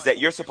 law is that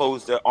you're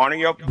supposed to honor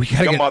your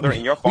gotta mother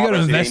and your we father.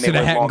 gotta so they invest may in a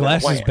live hat and longer than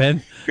glasses, planned. Ben.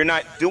 If you're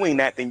not doing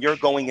that, then you're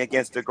going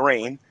against the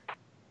grain.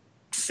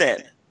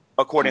 Sin,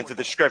 according to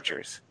the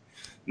scriptures.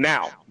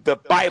 Now, the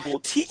Bible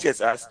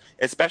teaches us,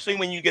 especially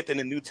when you get to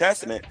the New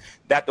Testament,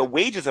 that the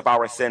wages of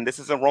our sin, this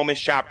is in Romans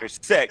chapter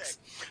 6,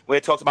 where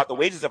it talks about the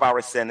wages of our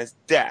sin is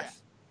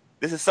death.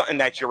 This is something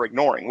that you're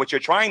ignoring. What you're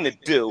trying to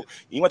do,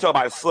 you want to talk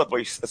about a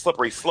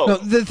slippery slope. No,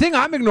 the thing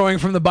I'm ignoring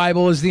from the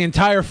Bible is the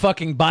entire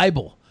fucking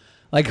Bible.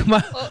 Like my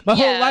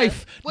whole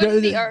life.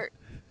 Wouldn't the art?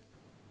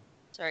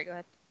 Sorry, go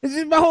ahead.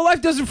 My whole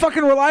life doesn't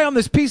fucking rely on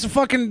this piece of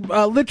fucking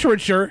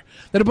literature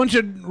that a bunch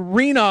of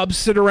renobs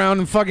sit around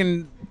and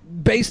fucking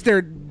base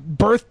their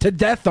birth to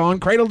death on,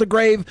 cradle to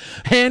grave,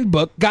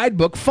 handbook,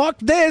 guidebook. Fuck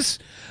this.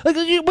 Like,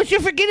 what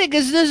you're forgetting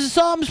is this is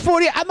Psalms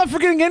 40. I'm not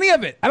forgetting any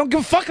of it. I don't give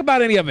a fuck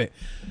about any of it.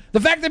 The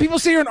fact that people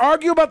sit here and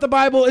argue about the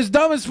Bible is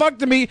dumb as fuck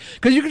to me,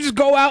 because you can just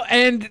go out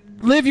and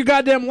live your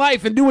goddamn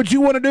life and do what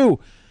you want to do.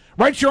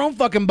 Write your own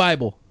fucking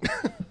Bible.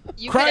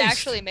 You could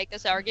actually make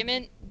this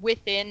argument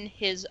within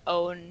his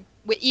own,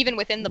 even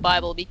within the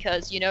Bible,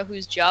 because you know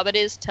whose job it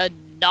is to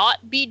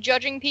not be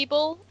judging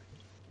people?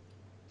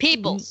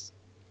 People's.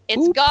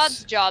 It's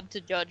God's job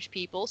to judge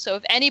people, so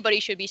if anybody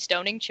should be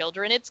stoning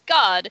children, it's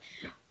God.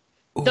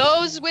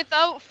 Those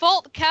without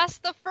fault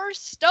cast the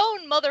first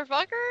stone,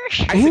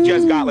 motherfucker. I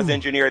suggest, Godless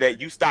Engineer, that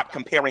you stop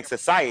comparing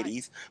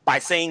societies by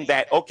saying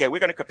that, okay, we're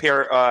going to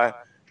compare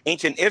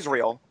ancient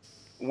Israel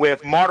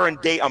with modern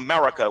day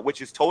America, which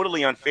is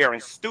totally unfair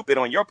and stupid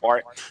on your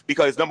part,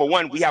 because number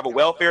one, we have a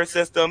welfare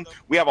system.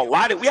 We have a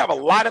lot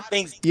of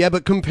things. Yeah,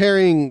 but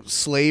comparing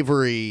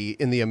slavery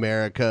in the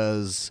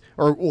Americas,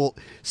 or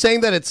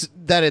saying that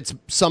it's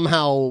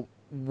somehow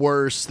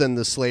worse than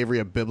the slavery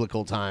of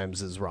biblical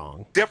times is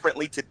wrong.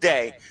 Differently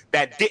today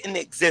that didn't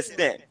exist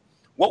then.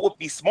 What would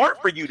be smart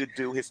for you to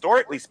do,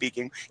 historically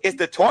speaking, is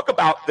to talk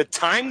about the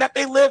time that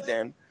they lived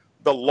in,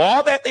 the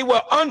law that they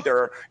were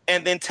under,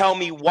 and then tell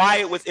me why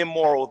it was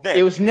immoral then.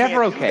 It was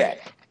never okay.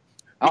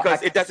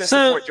 Because it doesn't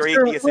support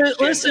your atheist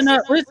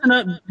agenda. Listen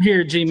up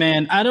here,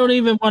 G-Man. I don't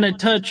even want to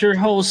touch your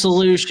whole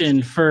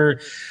solution for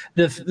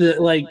the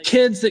like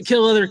kids that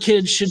kill other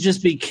kids should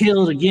just be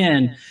killed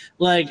again.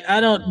 Like,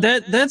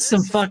 that's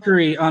some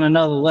fuckery on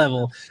another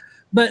level.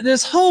 But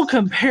this whole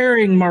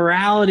comparing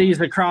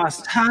moralities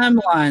across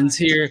timelines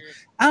here,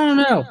 I don't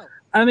know.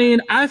 I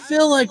mean, I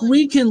feel like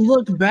we can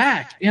look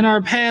back in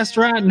our past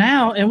right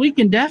now and we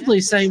can definitely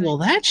say, well,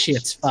 that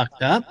shit's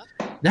fucked up.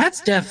 That's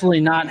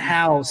definitely not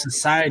how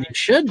society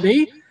should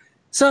be.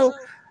 So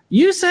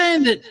you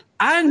saying that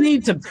I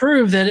need to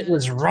prove that it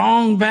was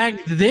wrong back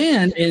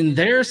then in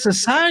their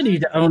society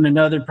to own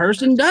another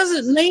person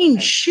doesn't mean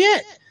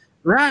shit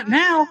right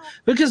now,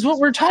 because what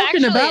we're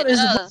talking about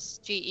is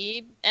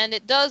GE, and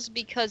it does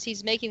because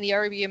he's making the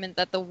argument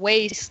that the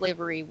way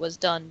slavery was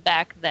done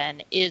back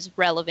then is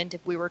relevant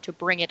if we were to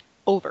bring it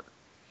over.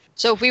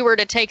 So if we were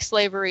to take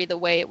slavery the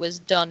way it was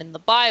done in the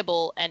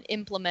Bible and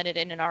implement it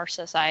in our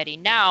society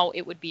now,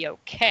 it would be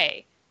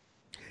okay.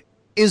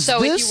 If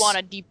you want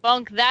to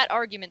debunk that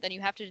argument, then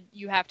you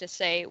have to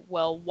say,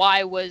 well,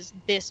 why was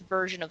this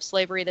version of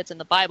slavery that's in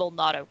the Bible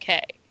not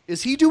okay?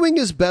 Is he doing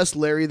his best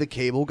Larry the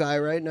Cable Guy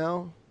right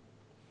now?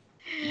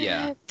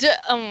 Yeah.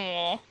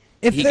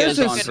 If he there's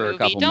goes a on for a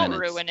couple Don't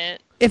minutes. ruin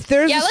it. If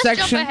there's a let's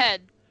section, jump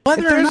ahead. if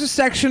there's a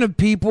section of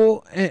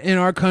people in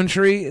our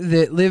country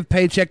that live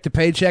paycheck to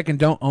paycheck and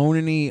don't own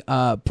any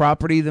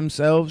property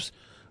themselves,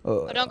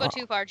 But don't go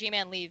too far.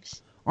 G-Man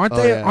leaves. aren't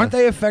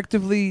they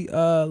effectively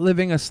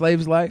living a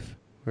slave's life?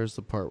 Where's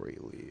the part where he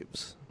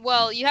leaves?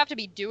 Well, you have to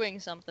be doing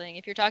something.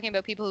 If you're talking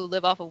about people who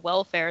live off of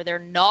welfare, they're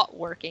not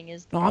working.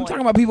 No, I'm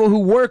talking about people who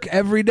work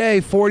every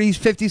day, 40,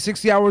 50,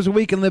 60 hours a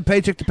week and live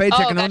paycheck to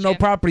paycheck and own no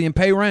property and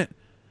pay rent.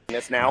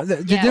 Now.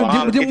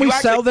 Didn't we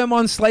sell them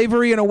on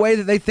slavery in a way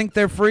that they think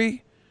they're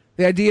free?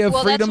 The idea of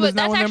freedom is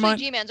now in their mind? That's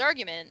actually G-Man's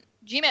argument.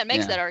 G-Man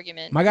makes that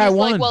argument. My guy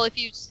won. Like, well, if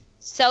you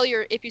sell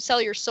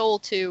your soul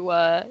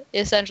to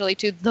essentially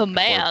to the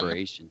man,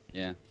 corporation,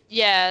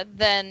 yeah,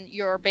 then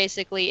you're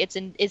basically it's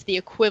the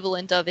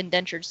equivalent of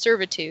indentured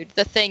servitude.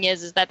 The thing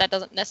is that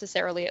doesn't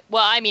necessarily.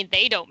 Well, I mean,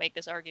 they don't make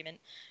this argument,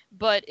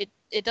 but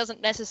it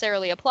doesn't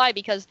necessarily apply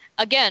because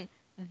again,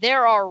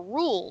 there are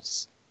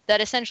rules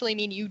that essentially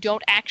mean you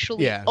don't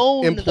actually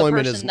own the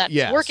person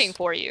that's working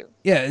for you.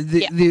 Yeah,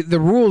 the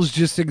rules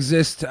just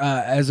exist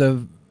as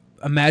a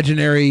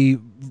imaginary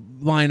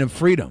line of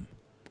freedom.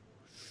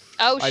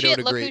 Oh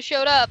shit! Look who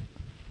showed up.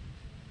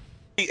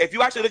 If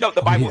you actually look up,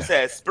 the Bible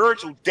says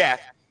spiritual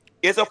death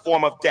is a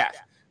form of death.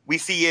 We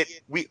see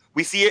it.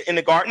 We see it in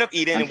the Garden of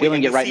Eden, and we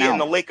see it in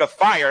the lake of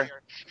fire.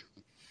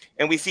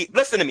 And we see.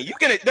 Listen to me. You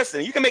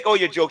can make all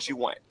your jokes you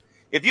want.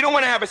 If you don't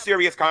want to have a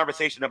serious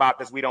conversation about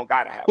this, we don't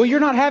gotta have. Well, you're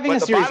not having a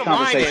serious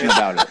conversation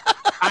about it.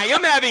 I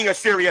am having a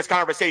serious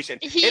conversation.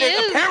 It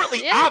is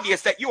apparently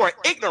obvious that you are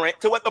ignorant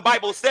to what the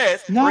Bible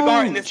says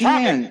regarding this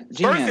topic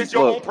versus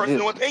your own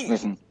personal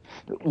opinion.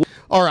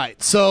 All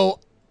right, so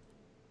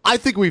I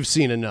think we've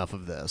seen enough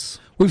of this.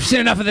 We've seen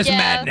enough of this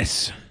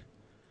madness.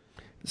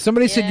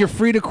 Somebody said you're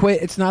free to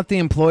quit. It's not the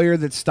employer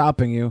that's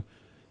stopping you.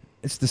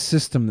 It's the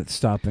system that's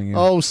stopping you.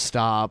 Oh,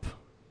 stop.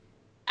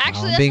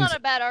 Actually, that's not a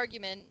bad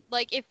argument.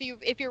 Like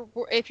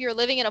if you're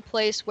living in a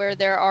place where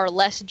there are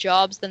less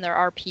jobs than there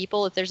are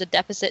people, if there's a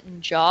deficit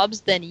in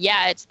jobs, then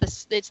it's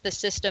the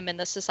system and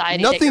the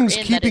society. Nothing's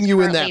that you're in keeping that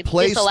you in that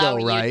place, though,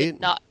 you right?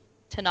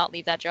 To not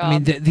leave that job. I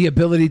mean, the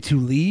ability to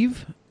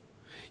leave.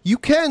 You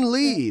can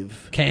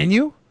leave. Can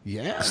you?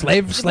 Yeah.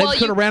 Slaves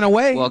could have ran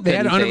away. They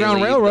had an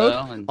underground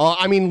railroad.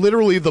 I mean,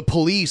 literally, the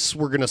police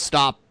were going to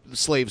stop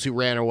slaves who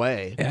ran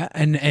away. Yeah,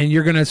 and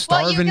you're gonna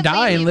starve and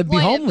die and be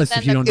homeless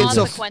if you don't do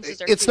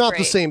it. It's not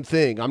the same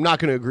thing. I'm not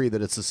going to agree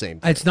that it's the same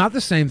thing. It's not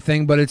the same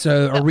thing, but it's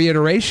a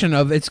reiteration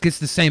of it gets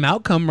the same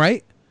outcome,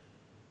 right?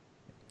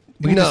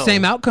 We get the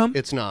same outcome.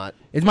 It's not.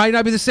 It might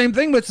not be the same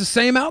thing, but it's the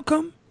same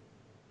outcome.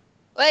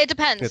 Well, it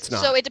depends. It's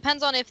not. So it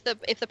depends on if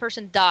the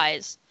person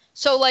dies.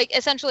 So like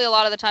essentially a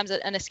lot of the times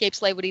an escaped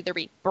slave would either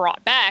be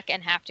brought back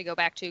and have to go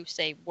back to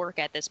say work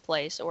at this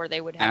place, or they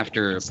would have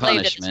to be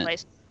enslaved at this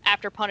place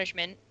after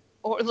punishment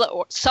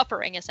or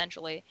suffering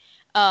essentially,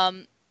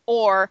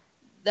 or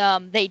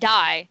they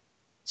die.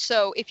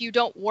 So if you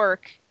don't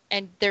work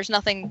and there's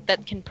nothing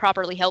that can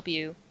properly help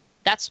you,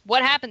 that's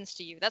what happens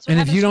to you. That's what And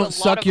happens if you to a don't lot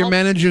suck of your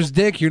homeless manager's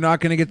dick, you're not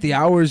going to get the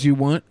hours you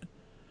want.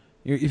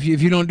 If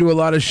you don't do a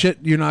lot of shit,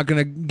 you're not going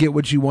to get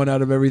what you want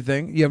out of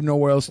everything. You have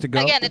nowhere else to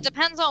go. Again, it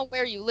depends on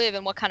where you live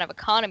and what kind of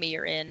economy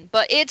you're in.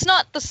 But it's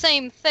not the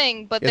same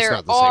thing. But It's there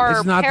not the same. are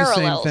It's not the same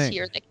parallels thing.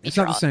 here that can be It's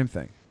not the drawn. same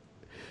thing.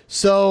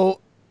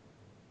 So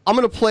I'm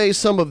going to play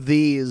some of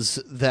these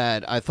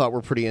that I thought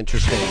were pretty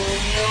interesting.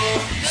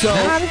 So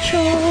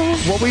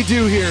what we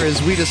do here is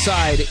we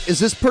decide, is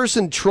this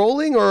person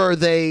trolling or are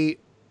they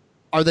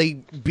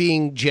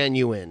being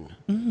genuine?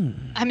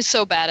 I'm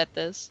so bad at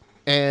this.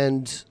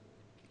 And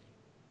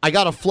I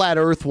got a flat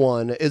earth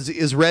one.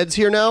 Is Reds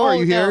here now? Are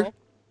you here? no.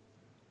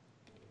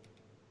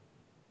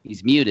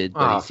 He's muted,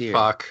 but he's here.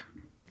 Fuck.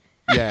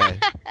 Yeah.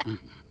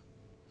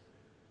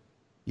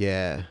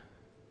 Yeah.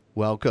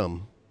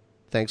 Welcome.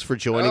 Thanks for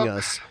joining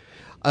us.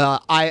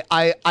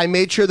 I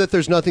made sure that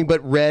there's nothing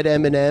but red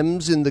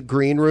M&Ms in the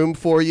green room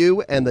for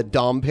you, and the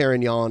Dom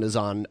Perignon is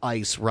on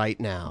ice right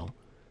now.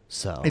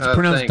 So It's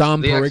pronounced thanks.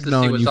 Dom The ecstasy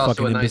Perignon, was you also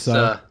fucking a nice,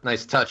 imbecile.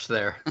 nice touch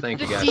there. Thank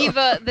you, guys.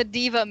 The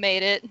diva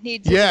made it.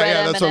 Needs his yeah, red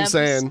yeah, that's what I'm M&Ms.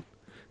 saying.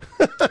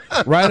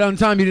 Right on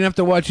time. You didn't have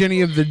to watch any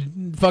of the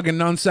fucking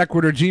non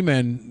sequitur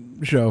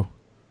G-Man show.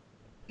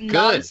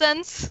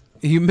 Nonsense.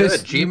 You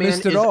missed. Good. You G-Man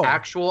missed it is all.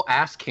 actual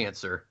ass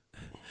cancer.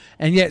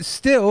 And yet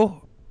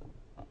still,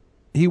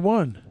 he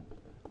won.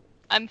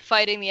 I'm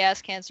fighting the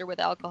ass cancer with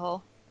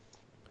alcohol.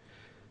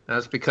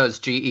 That's because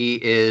GE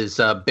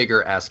is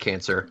bigger ass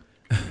cancer.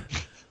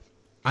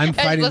 I'm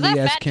fighting was the that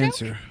ass fat joke?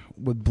 cancer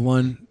with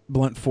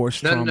blunt force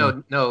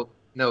trauma. No,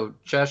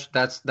 Chesh,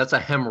 that's a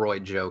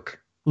hemorrhoid joke.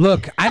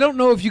 Look, I don't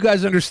know if you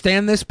guys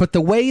understand this, but the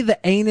way the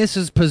anus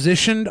is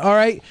positioned, all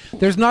right,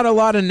 there's not a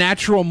lot of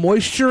natural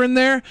moisture in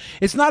there.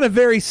 It's not a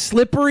very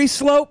slippery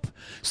slope,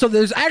 so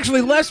there's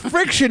actually less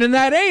friction in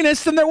that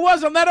anus than there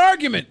was on that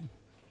argument.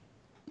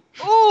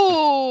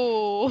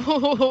 Ooh.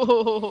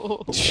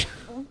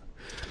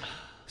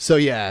 So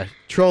yeah,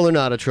 troll or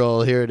not a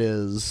troll, here it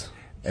is.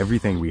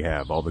 Everything we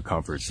have, all the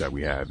comforts that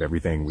we have,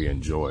 everything we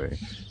enjoy,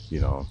 you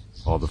know,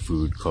 all the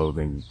food,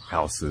 clothing,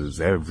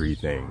 houses,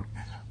 everything,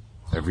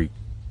 every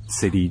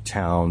city,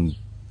 town,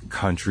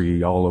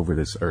 country, all over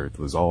this earth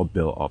was all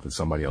built off of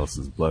somebody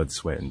else's blood,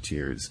 sweat, and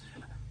tears,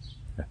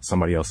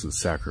 somebody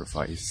else's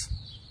sacrifice.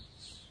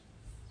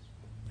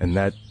 And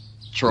that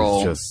Troll.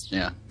 is just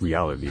Yeah.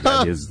 reality.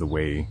 That is the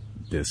way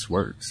this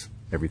works.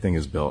 Everything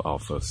is built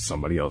off of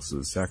somebody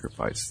else's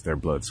sacrifice, their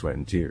blood, sweat,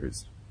 and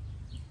tears.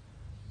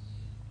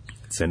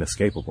 It's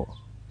inescapable.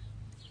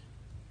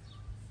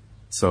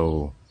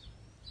 So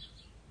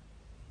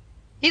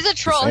He's a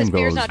troll. same His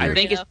beer's goes not with,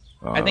 dirty enough.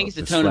 I think it's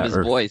the this tone of flat his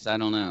earth. voice. I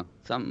don't know.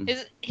 Something.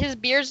 His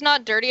beer's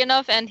not dirty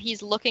enough, and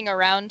he's looking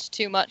around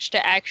too much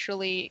to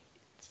actually.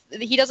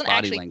 He doesn't Body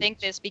actually language. think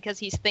this because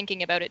he's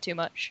thinking about it too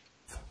much.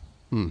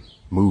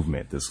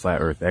 Movement, this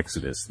flat earth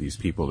exodus, these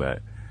people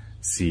that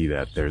see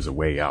that there's a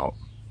way out,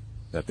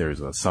 that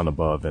there's a sun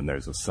above and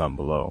there's a sun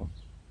below.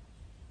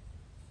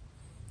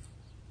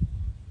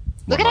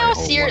 Look One at how white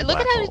hole, serious. one Look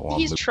at black how hole,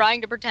 he's one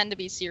trying to pretend to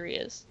be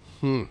serious.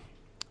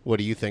 What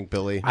do you think,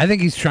 Billy? I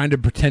think he's trying to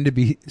pretend to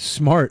be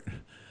smart.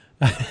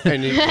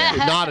 And you're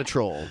not a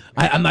troll.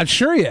 I'm not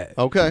sure yet.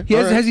 Okay. He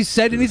all right. has he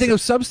said anything of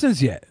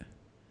substance yet?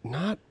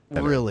 Not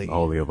and really.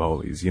 Holy of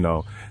holies. You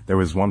know, there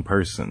was one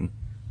person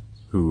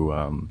who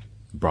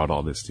brought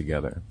all this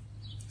together.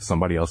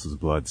 Somebody else's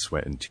blood,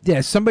 sweat, and tears. Yeah,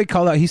 somebody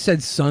called out. He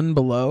said "sun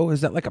below." Is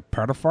that like a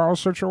pedophile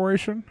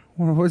situation?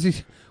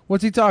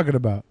 What's he talking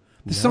about?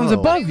 The sun's No.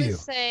 above He you.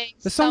 was saying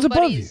The sun's above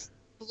you. somebody's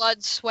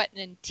blood, sweat,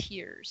 and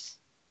tears.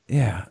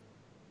 Yeah.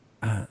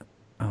 I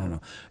don't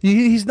know.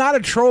 He's not a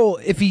troll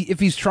if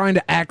he's trying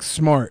to act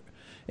smart.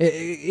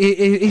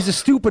 He's a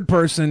stupid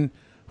person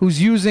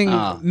who's using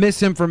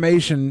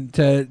misinformation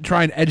to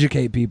try and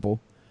educate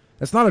people.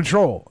 That's not a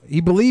troll. He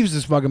believes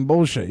this fucking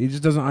bullshit. He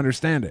just doesn't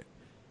understand it.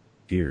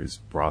 Tears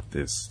brought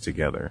this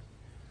together.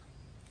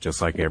 Just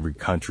like every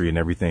country and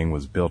everything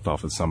was built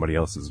off of somebody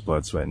else's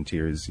blood, sweat, and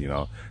tears, you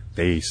know,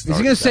 they started Is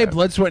he going to say that.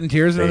 blood, sweat, and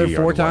tears another They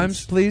are 4 the times,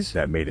 ones please?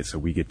 That made it so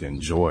we get to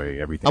enjoy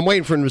everything. I'm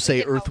waiting for him to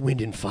say Earth,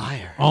 Wind, and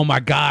Fire. Oh my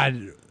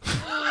God.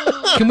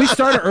 Can we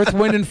start an Earth,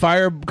 Wind, and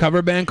Fire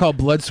cover band called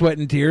Blood, Sweat,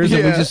 and Tears?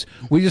 And Yeah.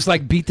 we just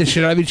like beat the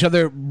shit out of each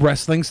other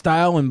wrestling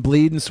style and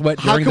bleed and sweat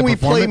How during can the we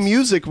play performance?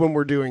 music when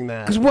we're doing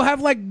that? Because we'll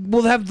have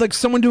like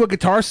someone do a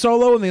guitar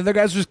solo and the other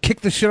guys just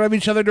kick the shit out of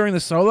each other during the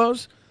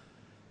solos.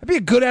 That'd be a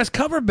good ass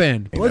cover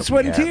band. Blood, that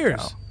Sweat, we and have Tears.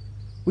 now.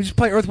 We just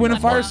play Earth, Wind,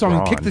 and Fire song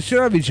and kick the shit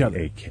out of each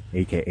other.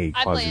 AKA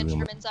I play Quasi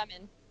instruments. I'm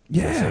in.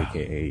 Yeah.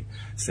 AKA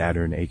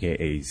Saturn,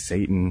 AKA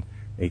Satan,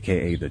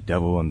 AKA the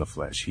devil in the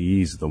flesh.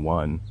 He's the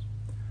one.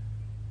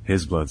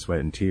 His blood,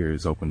 sweat, and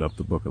tears opened up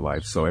the book of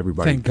life, so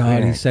everybody Thank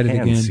God he said it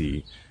can again.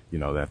 see,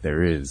 that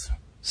there is.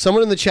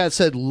 Someone in the chat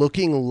said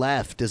looking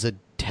left is a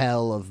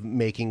tell of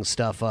making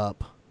stuff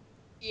up.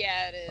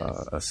 Yeah, it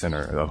is. A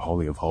sinner, a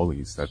holy of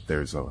holies, that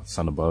there's a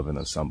sun above and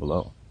a sun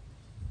below.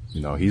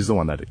 He's the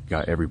one that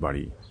got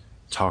everybody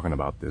talking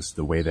about this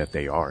the way that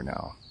they are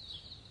now.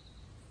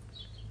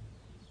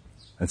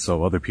 And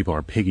so other people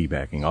are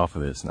piggybacking off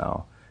of this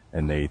now,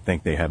 and they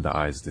think they have the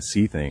eyes to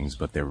see things,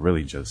 but they're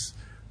really just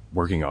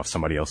working off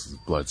somebody else's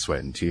blood,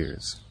 sweat, and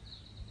tears.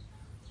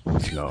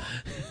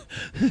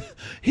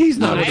 He's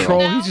not a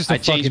troll. He's just a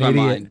fucking idiot.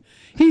 Mind.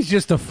 He's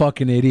just a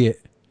fucking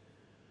idiot.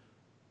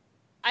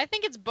 I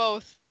think it's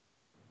both.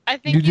 I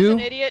think You he's do? an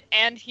idiot,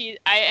 and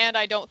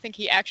I don't think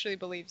he actually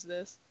believes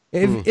this.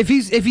 If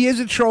he is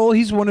a troll,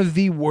 he's one of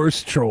the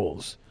worst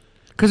trolls.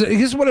 Because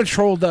here's what a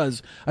troll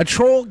does: a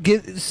troll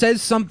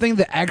says something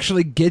that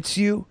actually gets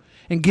you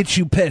and gets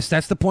you pissed.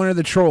 That's the point of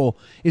the troll,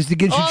 is to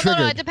get you triggered.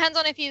 No, it depends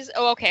on if he's.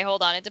 Oh, okay,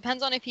 hold on. It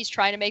depends on if he's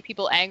trying to make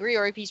people angry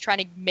or if he's trying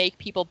to make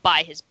people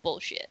buy his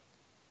bullshit.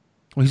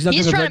 Well, he's not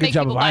doing a trying very to good make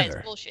job people of buy either.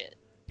 his bullshit.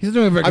 He's not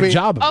doing a very good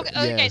job of it.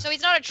 Okay, so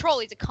he's not a troll.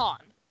 He's a con.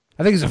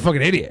 I think he's a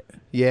fucking idiot.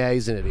 Yeah,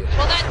 he's an idiot.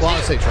 Well, that I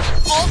too. say troll.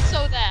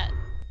 Also that.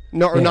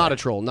 No, or not a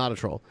troll. Not a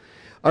troll.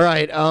 All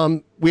right.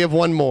 We have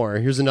one more.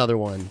 Here's another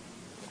one.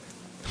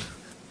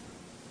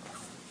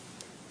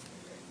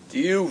 Do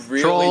you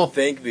really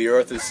think the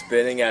Earth is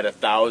spinning at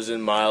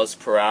 1,000 miles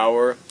per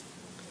hour?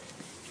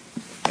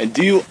 And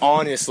do you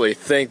honestly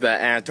think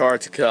that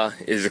Antarctica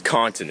is a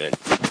continent?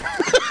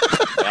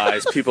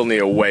 Guys, people need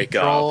to wake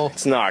up.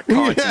 It's not a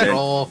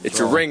continent. It's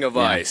a ring of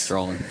ice.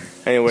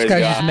 Anyways, This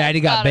guy's guys. just mad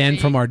he got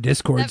banned from our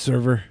Discord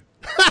server.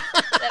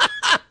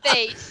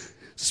 Face.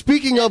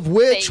 Speaking of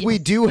which, we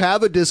do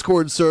have a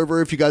Discord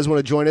server. If you guys want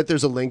to join it,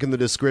 there's a link in the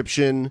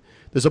description.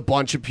 There's a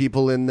bunch of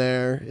people in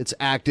there. It's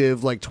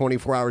active like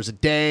 24 hours a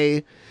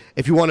day.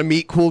 If you want to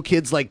meet cool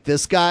kids like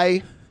this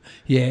guy.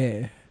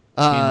 Yeah.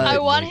 I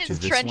want late his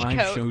to this trench live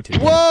coat. show today,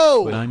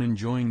 Whoa! But I'm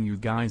enjoying you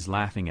guys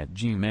laughing at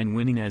G-Men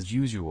winning as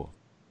usual.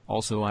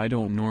 Also, I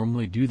don't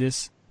normally do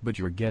this, but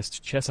your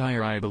guest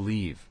Cheshire, I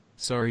believe.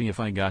 Sorry if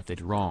I got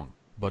that wrong,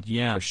 but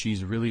yeah,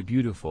 she's really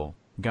beautiful.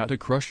 Got a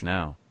crush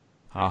now.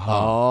 Haha.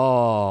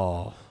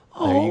 Oh.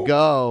 There you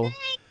go.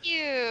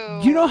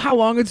 Do you know how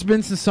long it's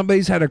been since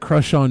somebody's had a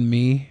crush on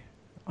me?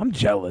 I'm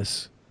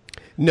jealous.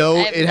 No,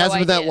 I have it no hasn't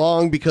been that idea.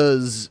 long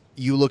because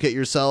you look at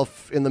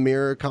yourself in the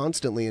mirror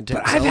constantly and take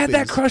But I've had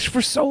that selfies. crush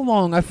for so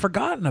long, I've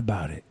forgotten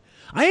about it.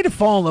 I had to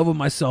fall in love with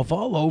myself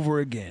all over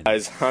again.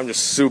 Guys, I'm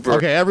just super.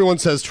 Okay, everyone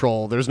says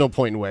troll. There's no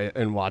point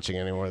in watching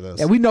any more of this.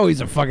 Yeah, we know he's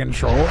a fucking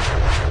troll.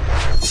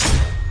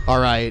 All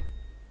right.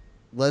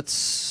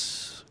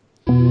 Let's...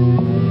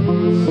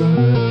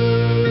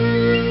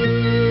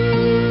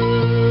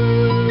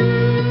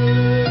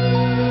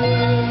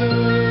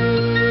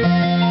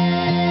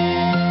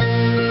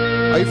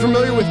 Are you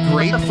familiar with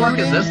grapefruiting? What the fuck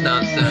is this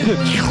nonsense?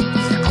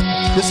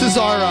 This is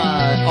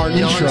our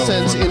Intro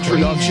nonsense for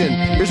introduction.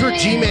 Here's where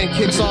G-Man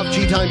kicks off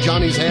G-Time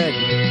Johnny's head.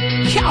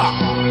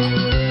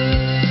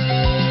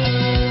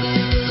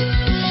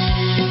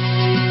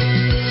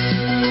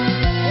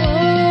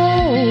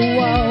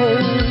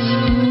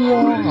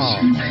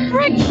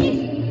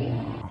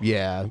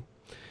 Yeah.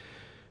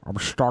 I'm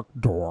stuck,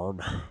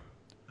 dog.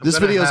 This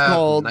I'm gonna video is have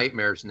called...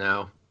 Nightmares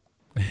Now.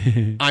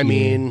 I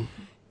mean...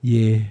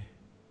 Yeah.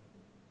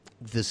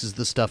 This is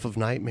the stuff of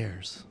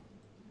nightmares.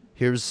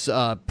 Here's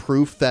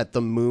proof that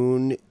the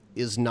moon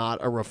is not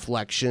a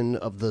reflection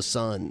of the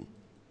sun.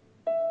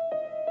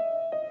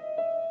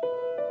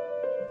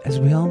 As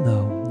we all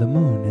know, the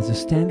moon is a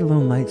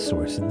standalone light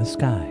source in the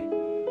sky.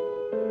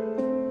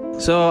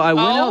 So I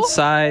went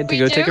outside to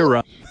go take a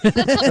run.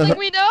 That's something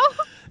we know?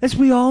 As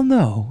we all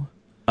know,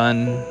 through my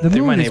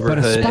moon is but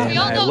a neighborhood, spot. and We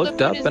all I know the looked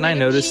moon up is and I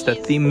made of noticed that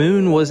cheese. the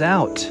moon was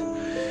out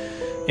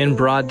in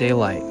broad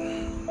daylight.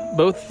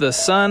 Both the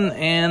sun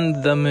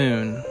and the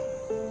moon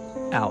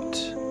out.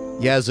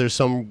 Yeah, is there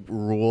some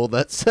rule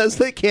that says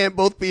they can't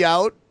both be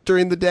out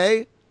during the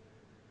day?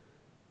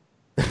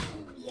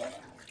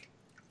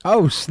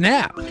 Oh,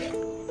 snap.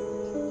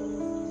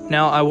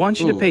 Now I want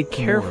you to pay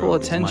Tomorrow careful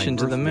is my attention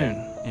to the birthday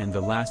moon. And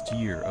the last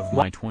year of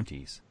my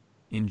 20s.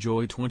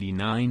 Enjoy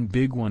 29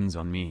 big ones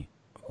on me.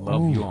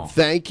 Love you all.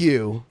 Thank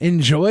you.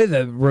 Enjoy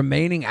the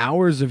remaining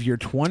hours of your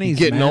 20s,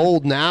 Getting man.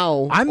 old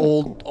now. I'm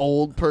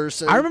old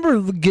person. I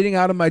remember getting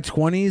out of my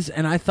 20s,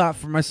 and I thought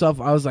for myself,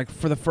 I was like,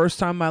 for the first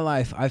time in my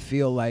life, I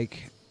feel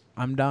like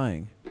I'm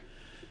dying.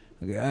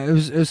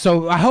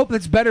 So I hope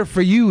it's better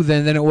for you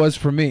than it was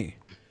for me.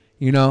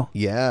 You know?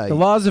 Yeah. The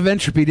laws of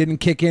entropy didn't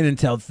kick in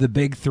until it's the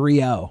big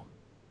 3-0.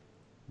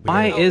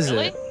 Why is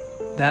really? it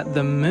that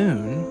the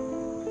moon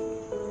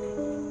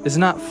is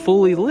not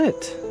fully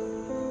lit?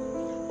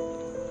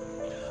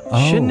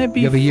 Shouldn't it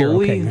be you have a year.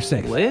 fully Okay, you're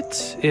safe.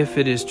 lit if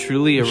it is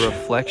truly a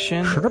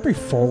reflection Should it be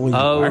fully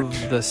of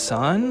lit? the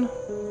sun?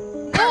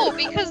 No,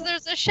 Because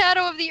there's a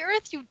shadow of the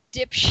Earth, you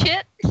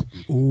dipshit.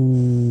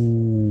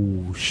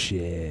 Ooh,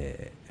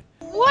 shit.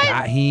 What?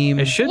 Got him.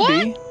 It should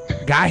be.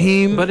 Got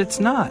him. But it's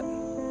not.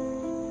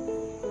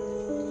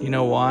 You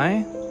know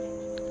why?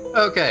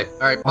 Okay, all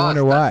right. I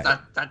wonder why.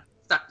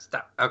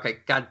 Stop. Okay,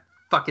 God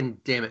fucking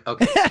damn it.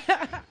 Okay.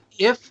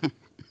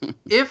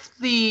 if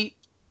the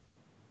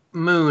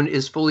moon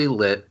is fully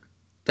lit,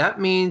 that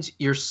means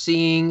you're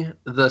seeing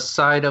the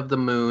side of the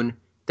moon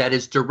that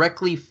is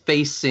directly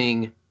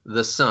facing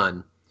the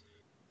sun.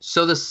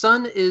 So the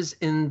sun is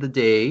in the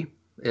day.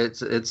 It's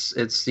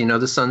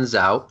the sun is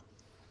out,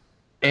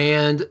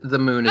 and the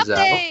moon is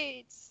out.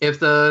 If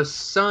the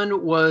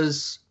sun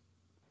was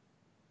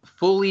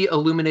fully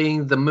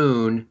illuminating the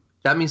moon,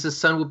 that means the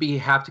sun would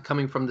have to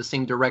coming from the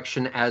same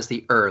direction as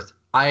the Earth,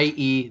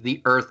 i.e.,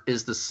 the Earth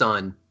is the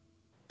sun.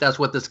 That's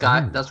what this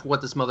guy. That's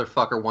what this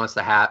motherfucker wants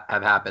to have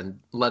happen.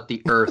 Let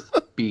the Earth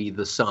be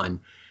the sun.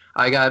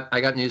 I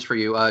got news for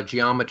you.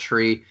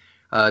 Geometry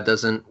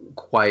doesn't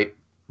quite,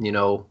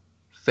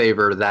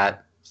 favor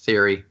that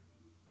theory,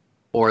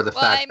 or the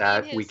fact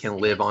that we can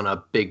live on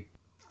a big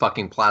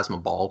fucking plasma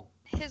ball.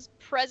 His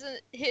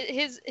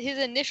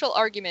initial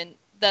argument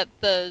that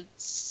the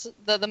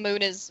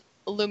moon is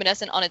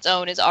luminescent on its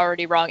own is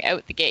already wrong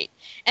out the gate.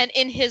 And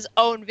in his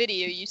own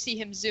video, you see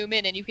him zoom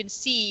in, and you can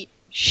see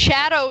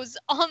shadows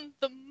on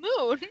the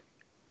moon.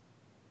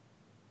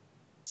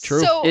 True.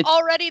 So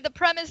already the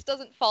premise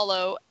doesn't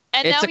follow.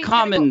 And It's now a he's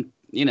common,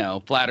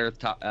 flat Earth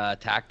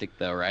tactic,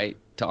 though, right?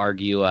 To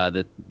argue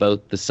that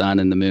both the sun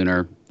and the moon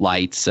are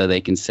lights, so they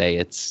can say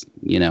it's,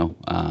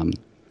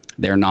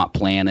 they're not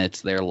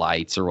planets, they're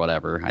lights or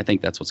whatever. I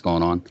think that's what's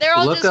going on. They're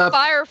all just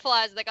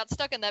fireflies that got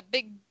stuck in that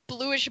big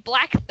bluish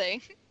black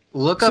thing.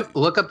 Look up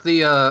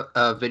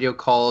the video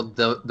called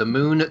the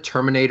Moon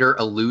Terminator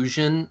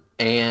Illusion,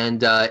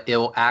 and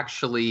it'll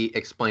actually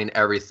explain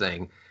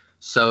everything.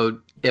 So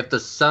if the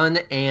sun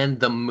and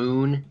the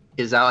moon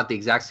is out at the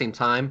exact same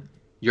time,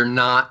 you're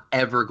not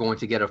ever going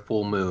to get a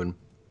full moon.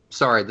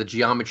 Sorry, the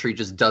geometry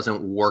just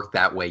doesn't work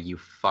that way, you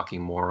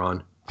fucking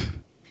moron.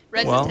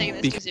 Red's is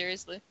taking this too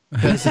seriously.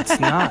 Because it's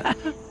not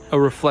a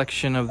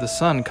reflection of the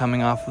sun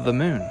coming off of the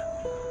moon.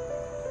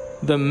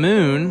 The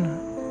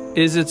moon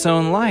is its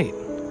own light.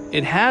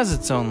 It has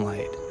its own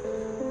light.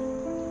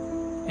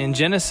 In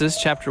Genesis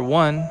chapter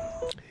 1...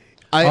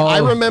 I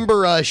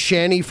remember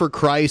Shanny for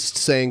Christ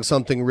saying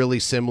something really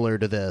similar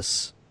to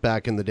this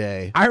back in the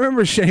day. I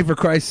remember Shanny for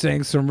Christ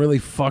saying some really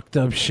fucked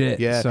up shit.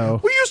 Yeah. So.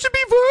 We used to be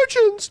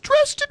virgins,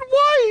 dressed in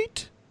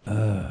white.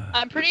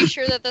 I'm pretty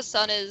sure that the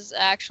sun is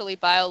actually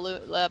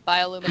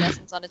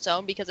bioluminescence on its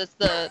own because it's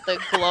the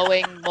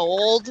glowing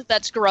mold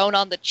that's grown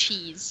on the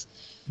cheese.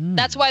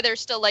 That's why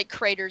there's still like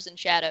craters and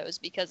shadows,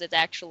 because it's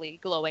actually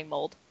glowing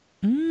mold.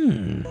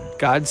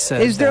 God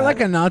said. Is there like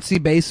a Nazi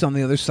base on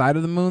the other side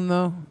of the moon,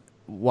 though?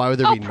 Why would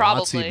there be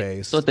Nazi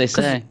base? That's what they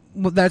say.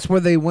 Well, that's where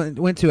they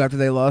went to after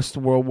they lost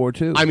World War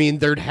II. I mean,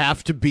 there'd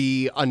have to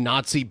be a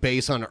Nazi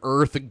base on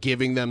Earth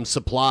giving them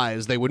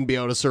supplies. They wouldn't be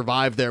able to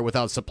survive there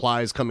without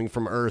supplies coming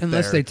from Earth.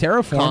 Unless there they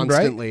terraformed,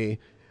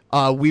 constantly.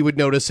 Right? We would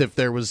notice if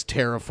there was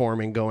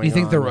terraforming going on. You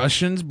think the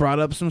Russians brought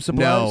up some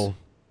supplies? No.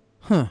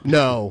 Huh.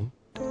 No.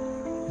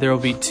 There will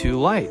be two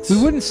lights.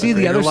 We wouldn't see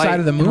the other side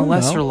of the moon, and a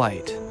lesser though.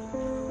 light.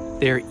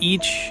 They're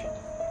each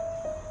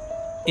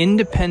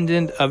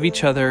independent of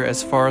each other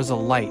as far as a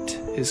light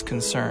is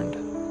concerned.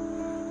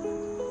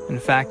 In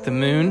fact, the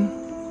moon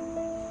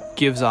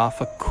gives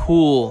off a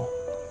coolness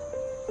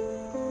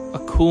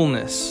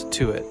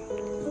to it.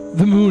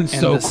 The moon's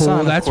And so the cool. sun,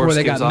 of That's where course,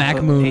 they got gives off Mac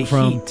a Moon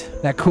from. heat.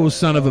 That cool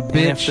son of a And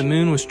if bitch. the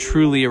moon was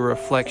truly a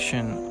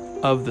reflection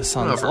of the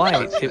sun's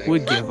light, it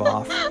would give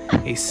off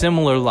a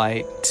similar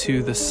light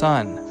to the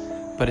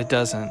sun, but it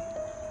doesn't.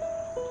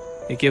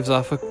 It gives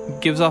off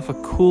a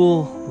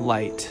cool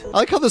light. I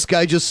like how this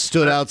guy just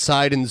stood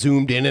outside and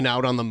zoomed in and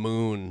out on the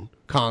moon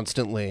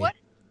constantly.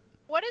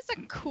 What is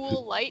a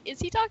cool light? Is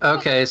he talking about?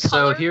 Okay, so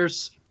color?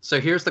 here's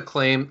the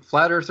claim.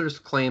 Flat Earthers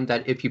claim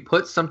that if you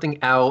put something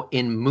out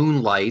in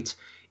moonlight,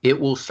 it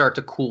will start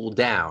to cool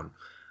down.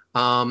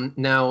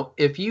 Now,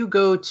 if you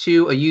go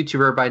to a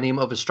YouTuber by the name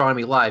of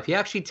Astronomy Live, he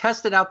actually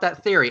tested out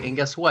that theory, and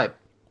guess what?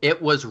 It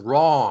was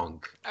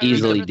wrong.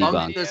 Easily We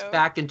debunked debunked. this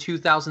back in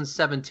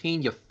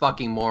 2017, you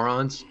fucking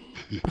morons.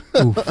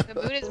 The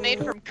moon is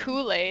made from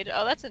Kool-Aid.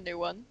 Oh, that's a new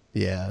one.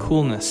 Yeah.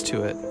 Coolness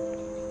to it.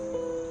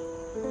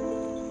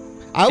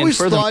 I always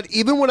thought,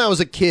 even when I was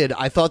a kid,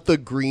 I thought the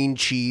green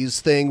cheese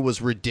thing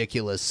was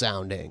ridiculous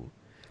sounding.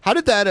 How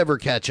did that ever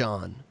catch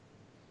on?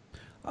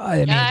 I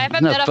mean, I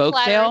haven't met a folk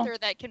flat tale? earther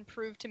that can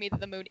prove to me that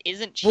the moon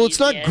isn't cheese. Well, it's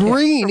not yet,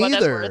 green for what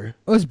that's worth. either.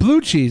 it was blue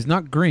cheese,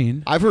 not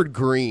green. I've heard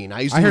green.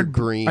 I used to I hear heard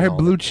green. I heard all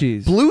blue the-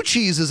 cheese. Blue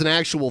cheese is an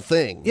actual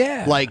thing.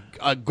 Yeah. Like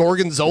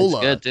gorgonzola.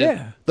 It's good, too.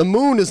 Yeah. The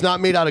moon is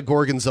not made out of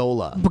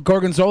gorgonzola. But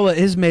gorgonzola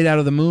is made out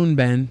of the moon,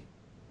 Ben.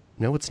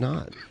 No, it's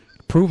not.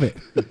 Prove it.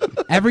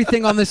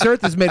 Everything on this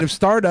earth is made of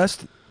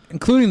stardust,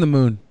 including the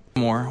moon.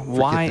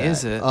 Why that.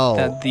 is it Oh,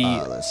 that the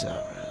let's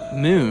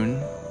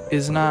moon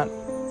is not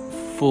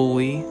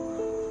fully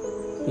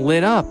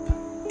lit up?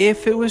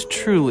 If it was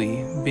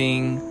truly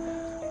being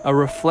a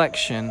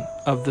reflection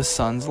of the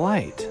sun's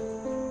light.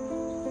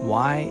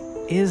 Why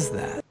is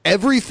that?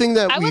 Everything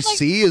that we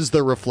see is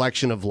the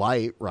reflection of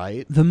light,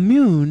 right? The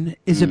moon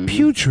is a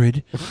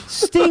putrid,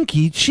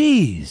 stinky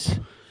cheese.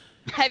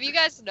 Have you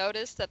guys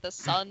noticed that the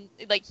sun,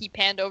 like he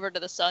panned over to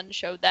the sun,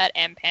 showed that,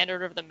 and panned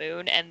over to the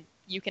moon, and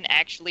you can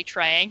actually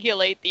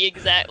triangulate the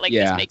exact, like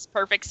this makes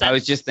perfect sense. I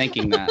was just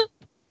thinking that.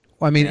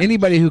 Well, I mean,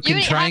 anybody who can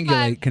Uni, high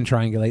triangulate can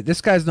triangulate. This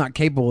guy's not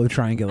capable of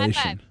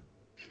triangulation.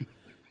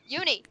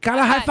 Uni. Got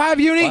a high five,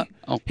 Uni?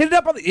 Oh. Hit it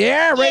up on the...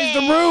 Yeah, raise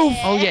the roof.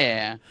 Oh,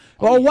 yeah.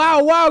 Oh,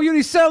 wow,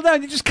 Uni, settle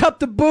down. You just cupped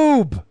the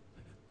boob.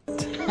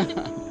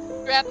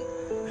 Grab.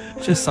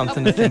 Just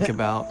something to think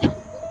about.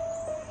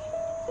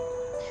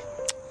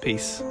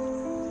 Peace.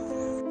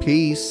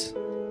 Peace.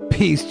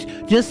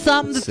 Just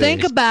something to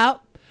think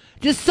about.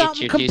 Just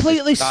something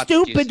completely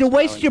stupid to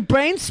waste your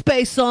brain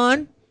space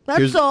on.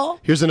 That's all.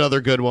 Here's another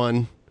good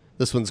one.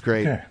 This one's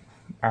great. Okay.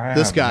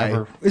 This guy.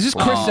 Is this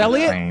Chris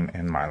Elliott? Plane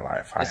in my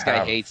life. This I guy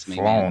have hates me,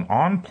 flown man.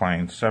 on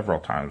planes several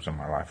times in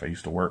my life. I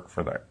used to work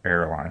for the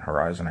airline,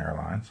 Horizon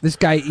Airlines. This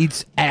guy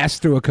eats ass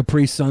through a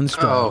Capri Sun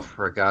straw. Oh,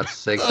 for God's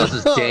sake. This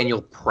is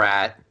Daniel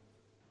Pratt.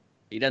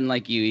 He doesn't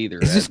like you either.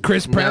 Is this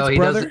Chris Pratt's he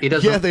brother? Doesn't, he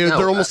doesn't, Yeah,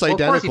 they're almost of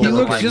course identical. He doesn't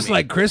looks like just me.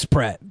 like Chris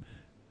Pratt.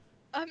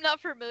 I'm not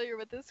familiar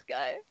with this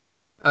guy.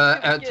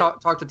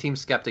 Talk to Team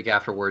Skeptic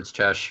afterwards,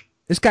 Chesh.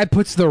 This guy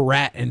puts the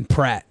rat in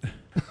Pratt.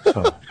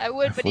 So I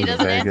would, but he flew to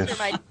doesn't Vegas answer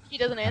my. He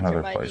doesn't and answer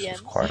other my places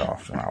DMs. quite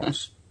often. I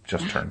was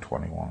just turned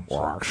 21.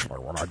 So Actually,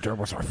 what I did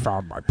was I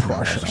found my I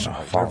precious. was a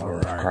follower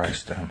of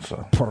Christ, and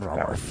so Put it on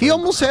my He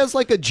almost has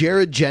like a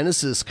Jared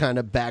Genesis kind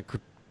of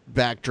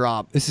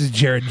backdrop. This is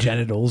Jared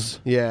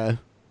Genitals. Yeah.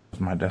 was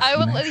my I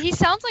destination. would. He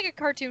sounds like a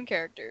cartoon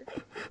character.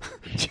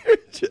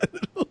 Jared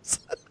Genitals.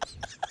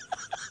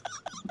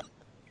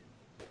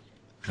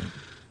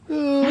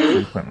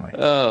 Frequently.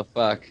 Oh,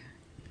 fuck.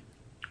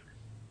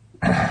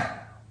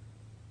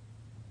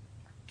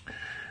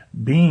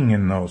 Being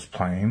in those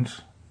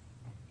planes,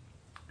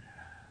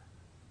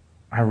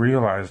 I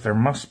realized there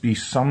must be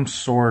some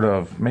sort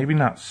of, maybe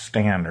not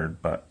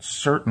standard, but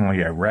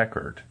certainly a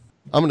record.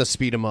 I'm going to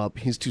speed him up.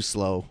 He's too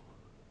slow.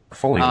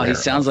 Fully Oh, he rare.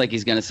 sounds like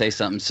he's going to say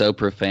something so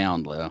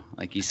profound, though.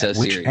 Like he's so At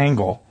which serious.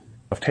 angle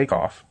of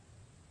takeoff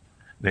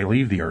they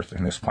leave the Earth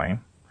in this plane,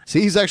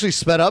 See, he's actually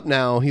sped up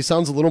now. He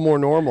sounds a little more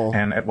normal.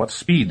 and at what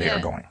speed they are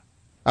going.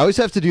 I always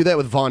have to do that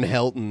with Von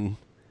Helton.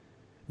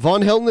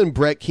 Von Helton and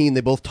Brett Keane, they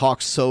both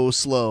talk so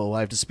slow. I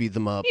have to speed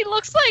them up. He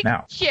looks like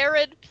Now.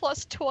 Jared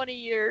plus 20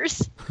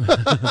 years.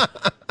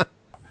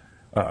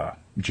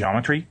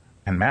 Geometry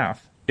and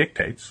math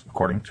dictates,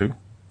 according to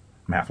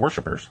math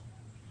worshippers.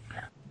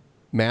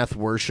 Math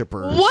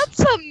worshippers. What's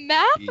a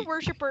math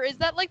worshiper? Is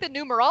that like the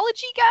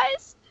numerology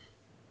guys?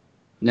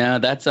 No,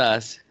 that's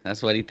us.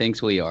 That's what he thinks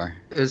we are.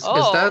 Is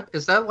Oh.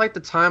 that like the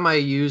time I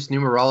used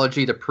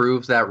numerology to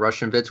prove that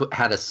Russian Vince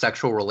had a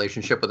sexual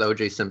relationship with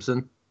O.J.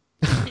 Simpson?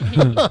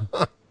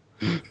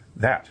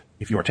 That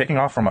if you are taking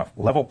off from a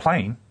level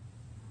plane,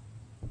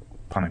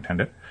 pun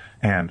intended,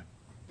 and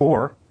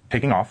or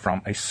taking off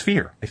from a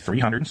sphere, a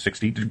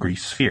 360-degree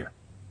sphere,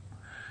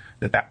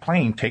 that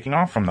plane taking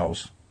off from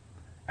those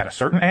at a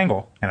certain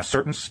angle and a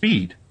certain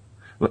speed.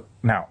 Look,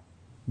 now,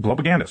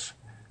 Globogandists,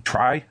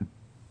 try,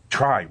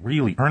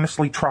 really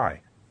earnestly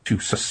try to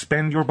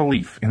suspend your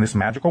belief in this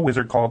magical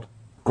wizard called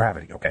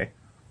gravity, okay?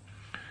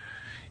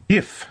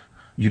 If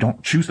you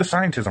don't choose the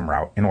scientism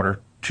route in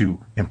order to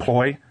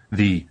employ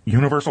the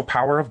universal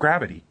power of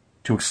gravity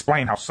to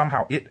explain how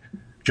somehow it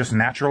just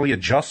naturally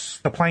adjusts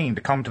the plane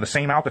to come to the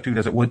same altitude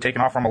as it would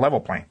taking off from a level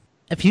plane.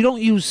 If you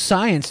don't use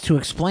science to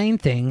explain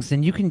things,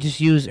 then you can just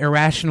use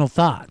irrational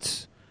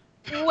thoughts.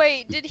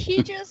 Wait, did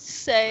he just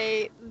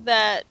say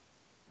that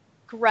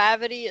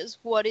gravity is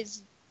what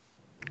is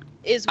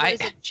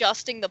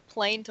adjusting the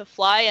plane to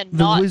fly, and The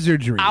not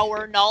wizardry.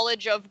 our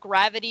knowledge of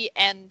gravity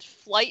and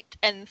flight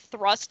and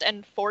thrust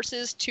and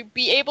forces to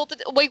be able to?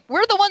 Wait,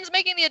 we're the ones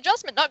making the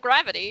adjustment, not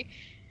gravity.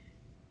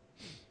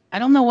 I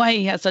don't know why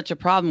he has such a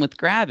problem with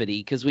gravity,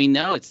 because we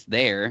know it's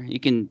there. You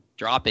can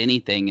drop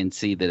anything and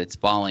see that it's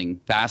falling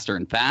faster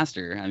and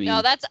faster. I mean,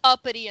 No, that's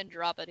uppity and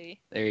droppity.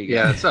 there you go.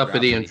 Yeah, it's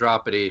uppity and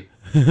droppity.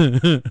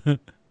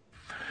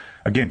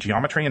 Again,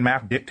 geometry and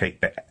math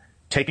dictate that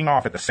taking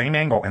off at the same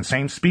angle and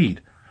same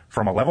speed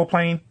from a level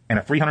plane and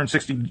a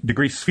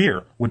 360-degree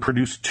sphere would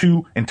produce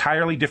two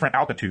entirely different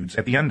altitudes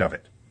at the end of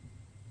it.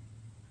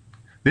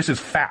 This is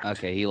fact.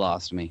 Okay, he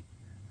lost me.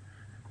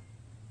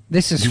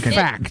 This is You can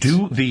fact.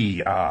 do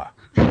the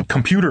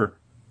computer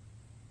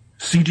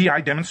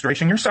CGI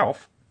demonstration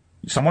yourself.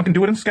 Someone can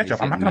do it in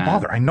SketchUp. I'm not going to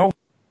bother. I know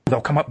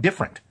they'll come up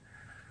different.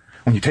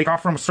 When you take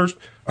off from a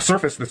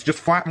surface that's just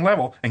flat and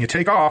level, and you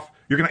take off,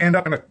 you're going to end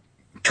up in a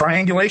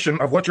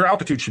triangulation of what your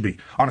altitude should be.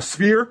 On a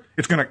sphere,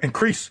 it's going to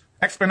increase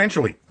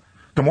exponentially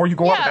the more you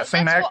go up at that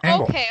same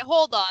angle. Okay,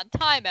 hold on.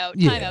 Time out.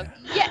 Yeah.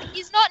 Yeah,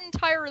 he's not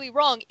entirely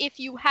wrong. If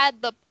you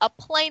had a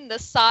plane the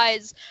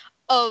size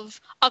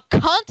of a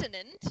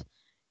continent,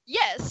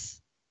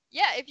 yes.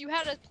 Yeah, if you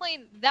had a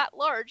plane that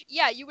large,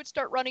 yeah, you would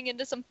start running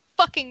into some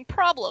fucking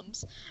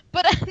problems.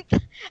 But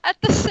at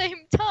the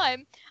same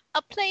time,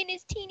 a plane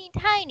is teeny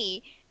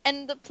tiny,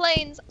 and the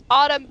plane's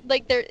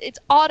it's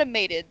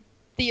automated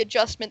the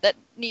adjustment that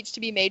needs to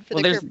be made for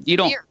the curve.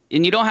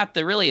 You don't have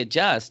to really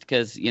adjust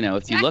because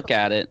if you look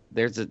at it,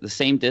 there's the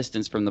same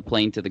distance from the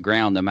plane to the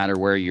ground, no matter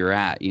where you're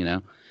at. Yeah,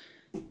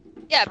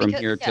 from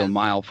here to a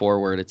mile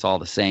forward, it's all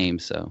the same.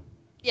 So.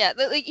 Yeah,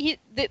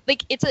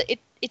 it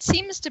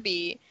seems to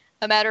be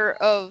a matter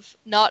of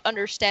not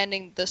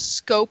understanding the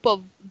scope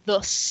of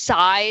the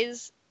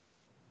size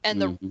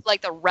and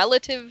the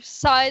relative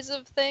size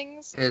of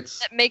things. That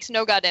makes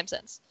no goddamn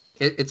sense.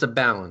 It's a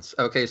balance.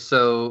 Okay,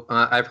 so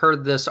I've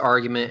heard this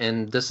argument,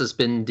 and this has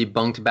been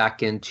debunked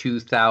back in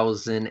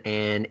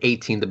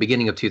 2018, the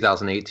beginning of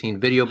 2018,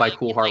 video by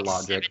Cool Heart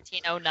Logic.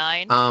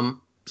 1709.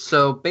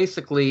 So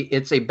basically,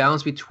 it's a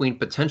balance between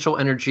potential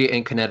energy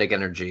and kinetic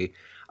energy.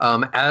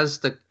 As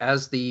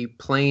the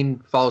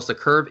plane follows the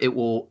curve, it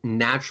will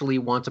naturally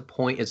want to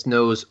point its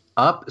nose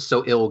up,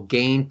 so it will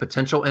gain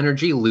potential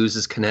energy,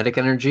 loses kinetic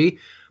energy.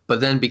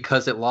 But then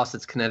because it lost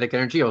its kinetic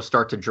energy, it will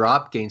start to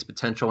drop, gains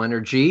potential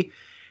energy,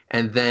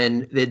 and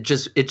then it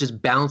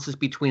just balances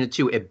between the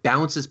two. It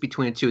bounces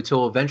between the two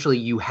until eventually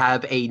you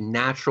have a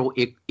natural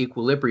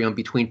equilibrium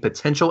between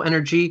potential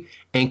energy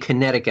and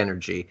kinetic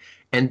energy,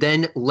 and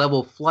then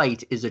level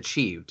flight is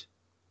achieved.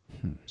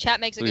 Chat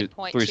makes a good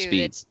point too.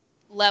 It's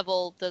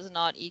level does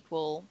not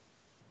equal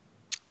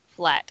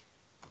flat.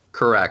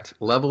 Correct.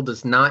 Level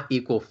does not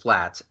equal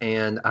flat,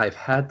 and I've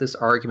had this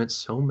argument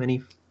so many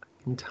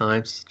fucking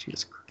times.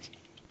 Jesus Christ.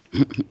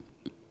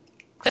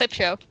 Clip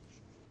show.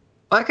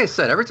 Like I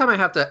said, every time I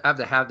have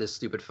to have this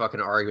stupid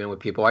fucking argument with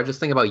people, I just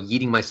think about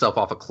yeeting myself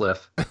off a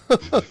cliff.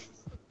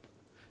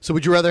 So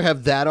would you rather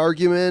have that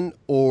argument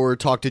or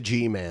talk to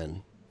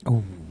G-Man?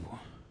 Oh.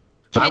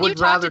 I would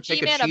rather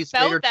take a cheese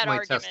grater to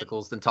my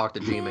testicles than talk to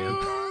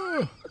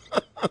G-Man.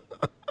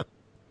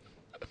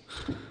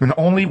 And the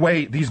only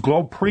way these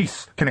globe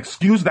priests can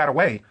excuse that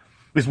away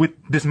is with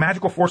this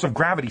magical force of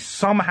gravity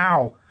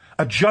somehow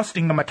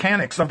adjusting the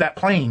mechanics of that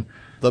plane.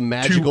 The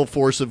magical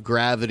force of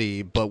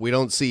gravity, but we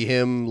don't see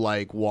him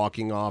like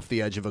walking off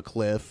the edge of a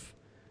cliff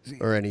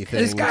or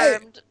anything.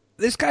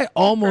 This guy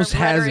almost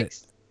has it.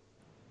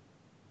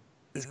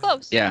 It's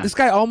close. Yeah. This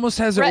guy almost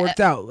has it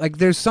worked out. Like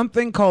there's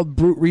something called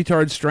brute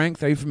retard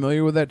strength. Are you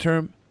familiar with that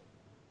term?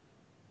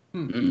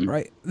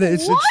 Right.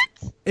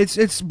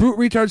 It's brute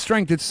retard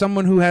strength. It's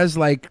someone who has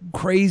like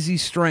crazy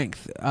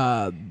strength.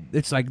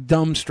 It's like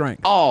dumb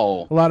strength.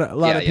 Oh. A lot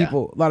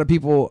of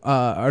people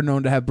are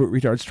known to have brute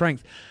retard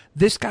strength.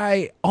 This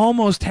guy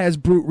almost has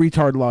brute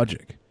retard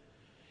logic.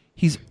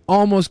 He's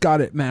almost got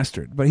it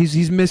mastered, but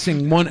he's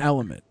missing one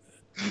element.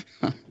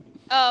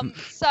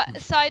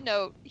 Side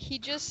note: he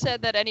just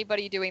said that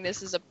anybody doing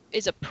this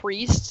is a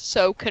priest,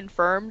 so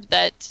confirmed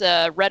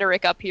that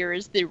rhetoric up here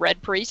is the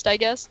red priest, I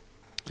guess.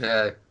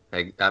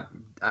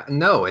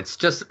 No, it's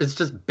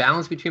just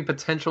balance between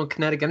potential and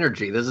kinetic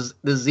energy. This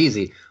is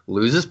easy.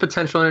 Loses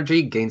potential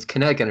energy, gains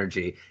kinetic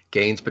energy.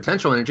 Gains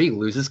potential energy,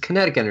 loses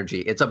kinetic energy.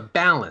 It's a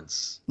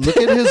balance. Look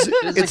at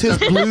it's his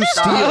blue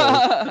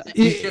steel.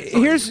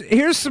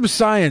 Here's some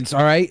science,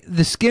 all right?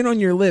 The skin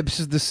on your lips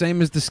is the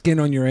same as the skin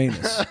on your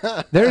anus.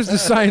 There's the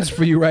science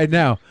for you right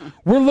now.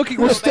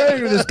 We're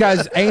staring at this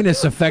guy's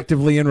anus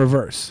effectively in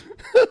reverse.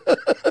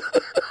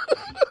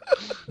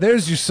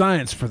 There's your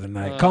science for the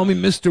night. Call me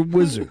Mr.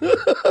 Wizard.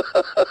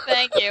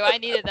 Thank you. I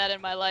needed that in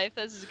my life.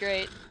 This is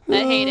great. I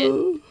hate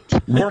it.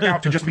 Work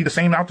out to just be the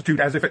same altitude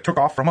as if it took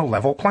off from a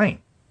level plane.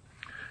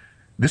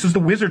 This is the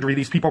wizardry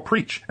these people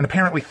preach, and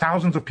apparently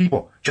thousands of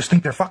people just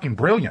think they're fucking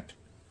brilliant.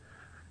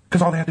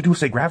 Because all they have to do is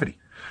say gravity.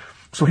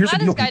 So here's the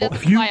deal, people.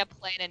 If you... fly a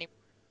plane anymore.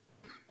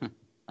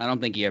 I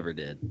don't think he ever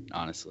did,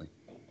 honestly.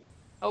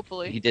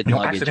 Hopefully. He did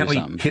accidentally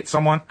hit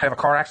someone, have a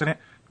car accident.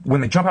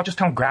 When they jump out, just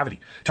tell them gravity.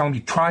 Tell them you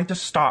tried to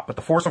stop, but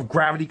the force of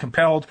gravity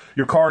compelled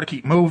your car to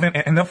keep moving,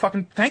 and they'll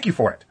fucking thank you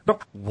for it.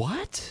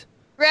 What?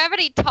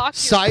 Gravity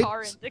talks your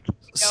car into keep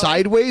going.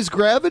 Sideways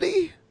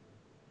gravity?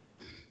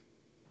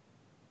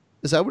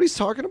 Is that what he's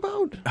talking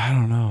about? I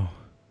don't know.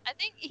 I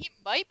think he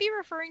might be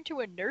referring to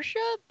inertia,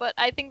 but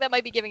I think that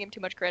might be giving him too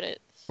much credit.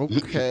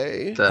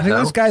 Okay. I think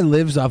this guy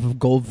lives off of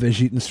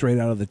goldfish eaten straight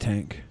out of the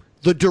tank.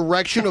 The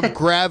direction of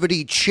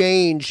gravity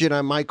changed,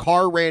 and my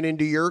car ran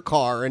into your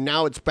car, and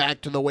now it's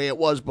back to the way it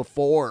was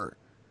before.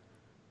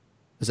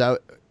 Is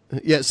that...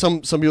 Yeah,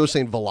 some people are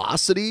saying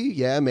velocity.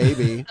 Yeah,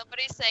 maybe.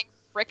 Somebody's saying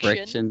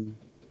friction.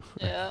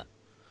 Yeah.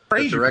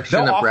 Crazy.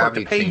 They'll offer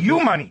to pay you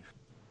money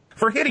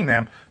for hitting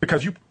them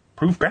because you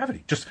prove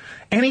gravity. Just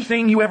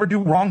anything you ever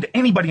do wrong to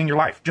anybody in your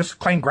life, just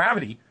claim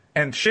gravity,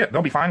 and shit,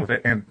 they'll be fine with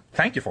it, and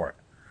thank you for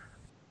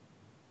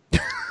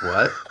it.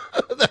 What?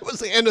 That was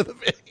the end of the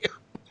video.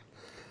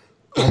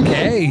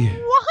 Okay.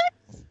 What?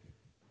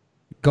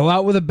 Go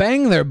out with a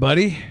bang there,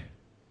 buddy.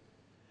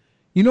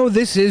 You know,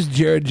 this is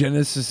Jared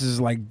Genesis's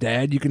like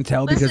dad. You can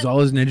tell because all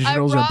his Ninja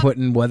Turtles are put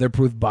in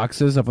weatherproof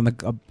boxes up on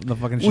the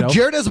fucking shelf. Well,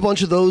 Jared has a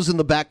bunch of those in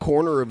the back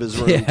corner of his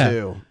room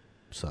too.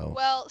 So.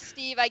 Well,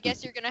 Steve, I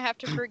guess you're gonna have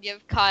to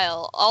forgive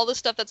Kyle. All the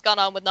stuff that's gone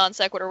on with non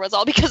sequitur was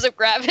all because of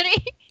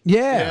gravity.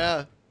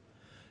 Yeah.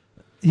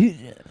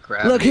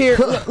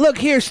 Look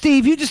here,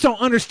 Steve. You just don't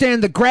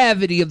understand the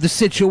gravity of the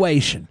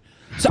situation.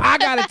 So I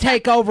gotta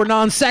take over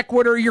non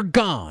sequitur. You're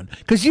gone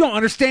because you don't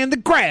understand the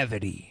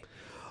gravity.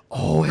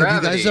 Oh, Gravity,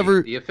 have you guys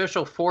ever? The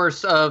official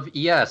force of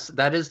yes,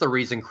 that is the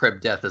reason crib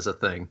death is a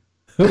thing.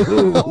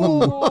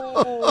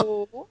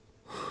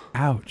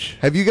 Ouch.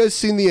 Have you guys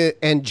seen the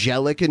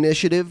Angelic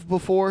Initiative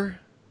before?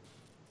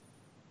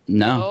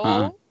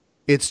 No.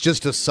 It's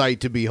just a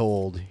sight to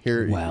behold.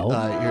 Here it is.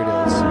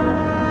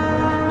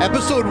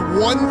 Episode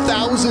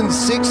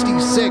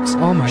 1066.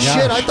 Oh my gosh.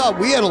 Shit, I thought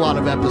we had a lot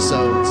of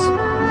episodes.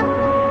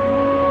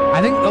 I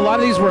think a lot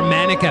of these were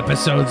manic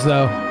episodes,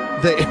 though.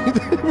 They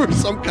were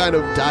some kind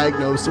of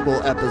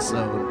diagnosable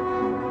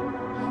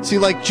episode. See,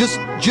 like, just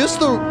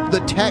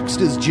the text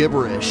is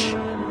gibberish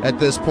at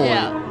this point.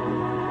 Yeah.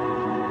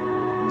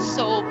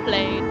 So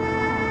plain.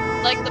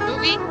 Like the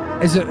movie?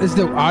 Is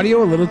the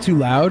audio a little too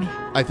loud?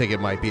 I think it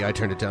might be. I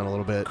turned it down a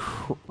little bit.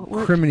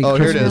 Criminy. Oh,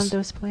 here it around is.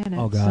 those planets.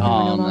 Oh, God. So we're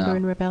Oh, no longer no.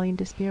 in rebellion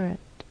to spirit.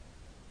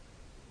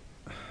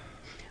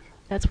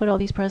 That's what all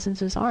these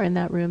presences are in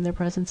that room. They're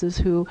presences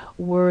who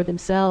were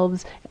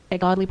themselves a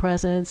godly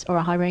presence or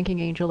a high-ranking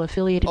angel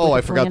affiliated with Oh, the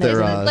I forgot planet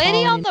their, and Lady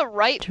fallen on the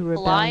right to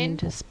rebellion blind.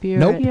 to spirit.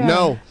 Nope.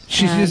 No.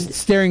 She's And just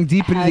staring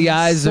deep into the had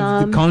eyes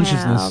of the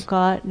consciousness. somehow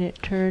gotten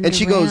it turned And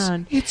she goes,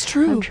 around. "It's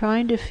true." I'm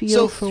trying to feel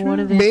So for one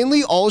of them.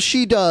 mainly all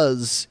she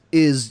does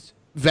is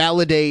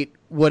validate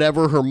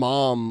whatever her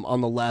mom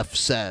on the left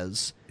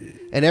says.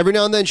 And every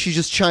now and then she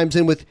just chimes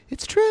in with,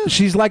 "It's true."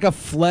 She's like a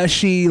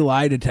fleshy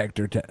lie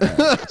detector.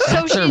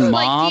 So she's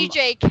like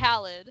DJ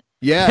Khaled.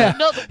 Yeah.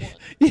 Another one.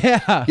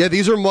 Yeah. Yeah,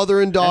 these are mother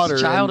and daughter.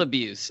 That's child and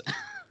abuse.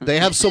 They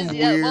have some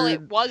Yeah, weird... well,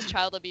 it was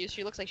child abuse.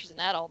 She looks like she's an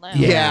adult now.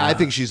 Yeah, I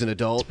think she's an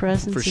adult,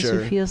 Presence for is sure.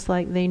 who feels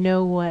like they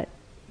know what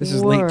This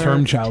is late-term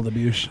worked. child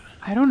abuse.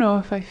 I don't know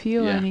if I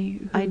feel Yeah. any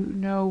who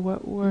know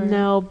what word.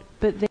 No,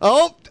 but they...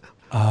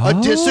 A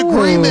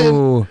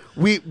disagreement.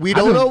 We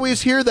don't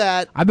always hear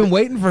that. I've been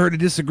waiting for her to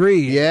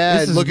disagree. Yeah,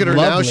 This is look at her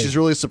now. lovely. She's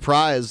really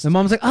surprised. The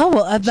mom's like, "Oh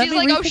well." She's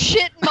like, oh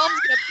shit, mom's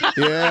gonna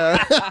beat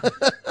Yeah.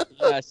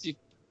 Yeah,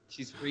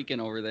 she's freaking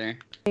over there.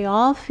 They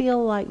all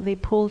feel like they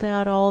pulled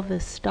out all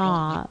the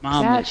stops.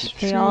 Mom, that's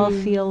They all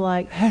true. feel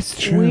like That's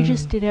we true.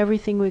 just did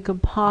everything we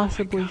could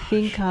possibly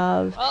think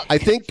of. Well, I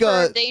think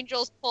the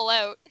angels pull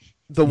out.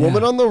 the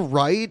woman on the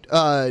right,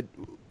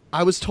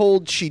 I was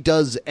told she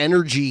does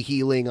energy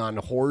healing on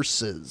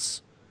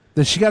horses.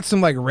 Does she got some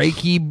like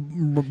Reiki She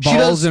balls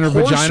does in her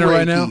horse vagina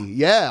right Reiki. now?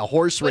 Yeah,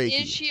 horse But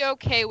Reiki. is she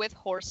okay with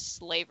horse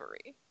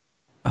slavery?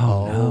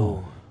 Oh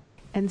no.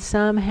 And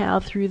somehow,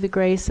 through the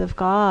grace of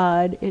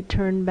God, it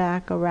turned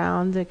back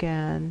around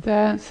again.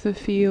 That's the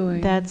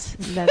feeling. That's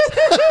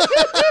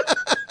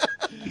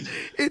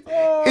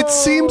It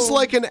seems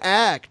like an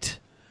act,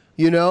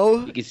 you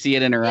know? You can see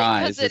it in her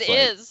eyes. Because it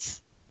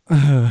is.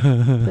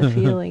 the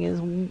feeling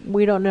is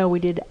we don't know. We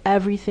did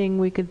everything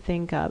we could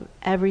think of.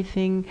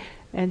 Everything,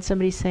 and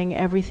somebody's saying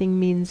everything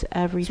means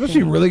everything.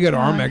 Especially really good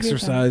arm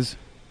exercise.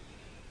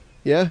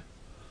 Yeah.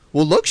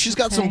 Well, look, she's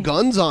got some Okay.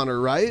 guns on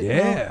her, right?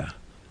 Yeah.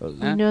 We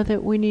know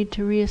that we need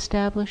to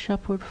reestablish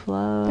upward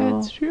flow.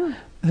 That's true.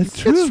 That's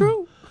true. It's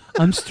true.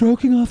 I'm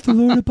stroking off the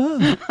Lord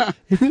above.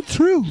 It's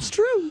true. It's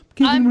true.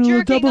 Giving I'm her a little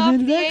jerking off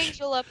double-handed the action.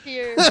 angel up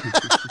here.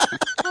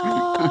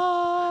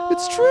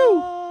 It's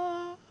true.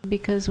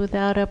 Because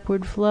without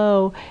upward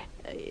flow,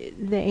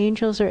 the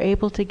angels are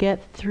able to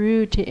get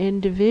through to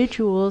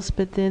individuals,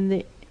 but then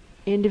the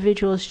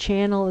individual's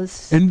channel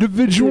is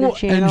Individual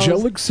through the channels,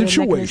 angelic the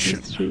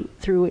mechanisms situation.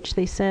 through which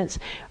they sense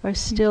are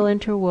still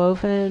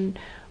interwoven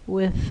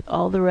with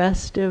all the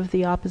rest of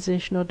the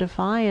oppositional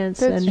defiance.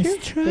 That's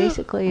and true.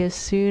 basically, as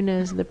soon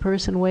as the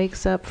person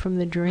wakes up from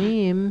the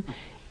dream,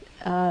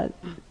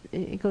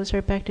 it goes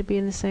right back to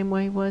being the same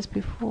way he was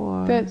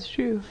before. That's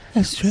true.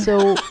 That's true.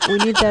 So we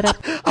need that up.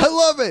 I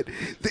love it.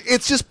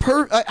 It's just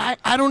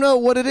I don't know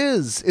what it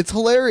is. It's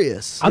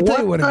hilarious. I'll tell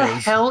you what it the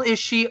is. hell is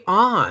she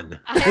on?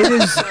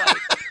 It is.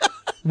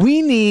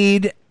 We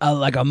need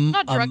like a. I'm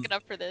not drunk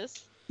enough for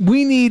this.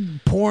 We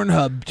need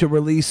Pornhub to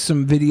release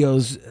some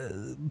videos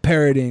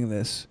parodying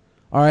this.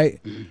 All right.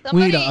 We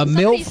Somebody, need a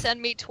somebody MILF.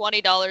 send me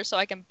 $20 so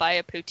I can buy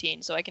a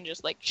poutine so I can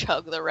just like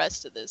chug the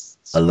rest of this.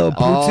 A little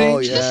Oh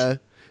poutine. yeah,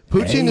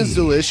 poutine is Hey.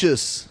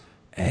 delicious.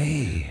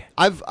 Hey.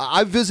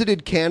 I've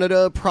visited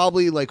Canada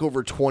probably like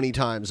over 20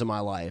 times in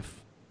my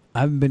life. I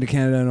haven't been to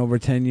Canada in over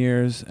 10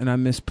 years, and I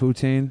miss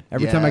poutine.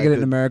 Every time Yeah, I get it in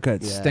good- America,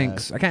 it yeah.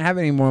 stinks. I can't have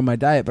it anymore in my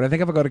diet, but I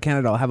think if I go to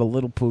Canada, I'll have a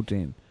little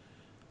poutine.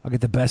 I'll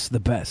get the best of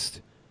the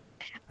best.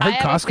 I heard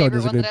have Costco a favorite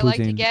does a one good that I like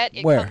to poutine. get.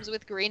 It Where? comes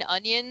with green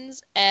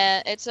onions,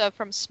 and it's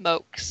from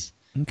Smokes.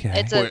 Okay.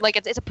 It's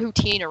it's a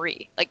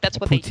poutineery. Like that's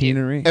what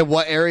Poutinery. And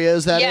what area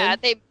is they do. that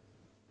Yeah, in?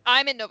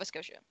 I'm in Nova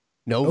Scotia.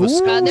 Nova Ooh.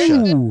 Scotia.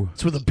 Ooh.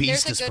 That's where the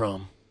beast a is good-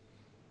 from.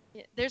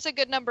 Yeah, there's a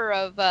good number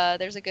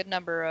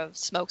of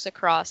smokes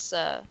across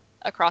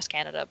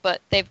Canada,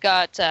 but they've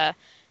got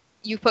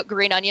you put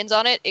green onions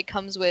on it. It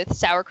comes with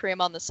sour cream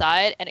on the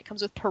side, and it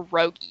comes with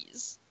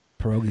pierogies.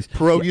 Pierogies.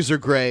 Pierogies are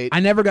great.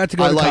 I never got to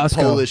go I to like Costco.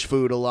 Polish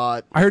food a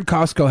lot. I heard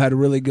Costco had a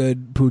really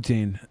good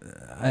poutine.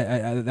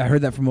 I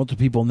heard that from multiple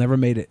people. Never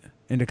made it.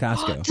 into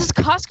Costco. Does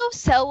Costco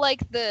sell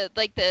like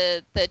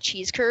the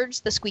cheese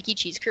curds, the squeaky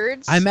cheese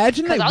curds? I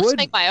imagine they I'll just would.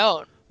 make my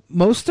own.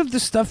 Most of the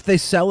stuff they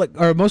sell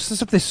or most of the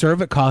stuff they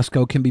serve at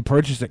Costco can be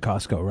purchased at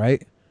Costco,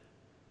 right?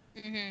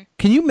 Mm-hmm.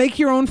 Can you make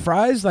your own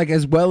fries like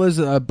as well as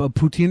a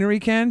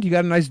poutineery can? You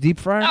got a nice deep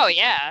fryer? Oh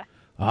yeah.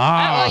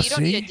 Ah, well, you don't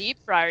see? need a deep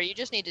fryer. You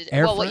just need to.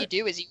 Air Well, what fry- you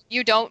do is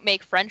you don't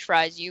make French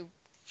fries. You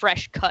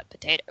fresh cut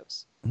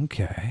potatoes.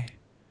 Okay.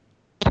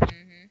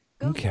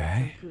 Mm-hmm.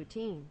 Okay.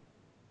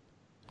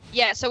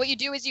 Yeah. So what you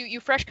do is you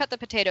fresh cut the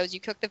potatoes. You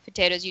cook the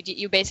potatoes.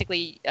 You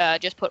basically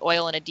just put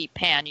oil in a deep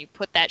pan. You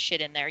put that shit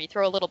in there. You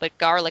throw a little bit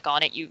garlic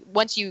on it.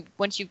 Once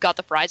you've got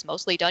the fries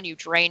mostly done, you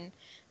drain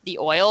the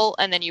oil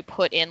and then you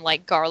put in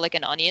like garlic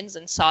and onions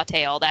and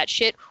saute all that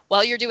shit.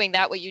 While you're doing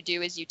that, what you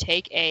do is you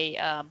take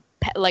a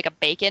pack of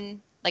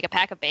bacon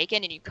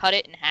and you cut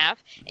it in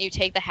half and you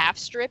take the half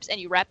strips and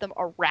you wrap them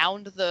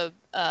around the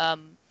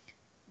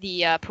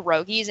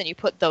pierogies and you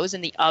put those in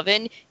the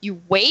oven.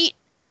 You wait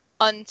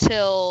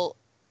until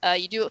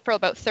you do it for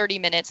about 30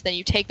 minutes. Then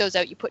you take those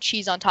out. You put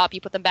cheese on top.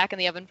 You put them back in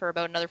the oven for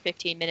about another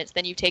 15 minutes.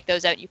 Then you take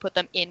those out. You put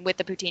them in with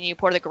the poutine. You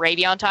pour the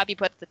gravy on top. You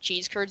put the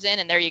cheese curds in,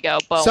 and there you go.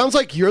 Boom. Sounds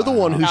like you're the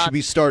one who should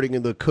be starting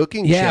in the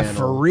cooking Yeah, channel.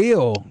 for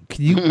real.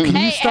 Can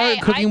you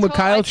start cooking with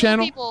Kyle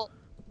channel?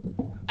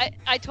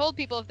 I told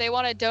people if they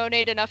want to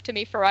donate enough to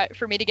me for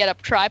me to get a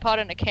tripod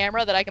and a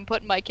camera that I can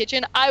put in my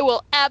kitchen, I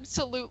will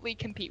absolutely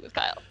compete with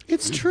Kyle.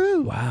 It's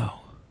true. Wow.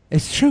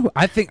 It's true.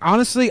 I think,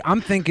 honestly,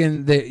 I'm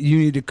thinking that you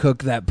need to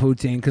cook that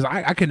poutine because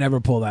I could never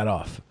pull that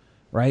off,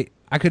 right?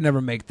 I could never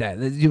make that.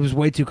 It was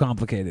way too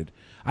complicated.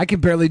 I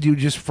can barely do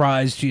just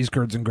fries, cheese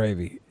curds, and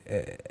gravy.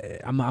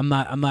 I'm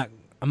not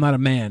a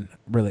man,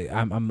 really.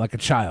 I'm like a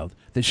child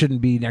that shouldn't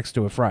be next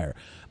to a fryer.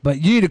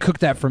 But you need to cook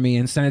that for me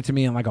and send it to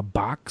me in like a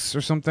box or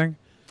something.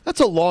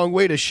 That's a long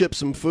way to ship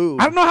some food.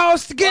 I don't know how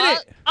else to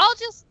get it.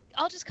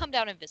 I'll just come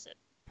down and visit.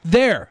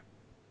 There.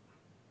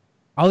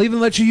 I'll even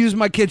let you use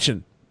my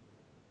kitchen.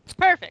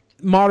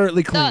 Perfect.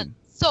 Moderately clean. Done.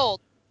 Sold.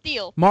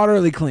 Deal.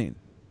 Moderately clean.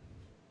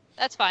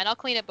 That's fine. I'll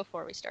clean it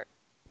before we start.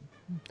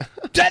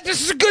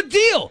 This is a good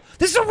deal.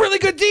 This is a really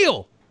good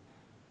deal.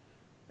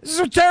 This is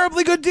a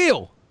terribly good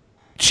deal.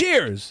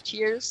 Cheers.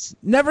 Cheers.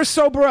 Never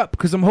sober up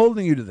because I'm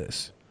holding you to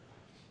this.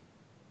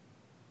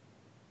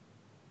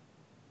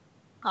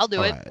 I'll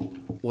do it.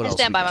 What I else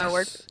stand we by got? my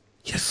word.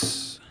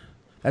 Yes.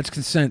 That's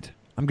consent.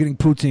 I'm getting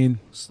poutine.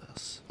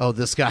 Oh,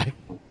 this guy.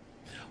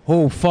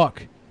 Oh,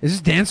 fuck. Is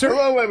this Dancer?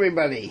 Hello,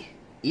 everybody.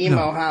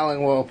 Emo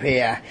Howling Wolf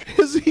here.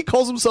 He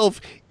calls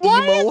himself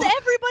Why emo. does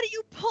everybody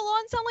you pull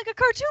on sound like a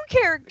cartoon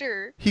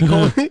character?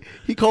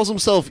 He calls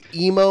himself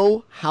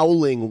emo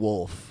howling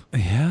wolf.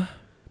 Yeah.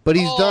 But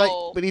he's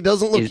not. But he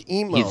doesn't look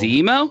emo. He's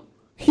emo?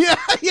 Yeah,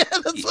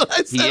 that's what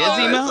I said. He is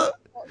emo?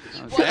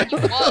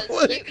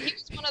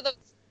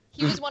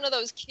 He was one of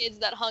those kids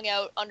that hung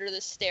out under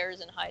the stairs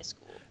in high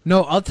school.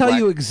 No, I'll tell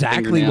you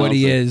exactly what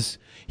he is.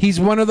 He's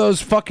one of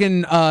those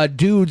fucking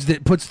dudes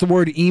that puts the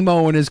word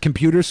emo in his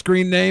computer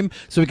screen name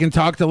so he can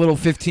talk to little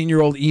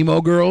 15-year-old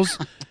emo girls.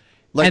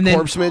 Like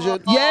Corpse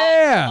Midget?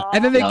 Yeah.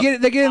 And then they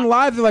get in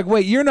live. They're like,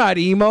 wait, you're not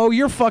emo.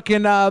 You're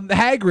fucking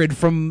Hagrid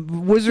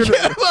from Wizard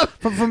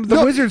from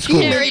the Wizard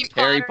School.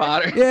 Harry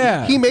Potter.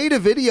 Yeah. He made a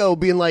video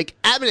being like,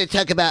 I'm going to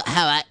talk about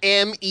how I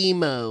am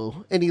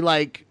emo. And he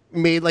like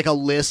made like a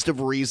list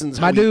of reasons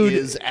how My dude, he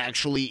is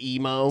actually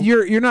emo.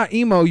 You're not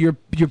emo. You're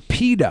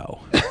pedo.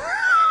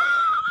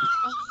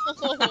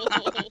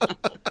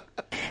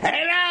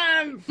 And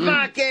I'm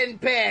fucking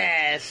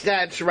pissed.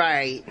 That's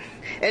right.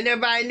 And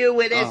if I knew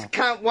where this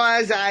cunt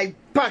was, I'd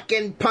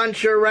fucking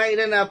punch her right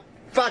in a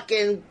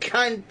fucking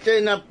cunt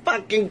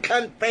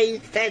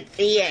face that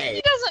she is.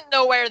 He doesn't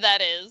know where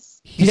that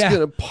is. He's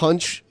gonna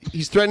punch.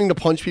 He's threatening to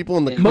punch people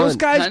in the. Most cunt.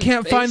 guys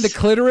can't find the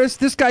clitoris.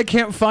 This guy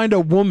can't find a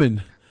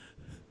woman.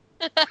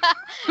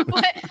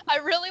 But I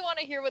really want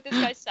to hear what this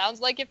guy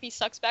sounds like if he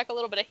sucks back a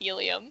little bit of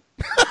helium.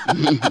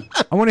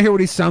 I want to hear what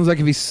he sounds like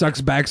if he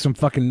sucks back some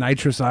fucking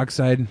nitrous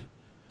oxide.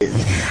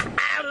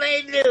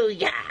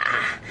 Hallelujah.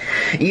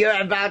 You're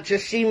about to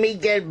see me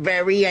get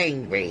very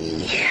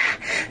angry.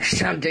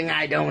 Something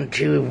I don't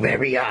do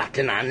very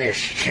often on this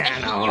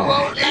channel. You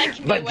won't like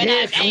me But when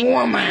this I'm angry.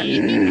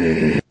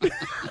 woman...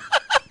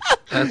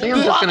 I think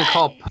I'm just going to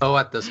call Poe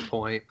at this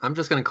point. I'm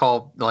just going to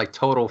call, like,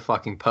 total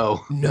fucking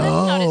Poe.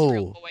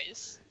 No.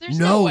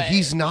 No,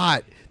 he's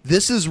not.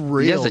 This is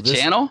real. He has a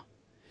channel?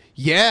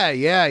 Yeah.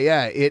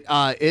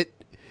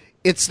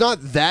 It's not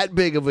that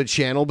big of a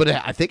channel, but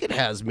I think it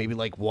has maybe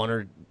like 1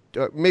 or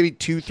maybe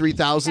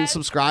 2,000-3,000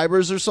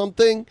 subscribers or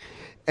something.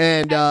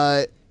 And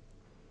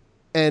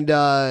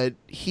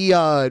he's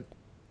gone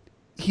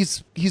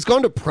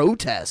to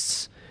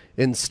protests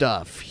and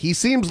stuff. He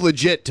seems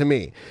legit to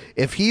me.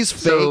 If he's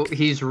fake, So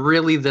he's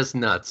really this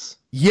nuts.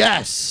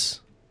 Yes.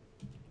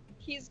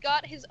 He's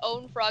got his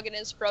own frog in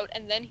his throat,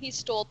 and then he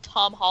stole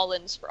Tom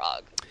Holland's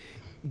frog.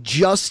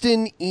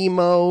 Justin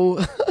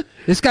Emo.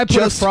 This guy put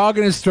a frog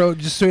in his throat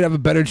just so he'd have a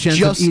better chance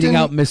of eating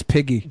out Miss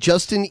Piggy.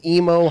 Justin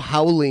Emo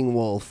Howling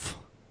Wolf.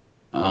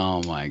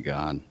 Oh my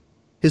god.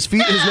 His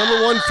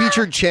number one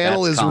featured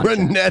channel That's is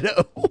content.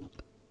 Renetto.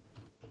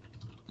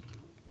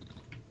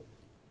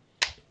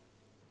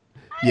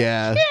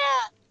 Yeah.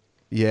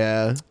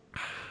 Yeah.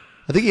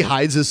 I think he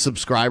hides his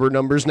subscriber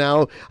numbers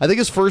now. I think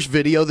his first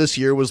video this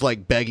year was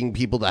like begging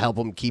people to help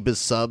him keep his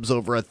subs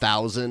over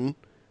 1,000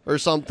 or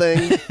something.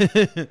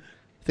 I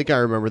think I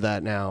remember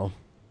that now.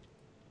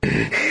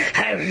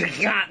 Has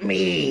got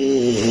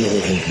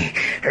me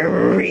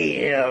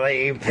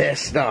really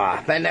pissed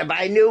off. And if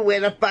I knew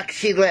where the fuck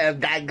she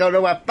lived, I'd go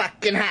to her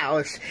fucking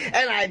house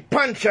and I'd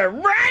punch her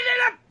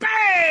right in the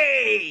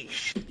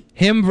face!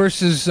 Him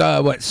versus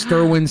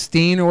Sherwin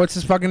Steen, or what's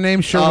his fucking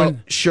name?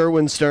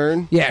 Sherwin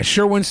Stern. Yeah,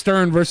 Sherwin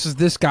Stern versus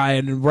this guy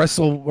in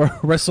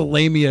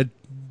WrestleLamia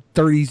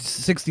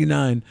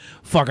 3069.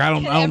 Fuck, I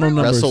don't know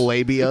numbers.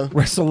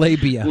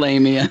 WrestleLabia.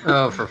 Lamia.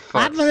 Oh, for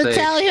fuck's I'm gonna sake.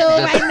 tell you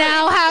right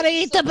now how to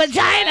eat the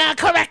vagina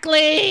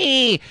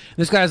correctly.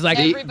 This guy's like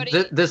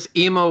This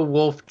emo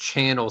wolf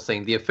channel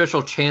thing, the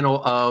official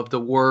channel of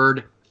the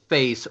word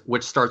face,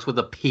 which starts with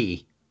a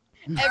P.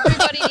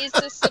 Everybody needs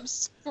to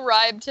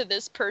subscribe to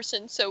this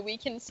person so we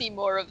can see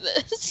more of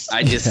this.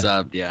 I just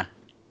subbed, yeah.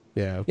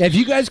 Yeah. Yeah, if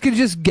you guys could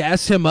just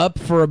gas him up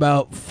for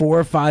about 4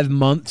 or 5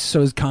 months so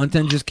his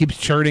content just keeps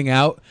churning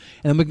out,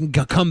 and then we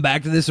can come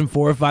back to this in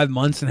 4 or 5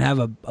 months and have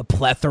a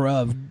plethora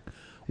of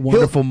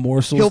wonderful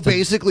morsels. He'll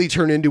basically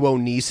turn into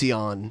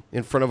Onision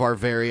in front of our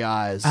very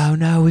eyes. Oh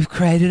no, we've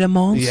created a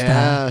monster.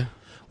 Yeah.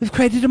 We've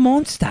created a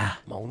monster.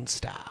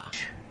 Monster.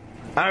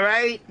 All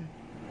right?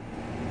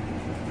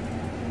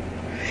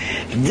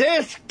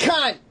 This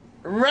cunt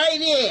right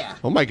here.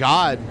 Oh my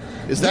God.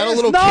 Is that a Yes,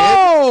 little no!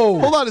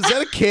 kid? Hold on, is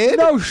that a kid?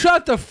 No,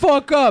 shut the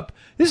fuck up.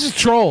 This is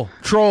Troll.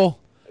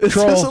 Is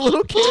this a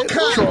little kid?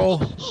 Troll.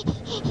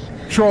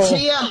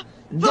 See ya?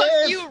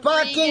 This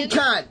fucking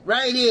cunt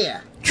right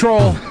here.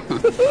 Troll.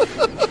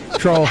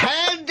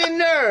 Had the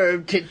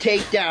nerve to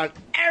take down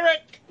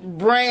Eric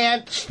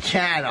Brandt's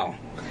channel.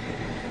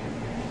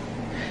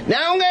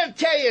 Now I'm gonna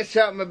tell you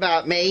something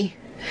about me.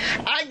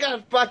 I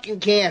got fucking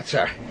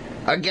cancer.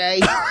 Okay?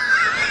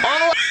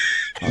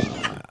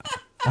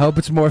 I hope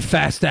it's more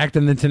fast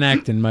acting than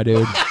tenactin, my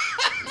dude.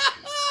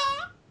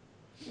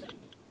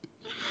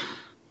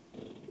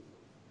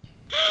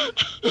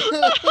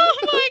 Oh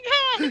my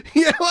god!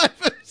 Yeah,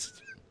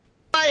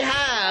 I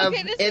have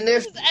Okay, in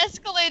this this. has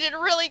escalated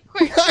really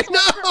quick. I From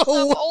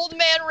some old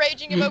man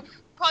raging about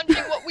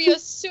punching what we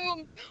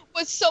assumed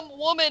was some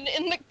woman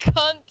in the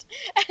cunt,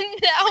 and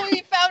now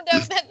we found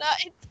out that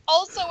it's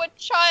also a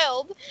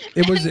child.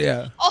 It was, And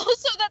yeah.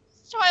 Also, that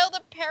child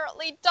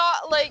apparently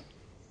died. Like,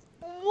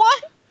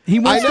 what? He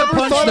wants I to never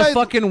punch thought the I'd-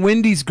 fucking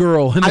Wendy's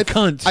girl in the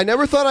cunt. I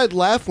never thought I'd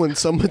laugh when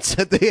someone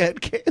said they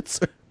had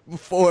cancer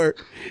before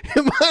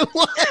in my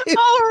life.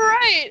 All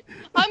right,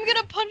 I'm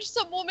gonna punch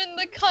some woman in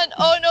the cunt.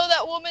 Oh no,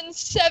 that woman's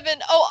 7.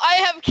 Oh, I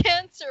have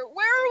cancer.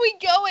 Where are we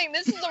going?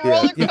 This is a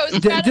roller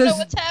coaster. I don't know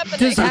what's happening.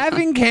 Does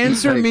having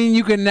cancer mean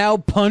you can now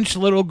punch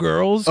little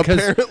girls?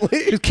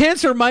 Apparently. Because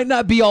cancer might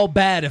not be all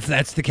bad if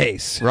that's the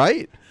case.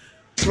 Right?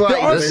 There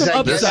are some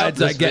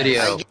upsides, I guess.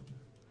 Video,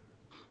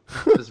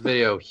 this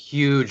video,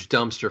 huge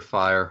dumpster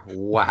fire.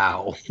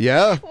 Wow.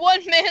 Yeah. One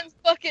man's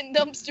fucking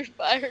dumpster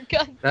fire.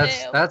 God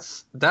damn.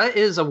 That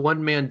is a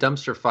one-man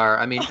dumpster fire.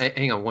 I mean,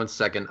 hang on one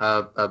second.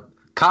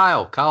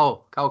 Kyle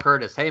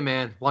Curtis. Hey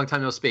man, long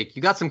time no speak.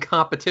 You got some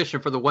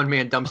competition for the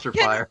one-man dumpster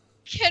fire.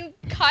 Can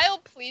Kyle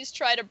please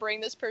try to bring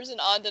this person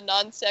on to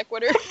non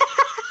sequitur?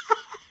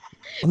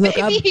 Look,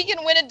 Maybe he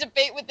can win a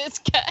debate with this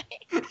guy.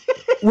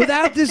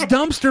 Without this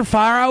dumpster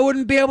fire, I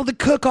wouldn't be able to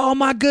cook all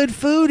my good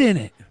food in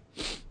it.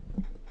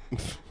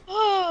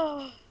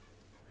 Oh,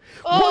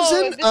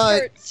 Wasn't, this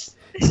hurts.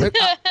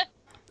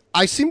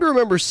 I seem to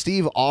remember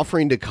Steve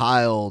offering to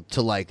Kyle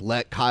to like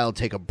let Kyle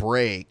take a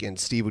break, and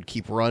Steve would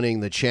keep running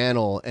the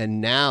channel.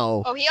 And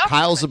now Oh, he offered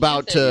Kyle's him a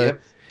about few to, things.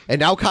 and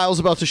now Kyle's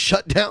about to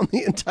shut down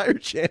the entire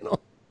channel.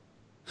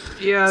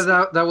 Yeah,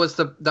 that was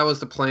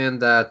the plan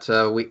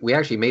that we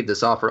actually made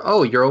this offer.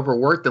 Oh, you're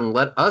overworked, then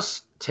let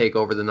us take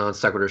over the non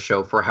sequitur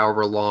show for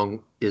however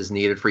long is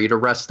needed for you to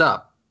rest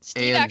up.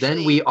 And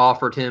then we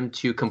offered him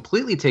to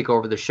completely take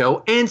over the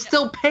show and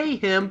still pay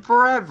him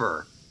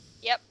forever.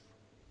 Yep.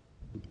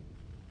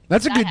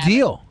 That's a good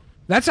deal.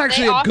 That's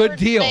actually a good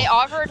deal. They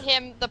offered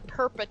him the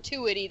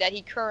perpetuity that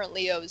he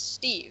currently owes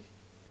Steve.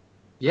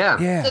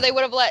 Yeah. So they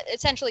would have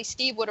essentially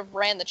Steve would have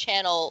ran the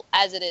channel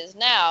as it is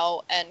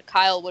now, and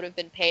Kyle would have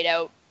been paid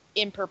out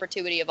in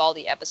perpetuity of all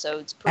the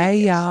episodes. Hey,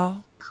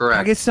 y'all. Correct. Can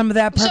I get some of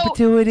that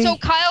perpetuity? So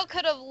Kyle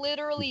could have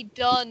literally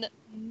done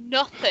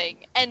nothing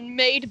and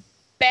made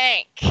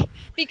bank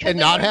because And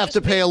they not would have just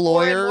to pay a make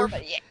more and lawyer? more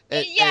money.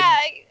 Yeah,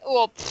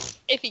 well,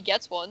 if he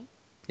gets one,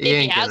 He if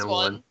ain't he has getting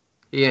one. one.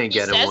 He ain't He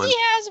getting says one. he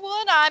has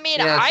one. I mean,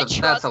 Yeah, I that's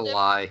trust a him.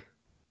 lie.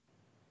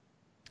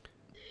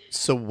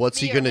 So what's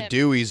he Me or gonna him?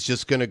 do? He's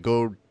just gonna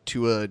go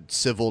to a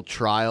civil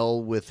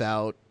trial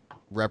without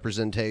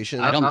representation.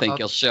 I don't think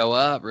he'll show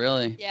up,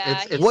 really.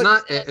 Yeah, It's What-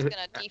 not. that's gonna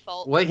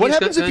default. What he's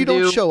happens if gonna you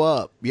don't do- show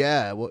up?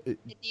 Yeah. It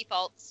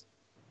defaults.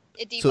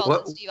 It So defaults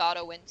what- and Steve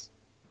Otto wins.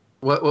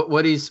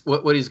 What he's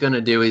going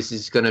to do is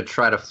he's going to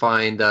try to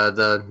find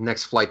the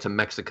next flight to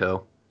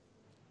Mexico.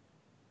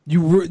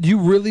 You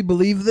really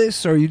believe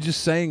this, or are you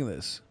just saying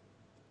this?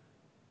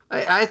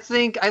 I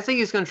think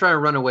he's going to try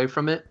and run away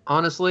from it.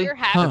 Honestly,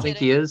 I think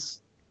he is.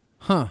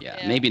 Huh?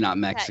 Yeah, maybe not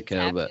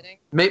Mexico, but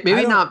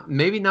maybe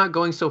not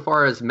going so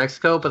far as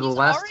Mexico. But the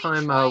last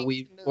time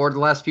the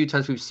last few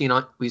times we've seen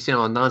on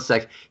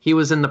Nonsec, he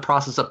was in the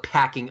process of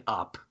packing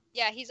up.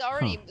 Yeah, he's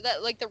already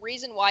the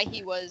reason why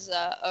he was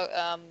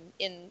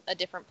in a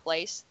different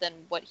place than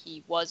what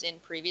he was in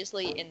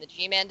previously in the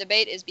G-Man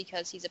debate is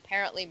because he's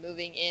apparently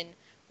moving in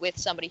with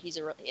somebody he's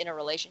in a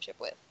relationship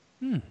with.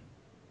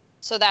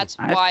 So that's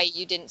why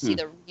you didn't see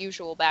the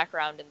usual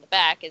background in the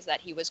back, is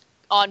that he was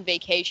on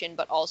vacation,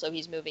 but also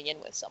he's moving in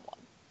with someone.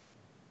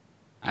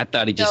 I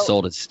thought he just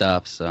sold his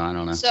stuff, so I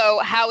don't know. So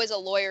how is a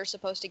lawyer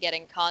supposed to get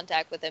in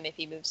contact with him if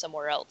he moves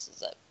somewhere else?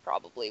 Is that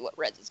probably what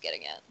Reds is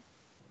getting at?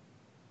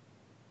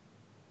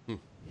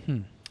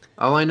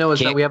 All I know is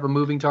that we have a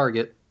moving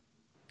target.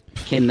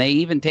 Can they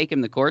even take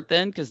him to court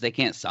then? Because they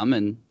can't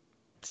summon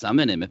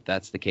him if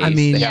that's the case. I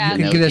mean, They you have to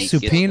can know get a he's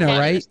getting subpoena, paid.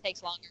 right?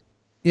 Takes longer.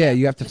 Yeah,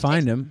 you have to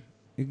find him.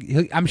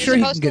 I'm sure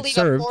he can get He's supposed to leave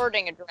served. a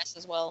forwarding address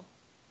as well.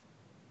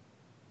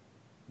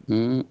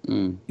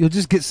 You'll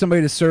just get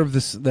somebody to serve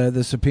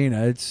the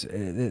subpoena. It's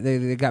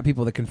they got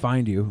people that can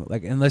find you.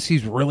 Like, unless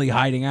he's really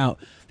hiding out,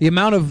 the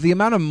amount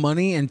of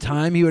money and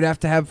time he would have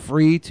to have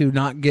free to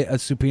not get a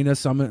subpoena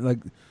summons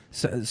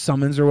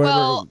or whatever.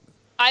 Well,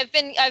 I've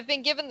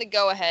been given the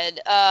go ahead.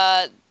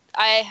 I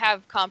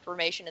have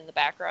confirmation in the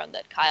background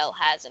that Kyle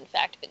has in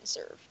fact been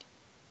served.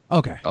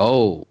 Okay.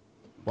 Oh,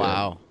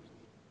 wow!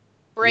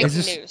 Breaking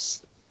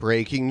news.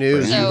 Breaking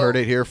news! So- You heard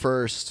it here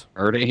first.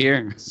 Heard it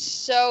here.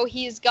 So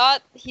he's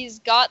got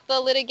the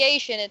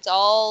litigation. It's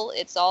all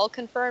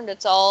confirmed.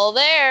 It's all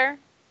there.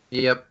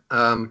 Yep.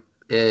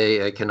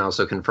 I can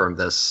also confirm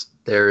this.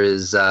 There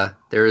is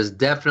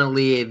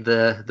definitely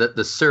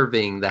the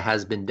serving that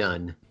has been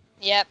done.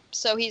 Yep.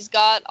 So he's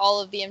got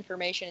all of the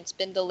information. It's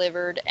been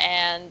delivered,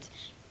 and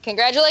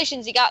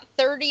congratulations, he got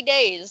 30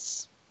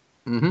 days.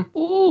 Mm-hmm.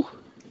 Ooh.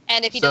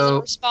 And if he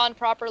doesn't respond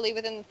properly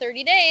within the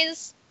 30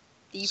 days,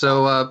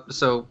 So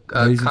Ladies and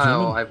Kyle,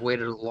 gentlemen. I've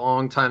waited a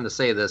long time to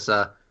say this.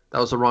 That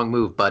was the wrong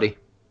move, buddy.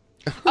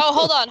 Oh,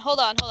 hold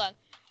on.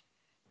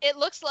 It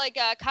looks like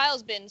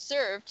Kyle's been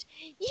served.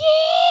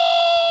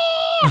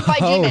 Yeah! By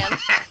G-Man.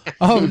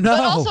 Oh no! But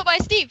also by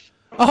Steve.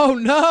 Oh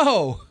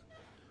no!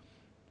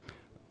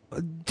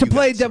 To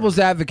play devil's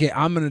advocate,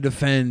 I'm going to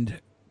defend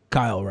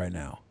Kyle right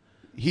now.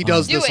 He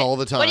does Do this it. all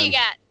the time. What do you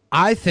got?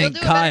 I think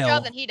He'll do a better Kyle.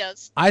 job than he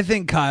does. I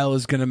think Kyle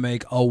is going to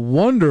make a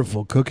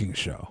wonderful cooking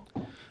show.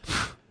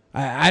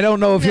 I don't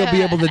know if he'll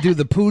be able to do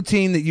the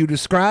poutine that you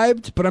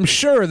described, but I'm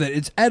sure that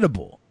it's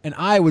edible, and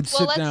I would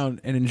sit down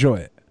and enjoy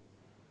it.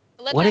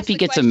 What if he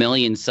gets a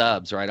million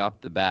subs right off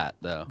the bat,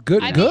 though?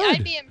 Good,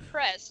 I'd be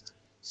impressed.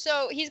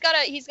 So he's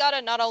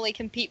gotta not only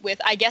compete with,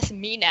 I guess,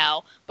 me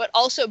now, but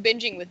also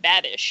binging with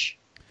Babish.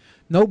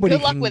 Nobody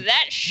Good luck can, with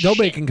that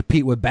Nobody can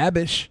compete with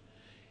Babish.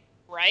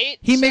 Right?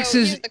 He so makes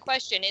his- here's the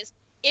question is,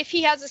 if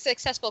he has a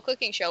successful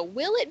cooking show,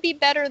 will it be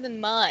better than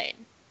mine?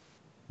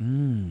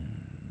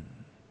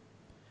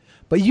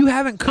 But you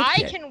haven't cooked I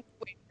yet. can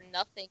wear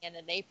nothing and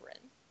an apron.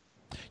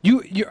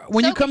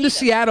 When you come to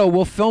Seattle,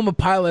 we'll film a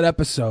pilot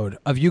episode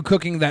of you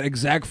cooking that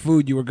exact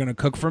food you were going to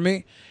cook for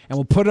me, and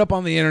we'll put it up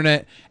on the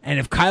internet. And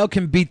if Kyle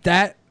can beat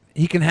that,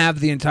 he can have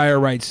the entire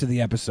rights to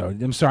the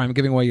episode. I'm sorry, I'm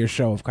giving away your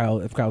show if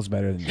Kyle's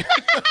better than you.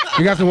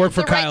 You have to work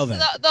for Kyle then.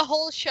 The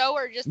whole show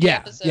or just the Yeah,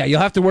 episode? yeah, you'll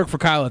have to work for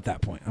Kyle at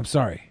that point. I'm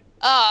sorry.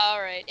 Oh,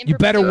 all right. In You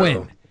better perpetuity.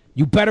 win.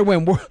 You better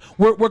win.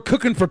 We're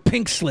cooking for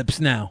pink slips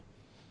now.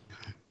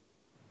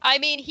 I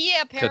mean, he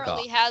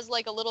apparently has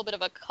like a little bit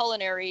of a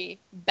culinary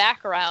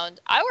background.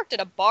 I worked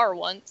at a bar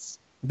once.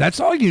 That's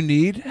all you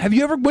need. Have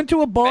you ever went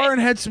to a bar and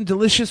had some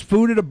delicious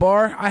food at a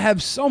bar? I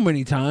have so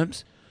many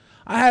times.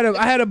 I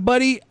had a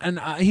buddy, and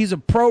he's a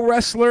pro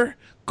wrestler,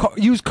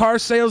 used car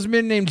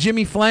salesman named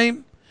Jimmy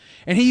Flame,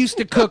 and he used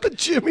to cook.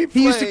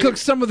 He used to cook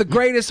some of the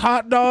greatest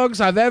hot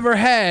dogs I've ever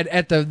had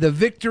at the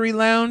Victory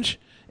Lounge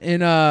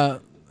in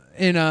South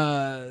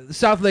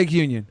Lake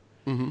Union.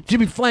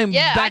 Jimmy Flame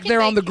Yeah, I back can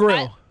there on make- the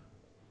grill.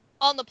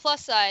 On the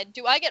plus side,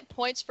 do I get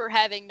points for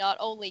having not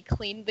only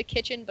cleaned the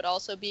kitchen but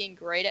also being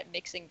great at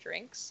mixing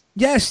drinks?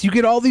 Yes, you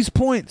get all these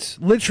points.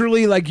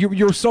 Literally, like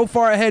you're so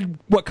far ahead.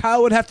 What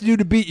Kyle would have to do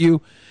to beat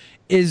you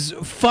is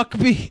fuck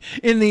me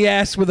in the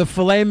ass with a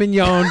filet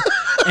mignon,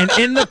 and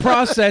in the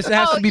process, it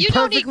has to be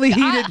perfectly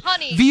heated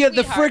honey, via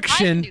the sweetheart,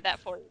 friction. I can do that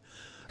for you.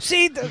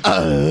 See,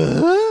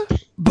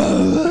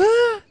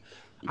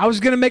 I was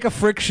gonna make a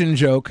friction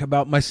joke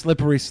about my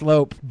slippery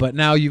slope, but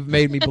now you've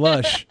made me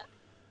blush.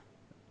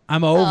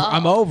 I'm over.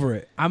 I'm over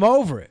it. I'm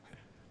over it.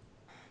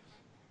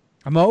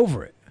 I'm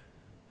over it.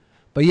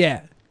 But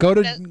yeah, go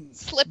to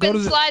Slip go and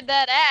to the- slide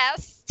that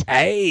ass.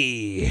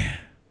 Hey,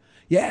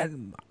 yeah,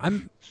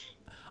 I'm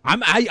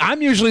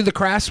usually the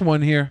crass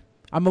one here.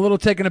 I'm a little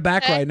taken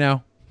aback right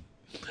now.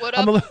 What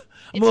I'm a up?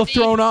 little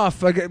thrown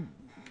off.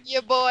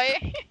 Yeah,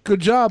 boy. Good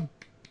job.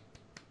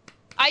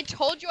 I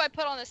told you I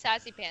put on the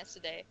sassy pants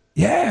today.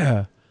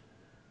 Yeah.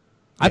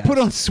 I put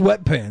on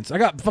sweatpants. I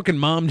got fucking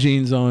mom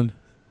jeans on.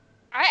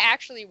 I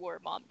actually wore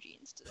mom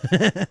jeans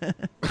today.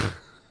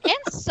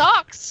 And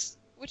socks.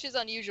 which is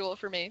unusual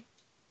for me.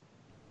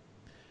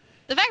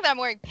 The fact that I'm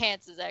wearing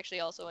pants is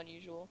actually also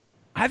unusual.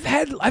 Do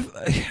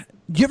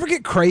you ever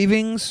get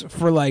cravings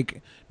for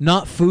like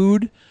not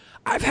food?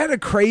 I've had a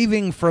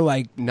craving for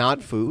like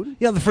not food.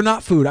 Yeah, for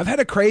not food. I've had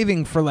a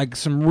craving for like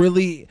some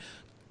really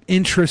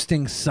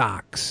interesting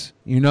socks.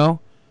 You know?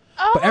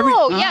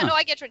 Oh, yeah, no,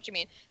 I get what you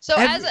mean. So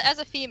Every- as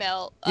a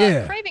female,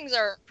 Yeah. cravings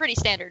are pretty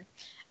standard.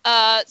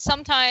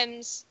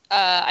 Sometimes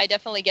I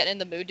definitely get in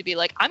the mood to be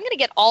like, I'm gonna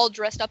get all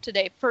dressed up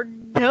today for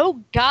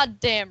no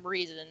goddamn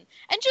reason,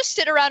 and just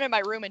sit around in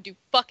my room and do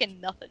fucking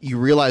nothing. You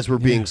realize we're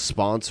being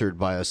sponsored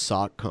by a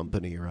sock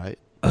company, right?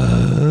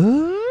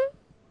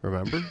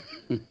 Remember?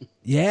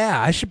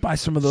 Yeah, I should buy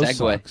some of those Segue.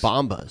 socks.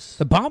 Bombas.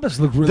 The Bombas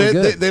look really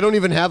good. They don't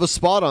even have a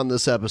spot on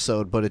this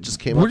episode, but it just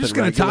came up. We're just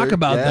going to talk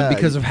about them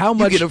because of how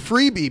much you get a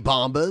freebie,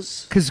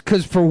 Bombas.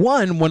 Because for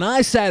one, when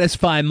I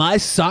satisfy my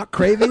sock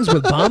cravings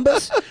with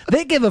Bombas,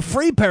 they give a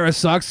free pair of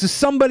socks to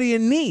somebody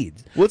in need.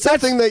 What's that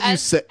thing that you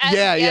As- said? as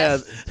Yeah,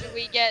 guests,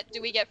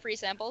 Do we get free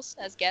samples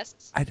as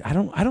guests? I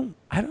don't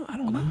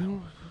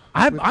know.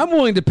 I'm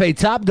willing to pay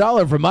top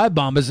dollar for my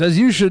Bombas, as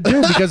you should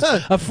do, because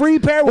a free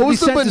pair will be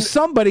sent to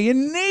somebody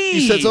in need.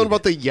 You said something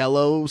about the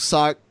yellow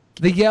sock.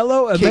 The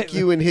yellow kick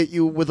you and hit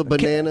you with a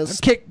bananas.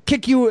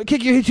 Hit you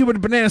with a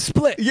banana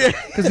split. Yeah,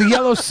 because the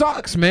yellow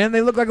socks, man,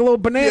 they look like a little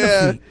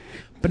banana feet.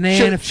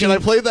 Banana feet. Should I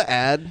play the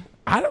ad?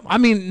 I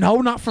mean,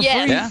 no, not for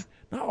Yes. free. Yeah.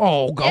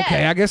 Oh,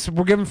 okay. I guess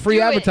we're giving free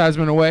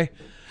advertisement away.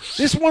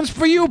 This one's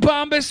for you,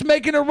 Bombas,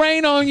 making it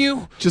rain on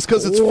you. Just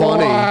because it's Wow.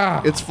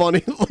 funny. It's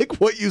funny,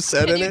 like what you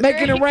said in it.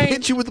 Making it rain.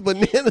 Hit you with a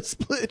banana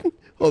split.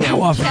 Hold How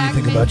on. often do you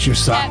think about your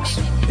socks?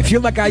 If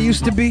you're like I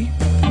used to be,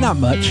 not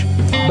much.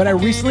 But I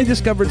recently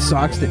discovered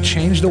socks that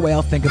changed the way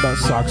I'll think about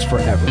socks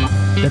forever.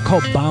 They're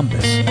called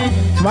Bombas.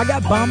 So I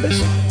got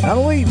Bombas. Not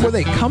only were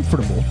they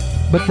comfortable,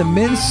 but the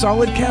men's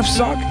solid calf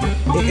sock,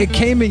 it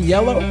came in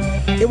yellow.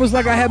 It was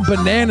like I had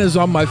bananas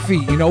on my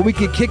feet. You know, we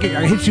could kick it.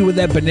 I hit you with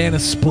that banana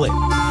split.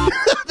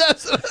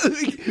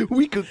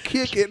 We could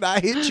kick it and I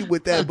hit you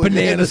with that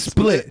Banana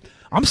split.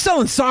 I'm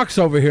selling socks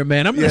over here,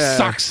 man. I'm in the Yeah.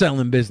 sock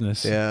selling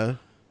business. Yeah.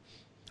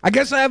 I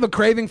guess I have a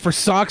craving for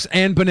socks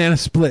and banana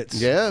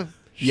splits. Yeah.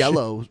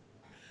 Yellow.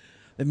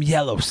 Them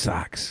yellow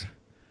socks.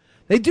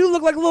 They do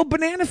look like little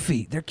banana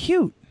feet. They're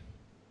cute.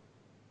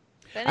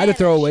 I had to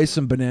throw away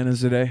some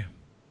bananas today.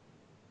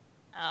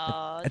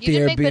 Oh, At you the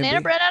didn't make Airbnb.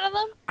 banana bread out of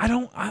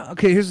them?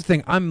 Okay, here's the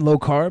thing. I'm low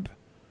carb,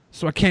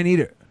 so I can't eat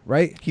it,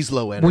 right? He's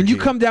low energy. When you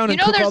come down and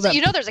cook all that...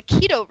 there's a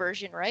keto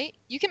version, right?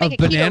 You can make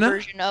Of a banana? keto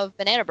version of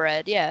banana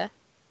bread. Yeah.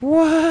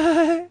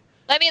 What?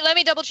 Let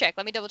me double check.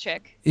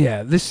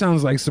 Yeah, this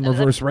sounds like some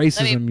reverse let me-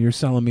 racism you're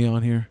selling me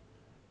on here.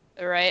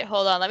 All right,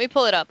 hold on. Let me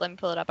pull it up. I'm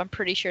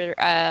pretty sure.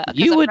 'Cause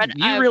You a would. friend-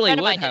 You a really friend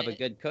of would mine have did a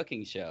good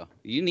cooking show.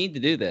 You need to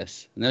do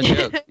this. No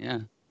joke. Yeah.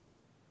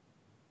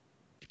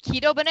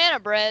 keto banana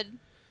bread.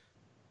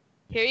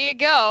 Here you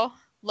go.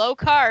 Low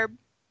carb.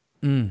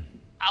 Mm.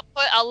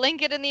 I'll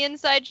link it in the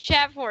inside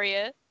chat for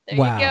you. There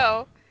Wow. you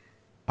go.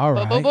 All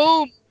right.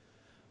 Boom.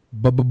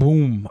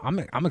 Boom.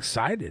 I'm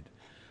excited.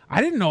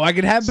 I didn't know I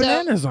could have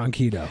bananas on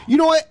keto. You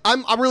know what?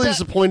 I'm really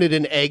disappointed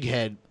in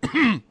Egghead.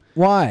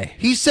 Why?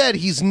 He said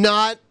he's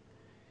not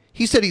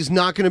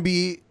going to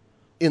be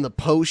in the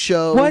post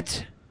show.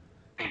 What?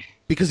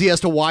 Because he has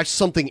to watch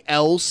something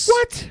else.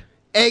 What?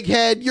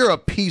 Egghead, you're a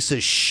piece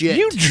of shit.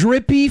 You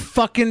drippy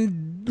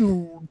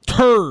fucking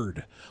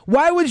turd.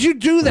 Why would you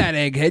do that,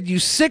 Egghead? You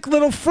sick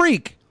little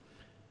freak.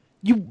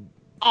 You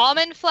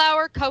Almond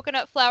flour,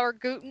 coconut flour,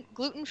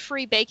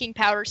 gluten-free baking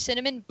powder,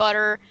 cinnamon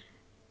butter,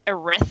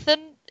 erythritol.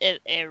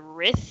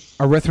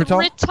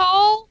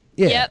 Erythritol?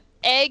 Yeah. Yep.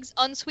 Eggs,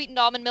 unsweetened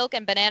almond milk,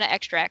 and banana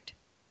extract.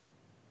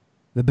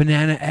 The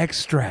banana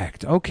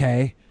extract.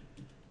 Okay.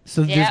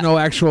 So Yeah. there's no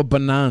actual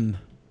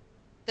banana.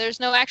 There's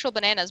no actual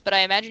bananas, but I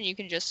imagine you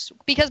can just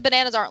because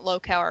bananas aren't low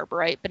carb,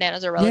 right?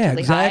 Bananas are Yeah, relatively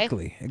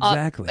exactly. high.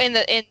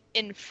 Exactly.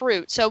 In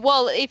fruit. So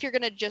if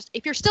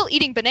you're still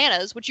eating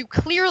bananas, which you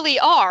clearly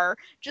are,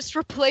 just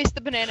replace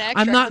the banana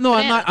extract.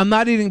 I'm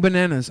not eating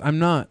bananas. I'm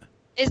not.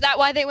 Is that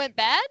why they went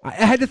bad? I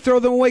had to throw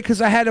them away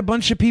because I had a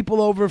bunch of people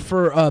over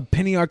for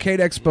Penny Arcade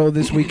Expo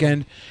this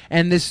weekend,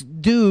 and this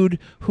dude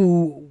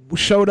who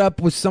showed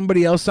up with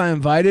somebody else I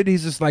invited,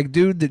 he's this like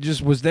dude that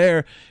just was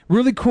there,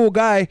 really cool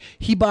guy.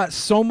 He bought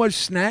so much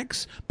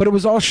snacks, but it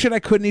was all shit I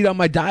couldn't eat on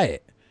my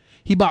diet.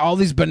 He bought all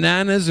these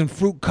bananas and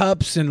fruit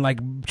cups and like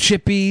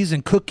chippies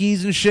and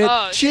cookies and shit.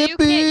 Oh, so you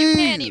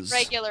can't eat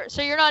regular.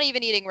 So you're not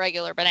even eating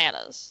regular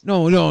bananas.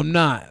 No, I'm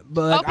not.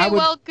 But like, Okay, I would,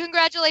 well,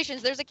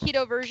 congratulations. There's a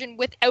keto version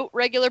without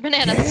regular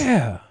bananas.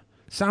 yeah,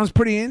 sounds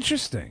pretty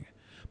interesting.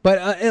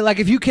 But like,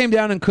 if you came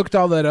down and cooked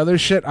all that other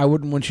shit, I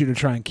wouldn't want you to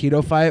try and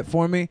keto-fy it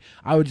for me.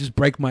 I would just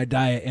break my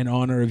diet in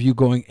honor of you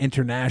going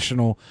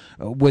international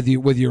with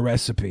your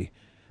recipe.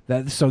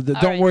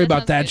 Don't worry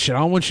about that shit. I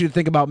don't want you to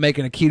think about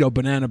making a keto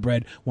banana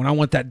bread when I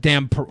want that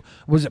damn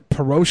was it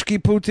pierogi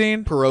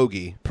poutine?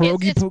 Pierogi.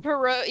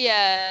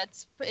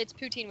 It's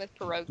poutine with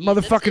pierogi.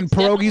 Motherfucking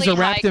pierogies are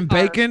wrapped in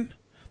bacon.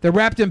 They're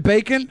wrapped in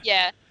bacon.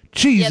 Yeah.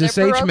 Jesus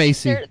they're H. pierogies.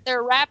 Macy.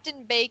 They're wrapped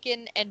in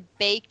bacon and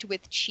baked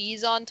with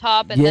cheese on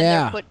top, and then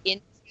Yeah. they're put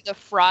into the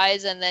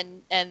fries, and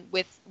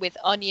with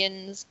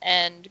onions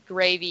and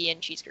gravy and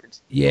cheese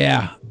curds.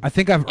 Yeah, I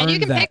think I've And you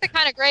earned can that. pick the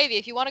kind of gravy.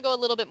 If you want to go a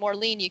little bit more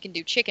lean, you can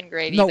do chicken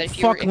gravy. No, but if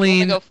fuck you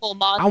lean. want to go full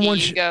Monty, I want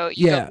you you- go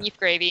yeah. beef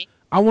gravy.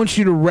 I want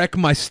you to wreck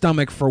my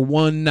stomach for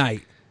one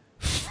night.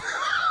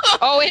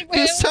 Oh, it will.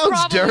 This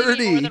sounds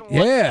dirty.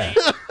 Yeah.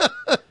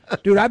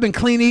 Dude, I've been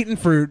clean eating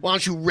for Why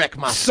don't you wreck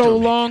my so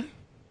stomach? long.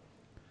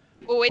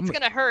 Oh, it's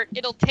gonna hurt.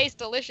 It'll taste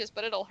delicious,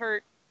 but it'll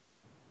hurt.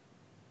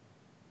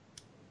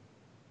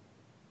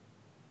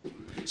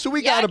 So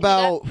we got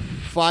about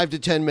 5 to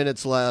 10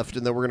 minutes left,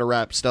 and then we're going to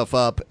wrap stuff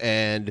up.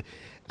 And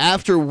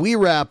after we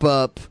wrap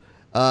up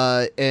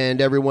and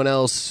everyone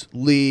else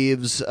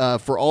leaves,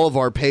 for all of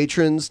our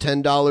patrons,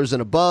 $10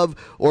 and above,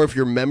 or if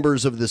you're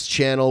members of this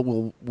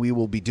channel, we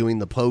will be doing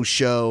the post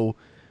show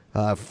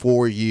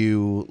for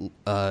you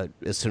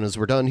as soon as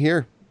we're done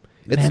here.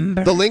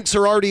 The links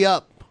are already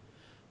up.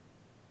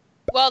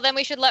 Well, then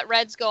we should let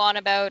Reds go on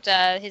about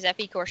his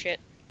FE core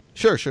shit.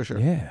 Sure.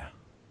 Yeah.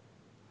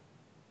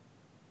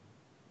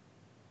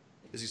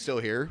 Is he still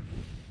here?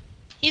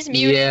 He's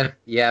muted.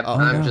 Yeah. Oh,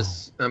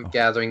 I'm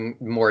gathering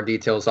more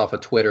details off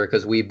of Twitter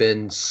because we've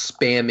been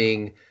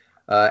spamming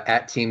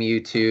at Team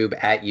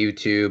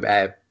YouTube,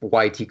 at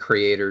YT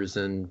creators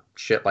and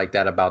shit like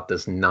that about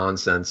this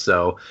nonsense.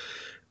 So,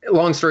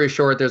 long story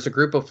short, there's a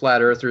group of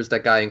flat earthers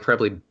that got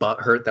incredibly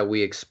butthurt that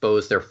we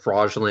exposed their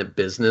fraudulent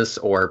business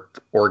or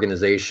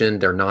organization,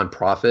 their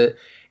nonprofit,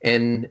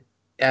 and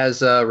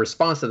as a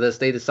response to this,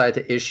 they decided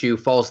to issue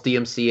false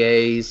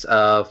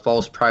DMCAs,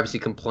 false privacy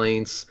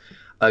complaints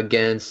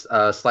against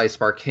Slice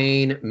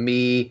Arcane,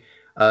 me,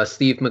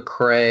 Steve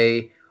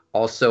McCrae,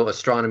 also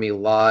Astronomy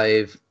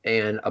Live,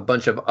 and a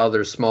bunch of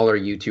other smaller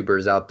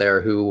YouTubers out there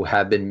who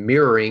have been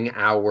mirroring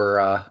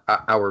our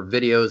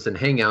videos and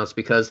hangouts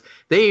because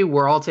they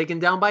were all taken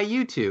down by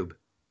YouTube.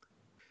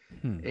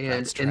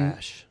 That's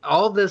trash. And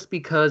all this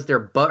because they're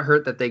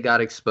butthurt that they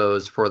got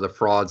exposed for the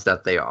frauds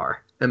that they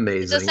are.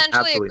 Amazing. It's essentially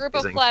Absolutely a group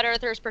amazing. of flat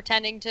earthers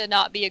pretending to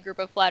not be a group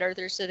of flat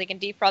earthers so they can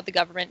defraud the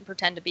government and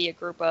pretend to be a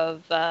group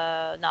of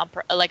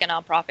like a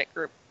nonprofit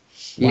group.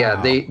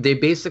 Yeah, they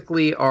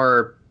basically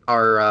are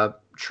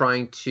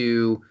trying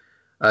to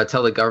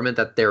tell the government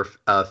that they're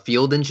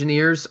field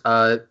engineers.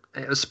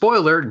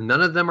 Spoiler: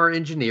 none of them are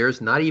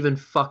engineers, not even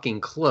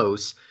fucking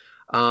close.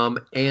 And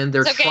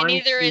they're It's okay, trying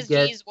neither to is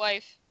get. G's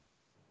wife.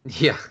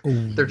 Yeah,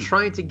 they're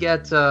trying to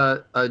get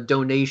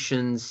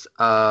donations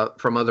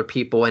from other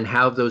people and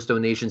have those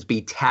donations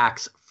be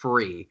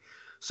tax-free.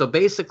 So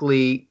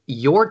basically,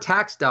 your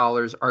tax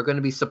dollars are going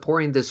to be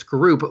supporting this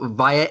group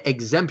via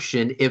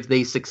exemption if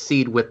they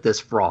succeed with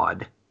this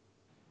fraud.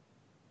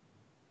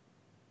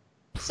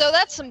 So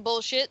that's some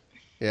bullshit.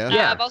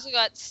 Yeah. I've also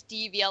got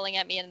Steve yelling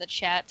at me in the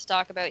chat to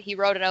talk about he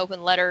wrote an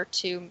open letter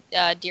to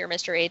Dear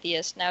Mr.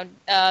 Atheist. Now,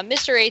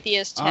 Mr.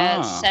 Atheist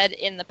has said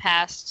in the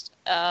past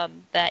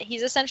that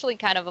he's essentially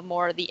kind of a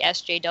more the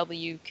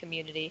SJW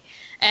community,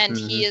 and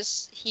he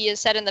has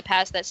said in the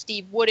past that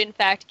Steve would in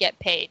fact get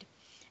paid,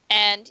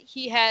 and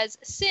he has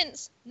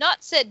since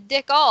not said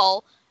dick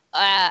all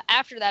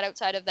after that.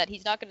 Outside of that,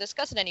 he's not going to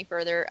discuss it any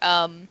further.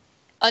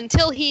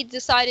 Until he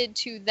decided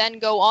to then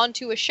go on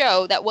to a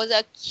show that was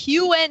a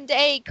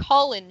Q&A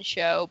call-in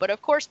show. But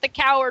of course the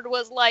coward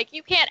was like,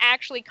 you can't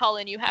actually call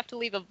in, you have to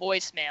leave a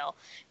voicemail.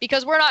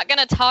 Because we're not going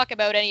to talk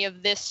about any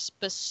of this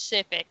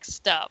specific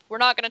stuff. We're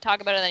not going to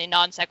talk about any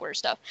non-sequitur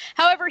stuff.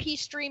 However, he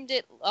streamed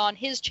it on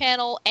his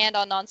channel and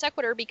on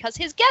non-sequitur because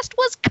his guest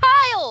was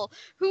Kyle,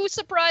 who,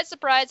 surprise,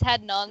 surprise,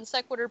 had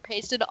non-sequitur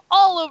pasted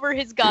all over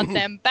his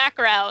goddamn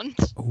background.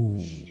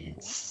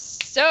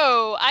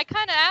 So I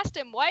kind of asked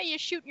him, why are you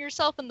shooting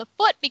yourself in the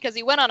foot? Because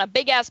he went on a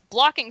big-ass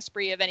blocking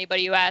spree of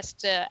anybody who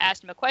asked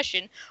him a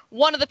question.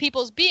 One of the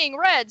people's being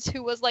Reds,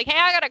 who was like, hey,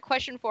 I got a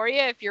question for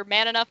you if you're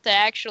man enough to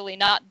actually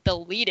not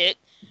delete it.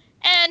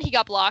 And he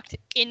got blocked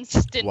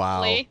instantly.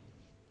 Wow.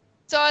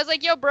 So I was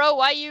like, yo, bro,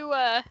 why you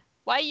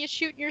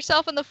shooting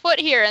yourself in the foot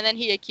here? And then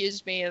he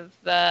accused me of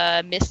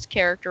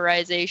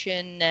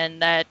mischaracterization,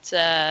 and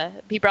that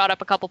he brought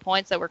up a couple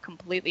points that were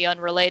completely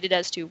unrelated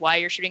as to why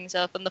you're shooting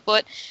yourself in the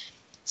foot.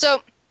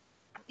 So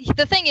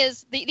the thing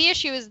is, the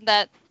issue is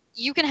that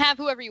you can have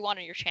whoever you want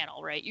on your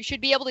channel, right? You should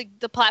be able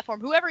to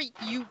platform whoever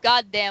you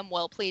goddamn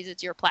well please.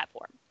 It's your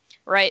platform,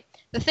 right?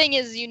 The thing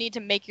is, you need to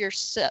make your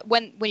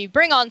when you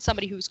bring on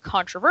somebody who's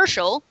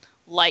controversial,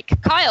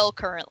 like Kyle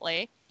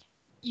currently,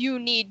 you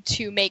need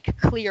to make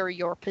clear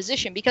your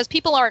position, because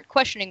people aren't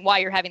questioning why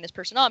you're having this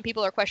person on.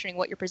 People are questioning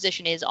what your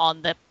position is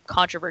on the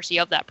controversy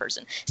of that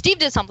person. Steve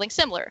did something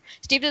similar.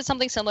 Steve did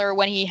something similar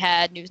when he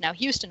had News Now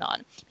Houston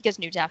on, because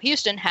News Now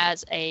Houston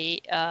has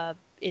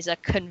is a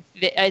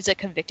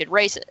convicted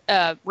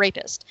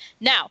rapist.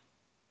 Now,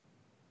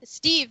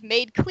 Steve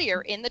made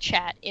clear in the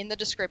chat, in the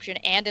description,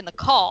 and in the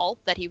call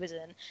that he was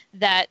in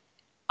that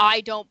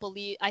I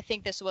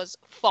think this was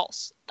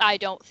false. I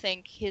don't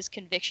think his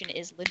conviction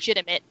is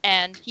legitimate,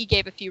 and he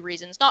gave a few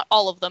reasons, not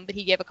all of them, but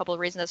he gave a couple of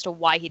reasons as to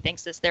why he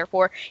thinks this.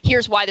 Therefore,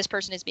 here's why this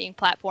person is being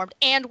platformed,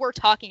 and we're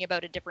talking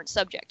about a different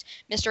subject.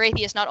 Mr.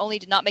 Atheist not only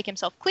did not make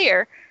himself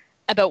clear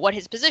about what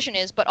his position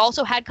is, but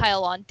also had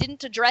Kyle on,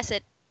 didn't address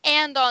it,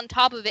 and on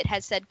top of it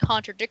has said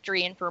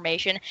contradictory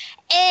information,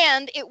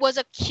 and it was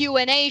a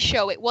Q&A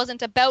show. It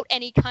wasn't about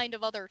any kind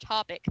of other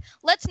topic.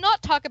 Let's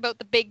not talk about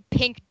the big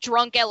pink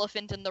drunk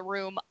elephant in the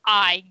room,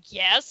 I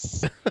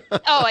guess.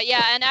 Oh,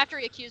 yeah, and after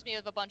he accused me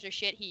of a bunch of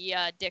shit, he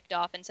dicked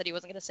off and said he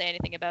wasn't going to say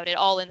anything about it,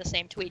 all in the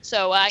same tweet.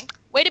 So,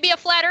 way to be a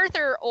flat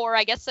earther, or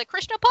I guess a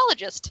Christian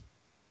apologist.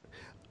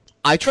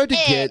 I tried to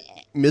get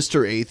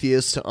Mr.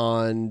 Atheist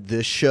on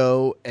this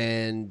show,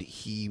 and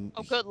he...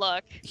 Oh, good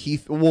luck.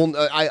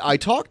 I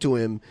talked to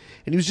him,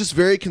 and he was just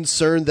very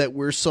concerned that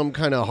we're some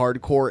kind of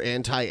hardcore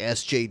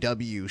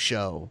anti-SJW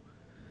show.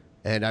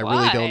 And I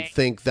really don't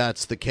think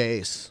that's the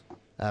case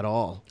at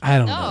all. I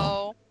don't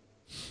know.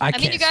 I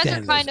can't mean, you guys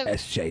stand are kind those of...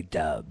 SJ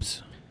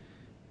dubs.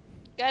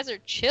 You guys are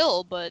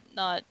chill, but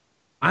not...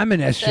 I'm an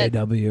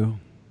SJW.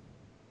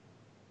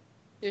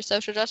 You're a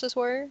social justice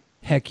warrior?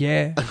 Heck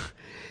yeah.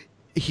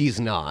 He's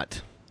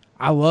not.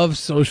 I love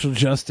social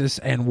justice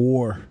and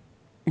war.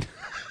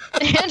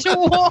 And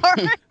war.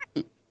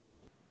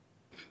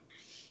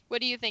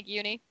 What do you think,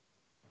 Uni?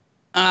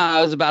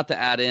 I was about to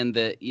add in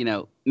that,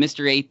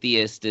 Mr.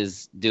 Atheist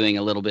is doing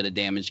a little bit of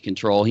damage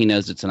control. He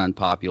knows it's an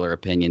unpopular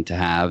opinion to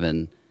have,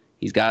 and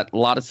he's got a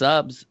lot of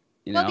subs.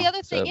 Well, the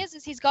other thing is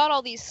he's got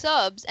all these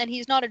subs, and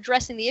he's not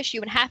addressing the issue,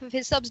 and half of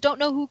his subs don't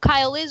know who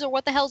Kyle is or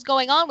what the hell's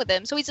going on with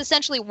him. So he's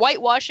essentially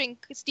whitewashing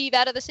Steve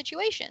out of the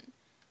situation.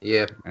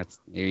 Yeah.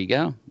 There you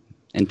go.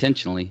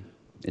 Intentionally.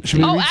 Should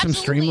we read some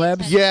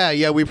Streamlabs?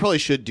 Yeah, we probably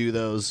should do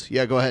those.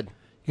 Yeah, go ahead.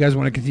 You guys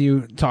want to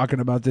continue talking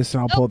about this,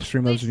 and I'll pull up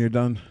Streamlabs when you're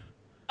done.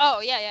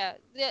 Oh, yeah.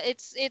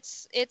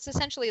 It's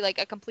essentially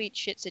like a complete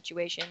shit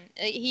situation.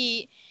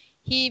 He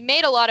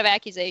made a lot of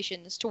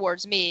accusations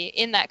towards me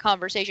in that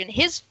conversation.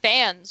 His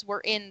fans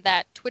were in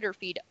that Twitter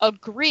feed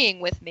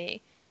agreeing with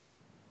me.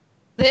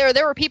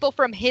 There were people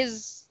from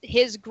his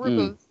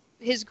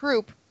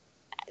group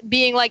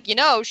being like,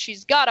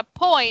 she's got a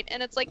point,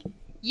 and it's like,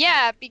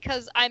 yeah,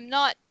 because I'm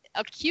not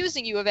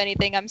accusing you of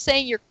anything. I'm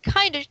saying you're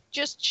kind of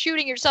just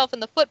shooting yourself in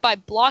the foot by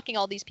blocking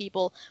all these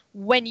people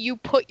when you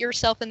put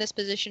yourself in this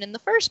position in the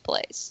first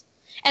place.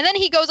 And then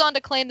he goes on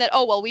to claim that,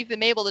 oh, well, we've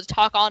been able to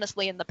talk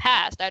honestly in the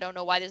past. I don't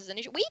know why this is an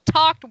issue. We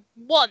talked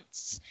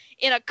once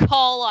in a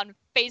call on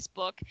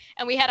Facebook,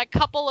 and we had a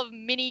couple of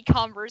mini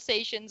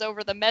conversations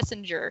over the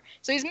messenger.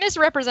 So he's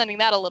misrepresenting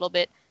that a little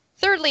bit.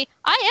 Thirdly,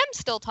 I am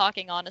still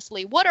talking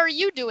honestly. What are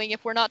you doing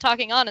if we're not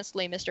talking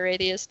honestly, Mr.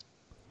 Atheist?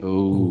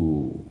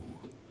 Ooh.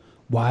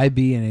 Why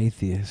be an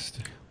atheist?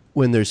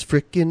 When there's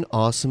frickin'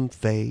 awesome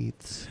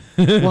faiths.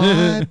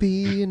 Why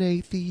be an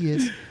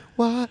atheist?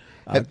 Why?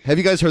 Have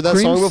you guys heard that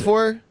song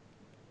before?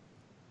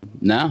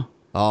 No.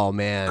 Oh,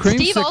 man.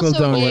 Steve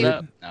also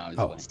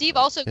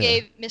Yeah.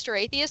 gave Mr.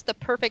 Atheist the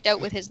perfect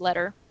out with his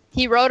letter.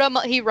 He wrote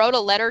a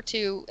letter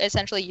to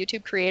essentially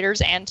YouTube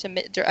creators and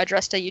to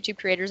address to YouTube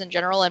creators in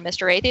general and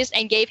Mr. Atheist,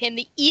 and gave him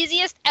the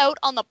easiest out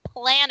on the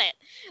planet.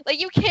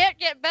 Like, you can't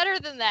get better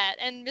than that.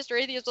 And Mr.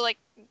 Atheist was like,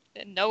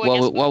 no.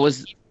 What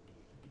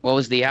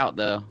was the out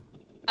though?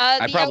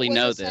 I probably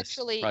know this.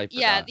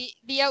 Yeah,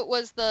 the out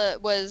was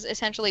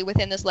essentially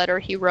within this letter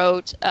he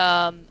wrote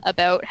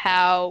about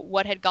how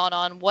what had gone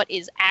on, what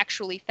is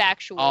actually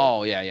factual.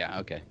 Oh yeah,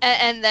 okay.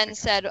 And then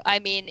said, I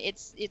mean,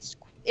 it's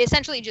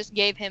essentially just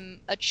gave him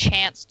a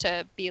chance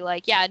to be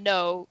like, yeah,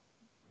 no,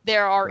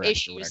 there are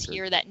issues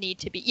here that need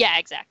to be. Yeah,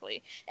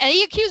 exactly. And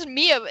he accused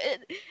me of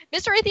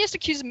Mr. Atheist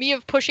accused me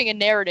of pushing a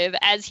narrative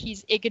as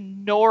he's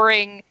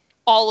ignoring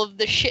all of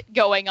the shit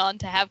going on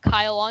to have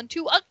Kyle on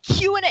to a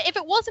Q&A. If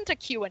it wasn't a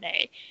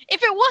Q&A, if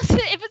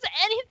it's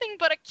anything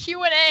but a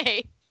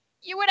Q&A,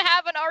 you would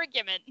have an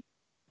argument.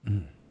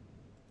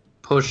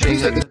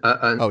 Pushing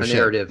a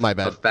narrative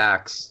of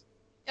facts.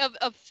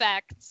 Of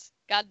facts.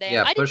 Goddamn.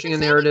 Yeah, pushing a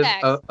narrative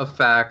of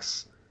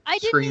facts,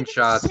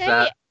 screenshots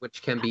that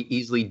which can be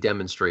easily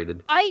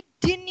demonstrated. I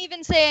didn't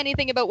even say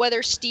anything about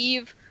whether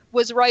Steve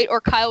was right or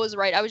Kyle was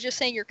right. I was just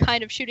saying you're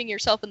kind of shooting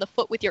yourself in the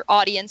foot with your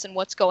audience and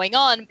what's going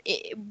on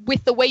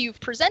with the way you've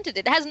presented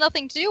it. It has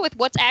nothing to do with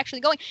what's actually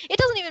going. It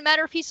doesn't even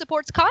matter if he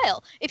supports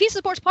Kyle. If he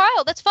supports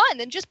Kyle, that's fine.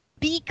 Then just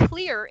be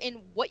clear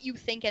in what you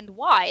think and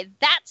why.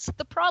 That's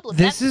the problem.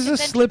 This is a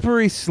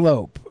slippery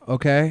slope,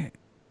 okay?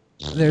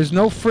 There's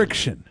no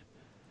friction.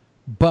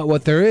 But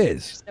what there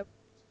is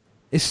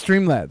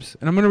Streamlabs.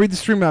 And I'm going to read the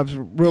Streamlabs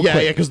real quick.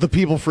 Yeah, because the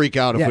people freak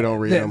out if we don't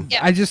read them.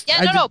 Yeah.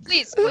 No,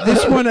 please.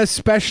 This one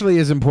especially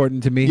is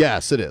important to me.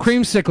 Yes, it is.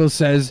 Creamsicle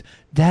says,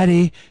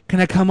 Daddy, can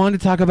I come on to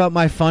talk about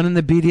my fun in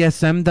the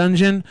BDSM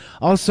dungeon?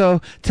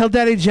 Also, tell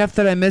Daddy Jeff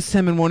that I miss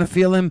him and want to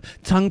feel him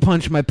tongue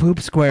punch my poop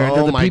square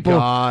until the people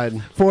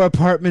 4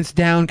 apartments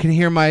down can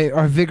hear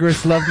our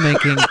vigorous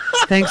lovemaking.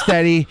 Thanks,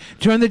 Daddy.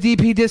 Join the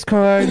DP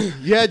Discord.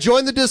 Yeah,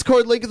 join the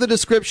Discord. Link in the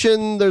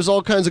description. There's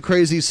all kinds of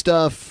crazy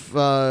stuff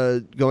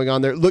going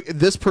on there. Look,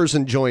 this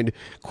person joined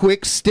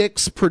Quick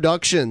Sticks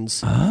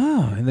Productions.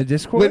 Oh, in the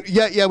Discord?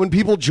 When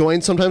people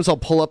join, sometimes I'll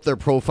pull up their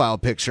profile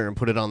picture and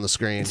put it on the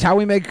screen. It's how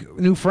we make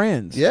new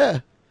friends.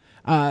 Yeah.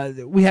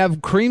 We have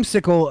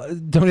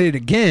Creamsicle donated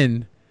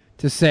again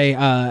to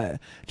say,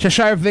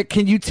 Cheshire Vic,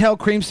 can you tell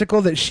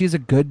Creamsicle that she's a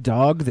good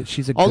dog, that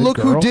she's a good look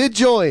girl? who did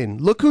join.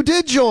 Look who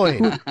did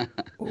join.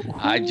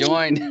 I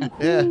joined.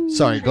 Yeah.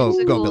 Sorry, go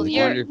Billy.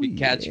 I wonder if you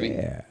catch me.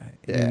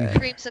 Yeah.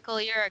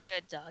 Creamsicle, you're a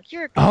good dog.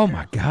 You're a good Oh girl.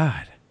 my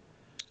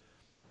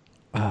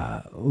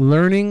God.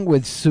 Learning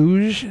with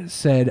Suge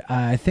said,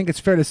 I think it's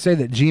fair to say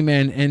that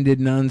G-Man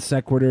ended Non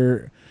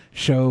Sequitur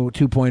Show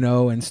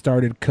 2.0 and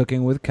started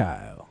cooking with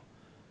Kyle.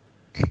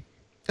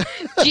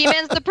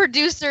 G-Man's the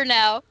producer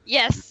now.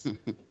 Yes.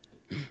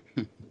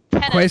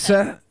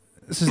 Quesa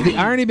says, the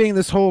irony being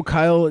this whole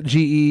Kyle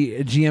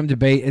GM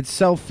debate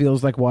itself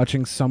feels like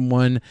watching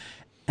someone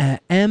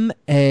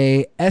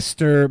M.A.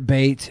 Esther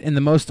bait in the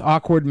most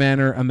awkward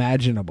manner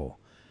imaginable.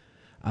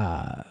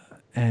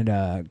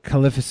 And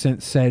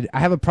Calificent said, I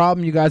have a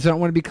problem, you guys. I don't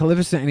want to be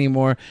Calificent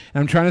anymore. And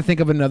I'm trying to think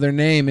of another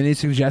name. Any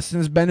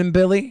suggestions, Ben and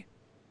Billy?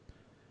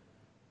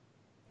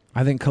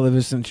 I think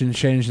Calificent should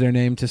change their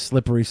name to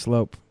Slippery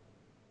Slope.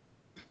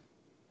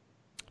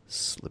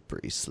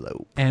 Slippery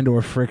Slope. And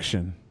or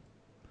Friction.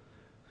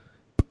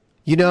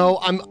 You know,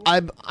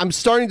 I'm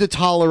starting to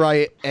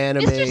tolerate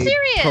anime Mr.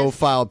 Serious.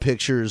 profile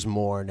pictures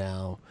more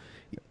now.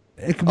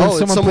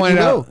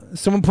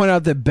 Someone pointed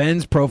out that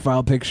Ben's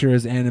profile picture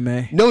is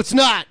anime. No, it's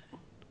not.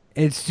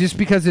 It's just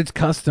because it's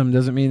custom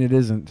doesn't mean it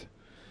isn't.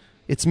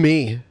 It's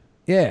me.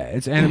 Yeah,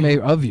 it's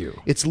anime of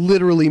you. It's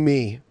literally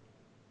me.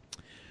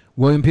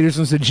 William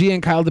Peterson said, G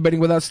and Kyle debating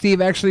without Steve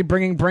actually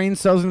bringing brain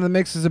cells into the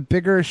mix is a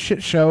bigger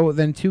shit show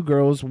than Two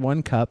Girls,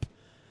 One Cup.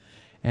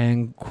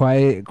 And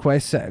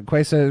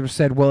Quaisa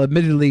said, well,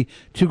 admittedly,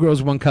 Two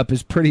Girls, One Cup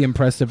is pretty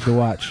impressive to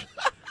watch.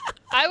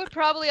 I would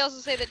probably also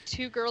say that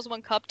Two Girls,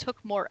 One Cup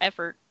took more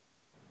effort.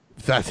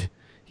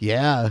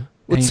 Yeah.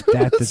 Ain't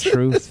that the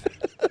truth?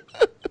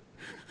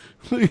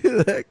 Look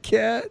at that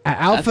cat.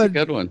 Alpha, That's a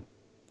good one.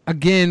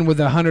 Again, with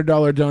a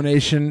 $100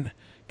 donation.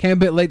 Came a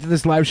bit late to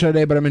this live show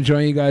today, but I'm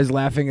enjoying you guys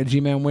laughing at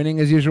G-Man winning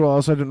as usual.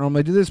 Also, I don't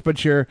normally do this,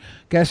 but your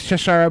guest,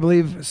 Cheshire, I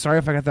believe. Sorry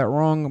if I got that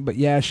wrong, but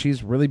yeah,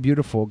 she's really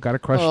beautiful. Got a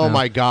crush now. Oh,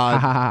 my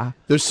God.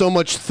 There's so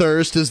much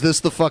thirst. Is this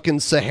the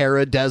fucking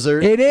Sahara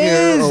Desert? It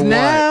here, is or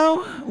now.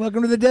 what?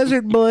 Welcome to the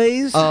desert,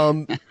 boys.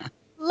 Love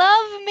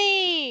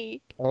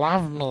me.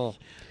 Love me.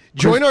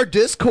 Join our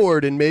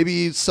Discord, and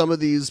maybe some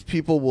of these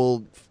people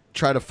will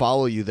try to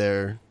follow you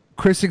there.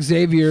 Chris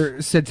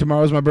Xavier said,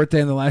 tomorrow's my birthday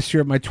in the last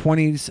year of my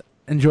 20s.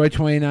 Enjoy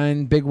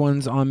 29 big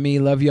ones on me.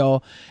 Love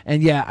y'all.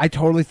 And yeah, I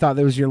totally thought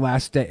that was your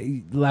last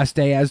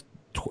day as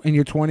in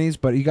your 20s,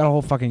 but you got a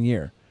whole fucking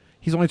year.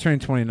 He's only turning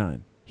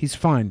 29. He's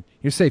fine.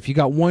 You're safe. You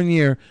got 1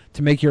 year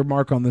to make your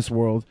mark on this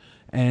world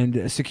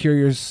and secure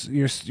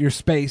your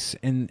space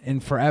in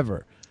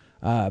forever.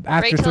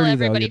 After Wait till 30, though,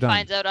 everybody you're done.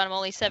 finds out I'm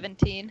only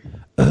 17.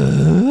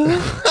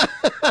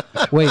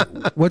 Wait,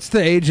 what's the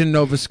age in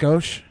Nova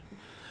Scotia?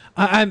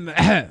 I'm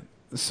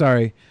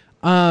sorry.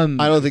 I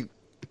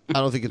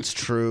don't think it's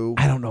true.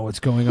 I don't know what's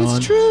going on.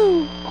 It's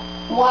true.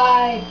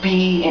 Why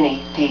be an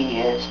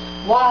atheist?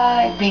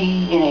 Why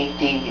be an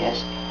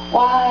atheist?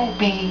 Why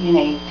be an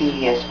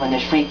atheist when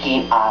there's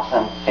freaking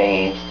awesome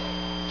faith?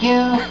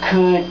 You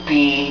could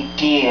be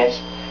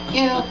deist.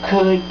 You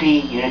could be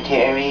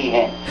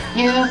Unitarian.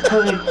 You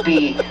could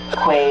be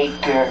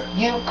Quaker.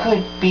 You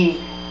could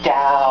be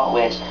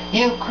Taoist.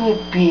 You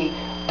could be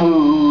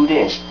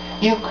Buddhist.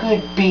 You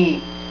could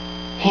be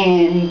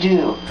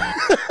Hindu.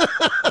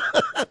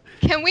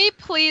 Can we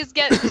please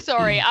get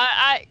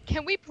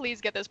can we please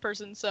get this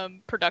person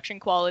some production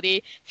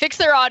quality? Fix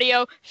their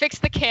audio, fix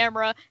the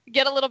camera,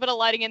 get a little bit of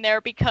lighting in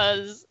there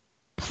because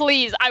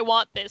please, I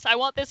want this. I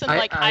want this in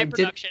high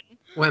production.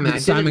 Wait a minute, I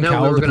Simon didn't know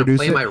Cowell we were to going to produce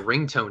play it? my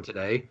ringtone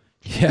today.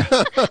 Yeah.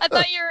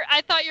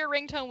 I thought your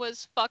ringtone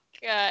was fuck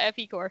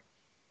FE Core.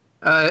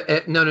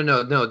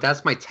 No.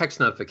 That's my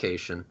text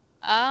notification.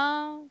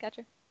 Oh,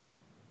 gotcha.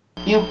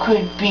 You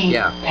could be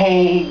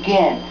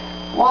pagan.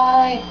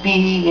 Why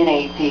be an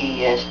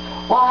atheist?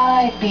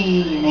 Why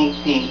be an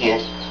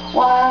atheist?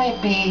 Why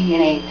be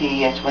an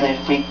atheist when there's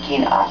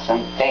freaking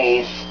awesome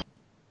faith?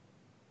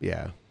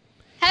 Yeah.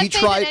 Have He faith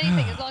tried- in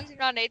anything as long as you're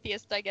not an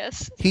atheist, I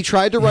guess. He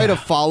tried to write a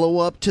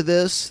follow-up to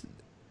this,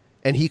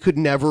 and he could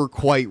never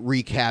quite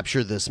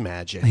recapture this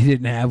magic. He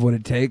didn't have what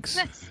it takes.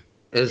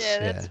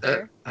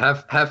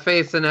 Have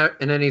faith in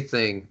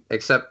anything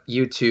except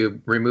YouTube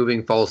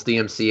removing false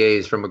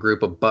DMCAs from a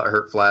group of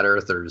butthurt flat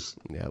earthers.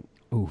 Yep.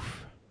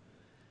 Oof.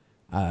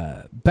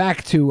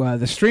 Back to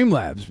the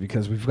Streamlabs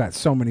because we've got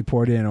so many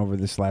poured in over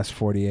this last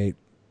 48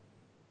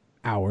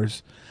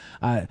 hours.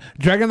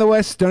 Dragon of the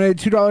West donated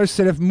 $2.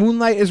 Said if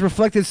moonlight is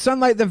reflected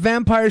sunlight, the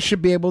vampires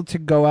should be able to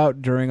go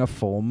out during a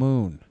full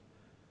moon.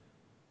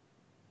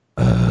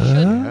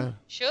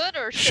 Should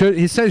or Should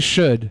he says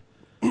should.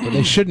 but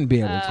they shouldn't be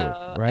able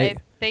to, right?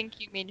 I think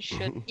you mean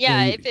should.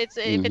 Yeah, if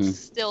it's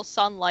still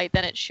sunlight,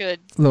 then it should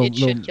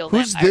kill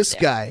Who's vampires, this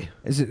yeah. guy?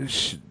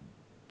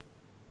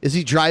 Is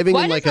he driving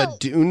Why in like does a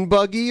dune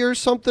buggy or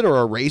something, or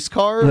a race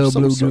car of Little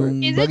some blue sort?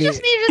 dune Is it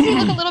just me? Does he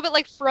look a little bit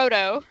like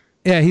Frodo?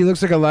 Yeah, he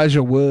looks like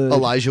Elijah Wood.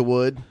 Elijah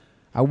Wood.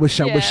 I wish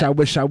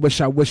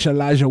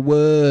Elijah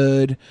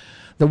Wood.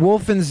 The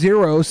Wolf in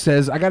Zero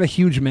says, I got a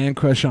huge man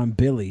crush on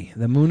Billy.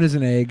 The moon is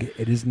an egg.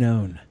 It is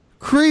known.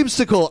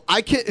 Creamsicle,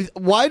 I can't.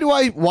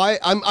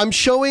 I'm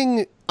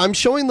showing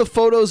the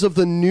photos of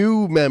the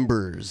new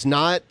members,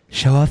 not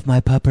show off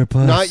my pupper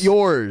puss. Not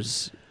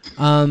yours.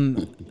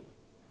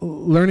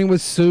 Learning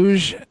with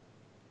Suge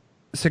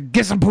said,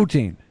 get some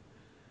poutine.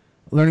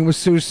 Learning with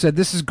Suge said,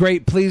 this is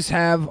great. Please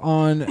have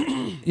on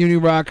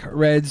Unirock,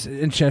 Reds,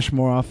 and Chesh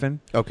more often.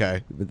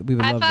 Okay. We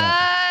would love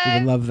that. We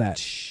would love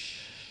that.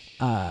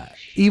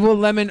 Evil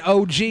Lemon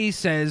OG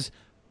says,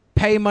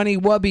 Pay Money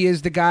Wubby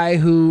is the guy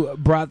who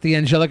brought the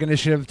Angelic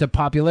Initiative to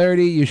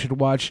popularity. You should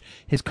watch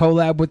his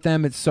collab with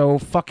them. It's so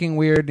fucking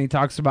weird. And he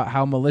talks about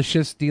how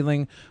malicious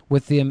dealing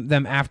with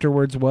them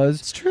afterwards was.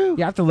 It's true.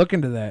 You have to look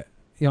into that.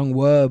 Young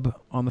Wub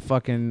on the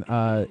fucking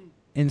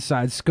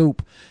inside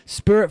scoop.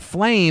 Spirit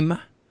Flame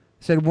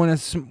said, when a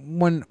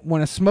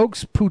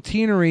smokes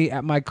poutineery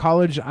at my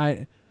college,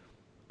 I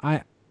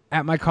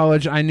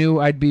knew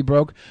I'd be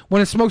broke.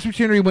 When a smokes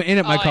poutinery went in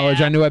at my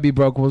college, I knew I'd be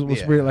broke. Was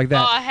weird like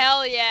that. Oh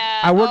hell yeah!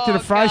 I worked at a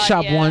fry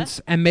shop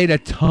once and made a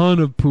ton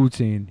of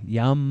poutine.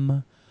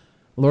 Yum.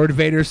 Lord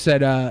Vader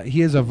said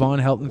he is a Von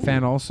Helton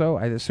fan also.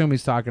 I assume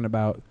he's talking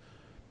about,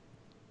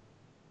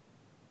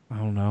 I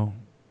don't know,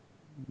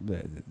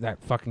 that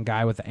fucking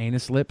guy with the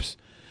anus lips.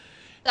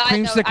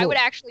 I would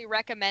actually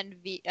recommend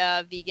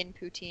vegan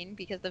poutine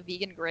because the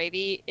vegan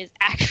gravy is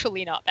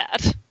actually not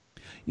bad.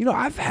 You know,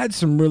 I've had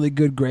some really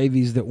good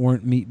gravies that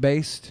weren't meat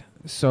based,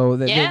 so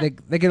they get a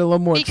little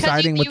more because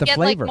exciting with the get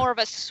flavor. Like more of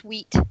a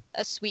sweet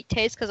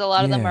taste because a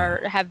lot of them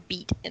have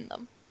beet in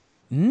them.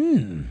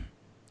 And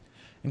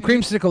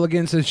Creamsicle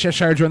again says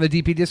Cheshire joined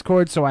the DP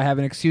Discord, so I have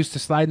an excuse to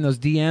slide in those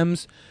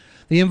DMs.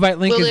 The invite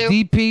link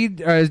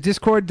is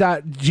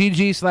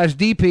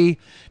discord.gg/DP.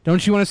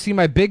 Don't you want to see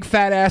my big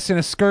fat ass in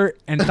a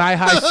skirt and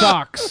thigh-high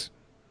socks?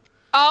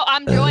 Oh,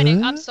 I'm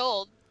joining. I'm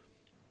sold.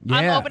 Yeah.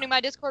 I'm opening my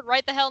Discord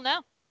right the hell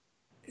now.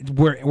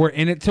 We're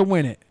in it to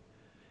win it.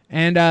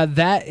 And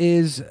that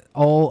is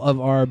all of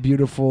our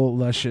beautiful,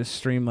 luscious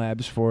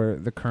Streamlabs for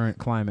the current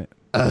climate.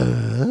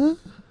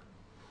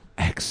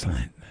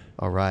 Excellent.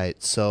 All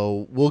right.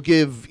 So we'll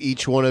give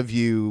each one of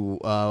you,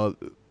 one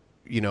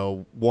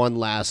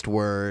last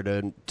word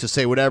and to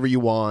say whatever you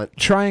want.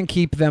 Try and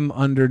keep them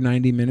under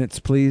 90 minutes,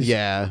 please.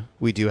 Yeah,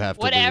 we do have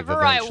to whatever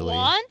leave eventually. I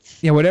want?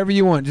 Yeah, whatever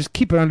you want. Just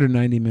keep it under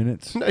 90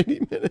 minutes.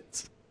 90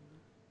 minutes.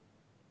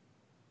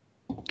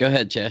 Go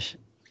ahead, Chesh.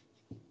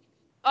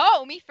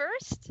 Oh, me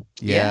first?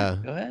 Yeah.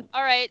 Go ahead.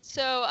 All right,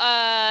 so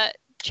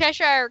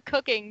Cheshire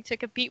Cooking to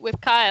compete with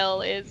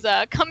Kyle is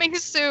coming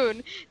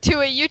soon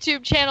to a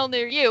YouTube channel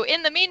near you.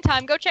 In the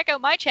meantime, go check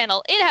out my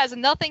channel. It has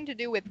nothing to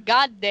do with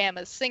goddamn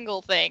a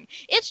single thing.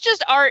 It's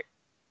just art.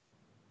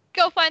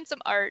 Go find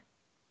some art.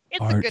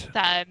 It's a good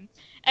time.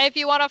 And if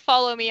you want to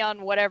follow me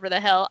on whatever the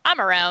hell, I'm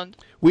around.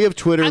 We have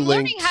Twitter I'm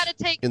linked learning how to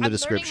take, in the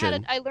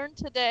description. I learned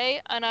today,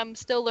 and I'm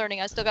still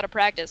learning. I still got to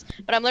practice.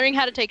 But I'm learning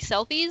how to take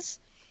selfies.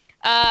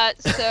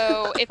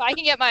 So if I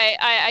can get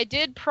I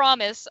did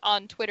promise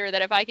on Twitter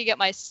that if I could get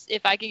my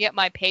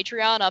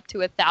Patreon up to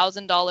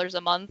 $1,000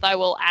 a month, I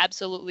will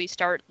absolutely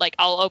start, like,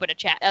 I'll open a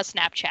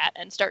Snapchat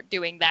and start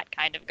doing that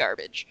kind of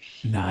garbage.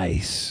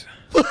 Nice.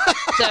 So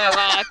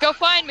go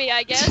find me,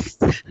 I guess.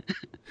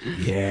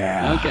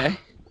 Yeah. Okay.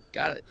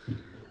 Got it.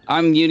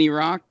 I'm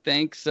Unirock.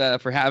 Thanks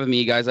for having me,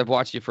 you guys. I've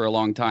watched you for a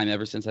long time,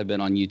 ever since I've been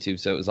on YouTube,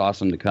 so it was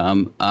awesome to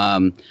come.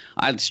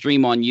 I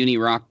stream on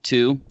Unirock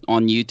 2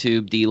 on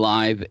YouTube,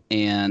 DLive,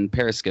 and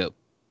Periscope.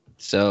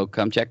 So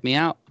come check me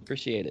out.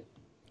 Appreciate it.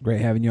 Great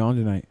having you on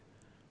tonight.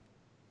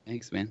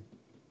 Thanks, man.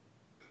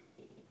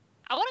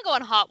 I want to go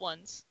on Hot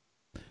Ones.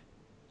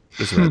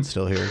 Is Red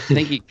still here? I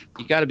think you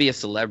got to be a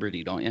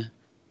celebrity, don't you?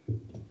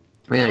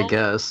 I mean, I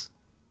guess.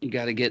 You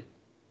got to get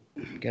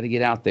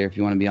out there if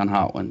you want to be on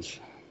Hot Ones.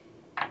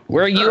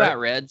 Where are you at,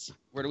 Reds?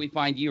 Where do we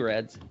find you,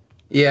 Reds?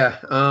 Yeah,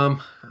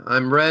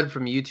 I'm Red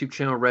from YouTube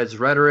channel Red's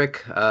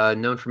Rhetoric,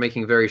 known for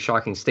making very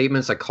shocking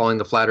statements like calling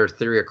the flat earth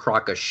theory a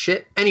crock of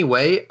shit.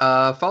 Anyway,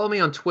 follow me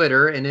on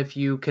Twitter, and if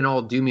you can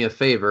all do me a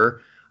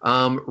favor,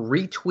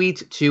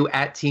 retweet to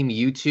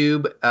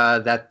 @TeamYouTube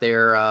that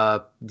their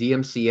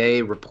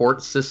DMCA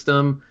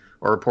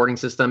reporting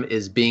system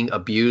is being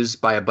abused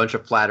by a bunch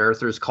of flat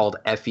earthers called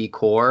FE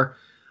Core.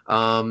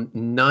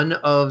 None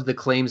of the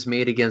claims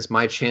made against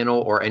my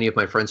channel or any of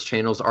my friends'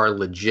 channels are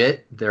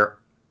legit. They're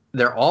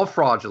all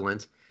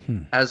fraudulent,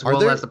 as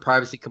well as the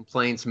privacy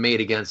complaints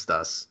made against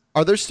us.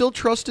 Are there still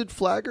trusted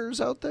flaggers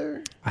out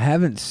there? I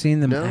haven't seen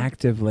them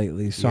active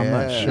lately, so I'm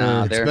not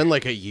sure. It's been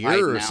like a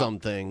year or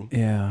something.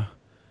 Yeah.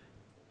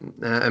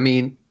 I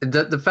mean,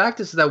 the fact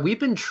is that we've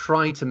been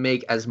trying to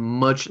make as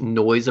much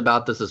noise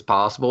about this as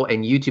possible,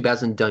 and YouTube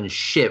hasn't done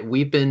shit.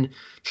 We've been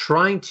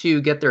trying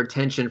to get their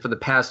attention for the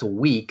past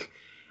week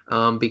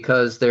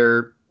because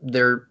their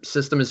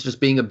system is just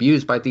being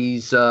abused by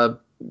these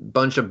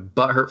bunch of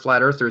butthurt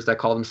flat earthers that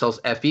call themselves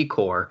FE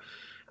Core.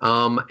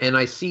 And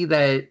I see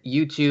that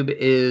YouTube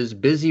is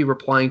busy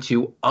replying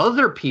to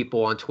other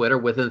people on Twitter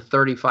within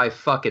 35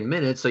 fucking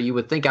minutes. So you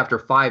would think after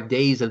 5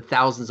 days and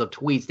thousands of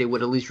tweets, they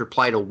would at least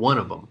reply to one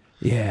of them.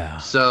 Yeah.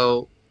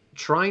 So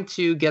trying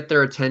to get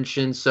their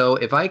attention. So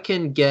if I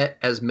can get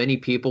as many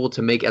people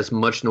to make as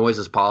much noise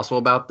as possible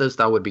about this,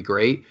 that would be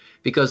great.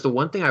 Because the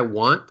one thing I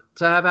want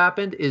to have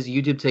happened is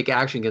YouTube take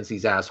action against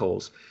these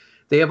assholes.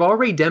 They have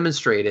already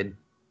demonstrated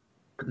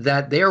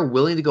that they are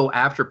willing to go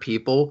after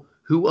people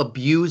who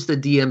abuse the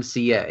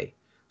DMCA.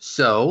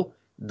 So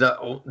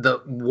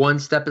the one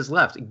step is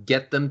left.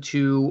 Get them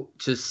to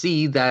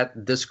see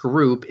that this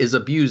group is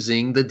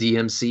abusing the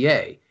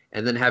DMCA,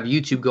 and then have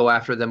YouTube go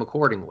after them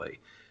accordingly.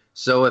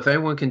 So if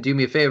anyone can do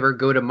me a favor,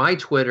 go to my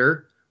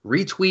Twitter,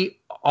 retweet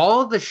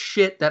all the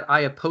shit that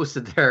I have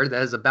posted there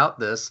that is about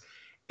this,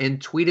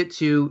 and tweet it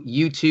to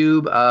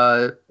YouTube,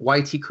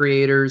 YT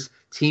creators,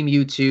 Team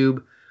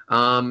YouTube,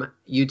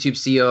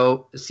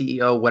 YouTube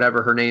CEO,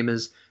 whatever her name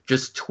is.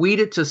 Just tweet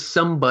it to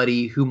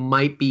somebody who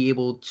might be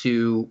able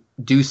to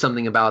do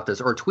something about this,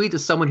 or tweet to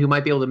someone who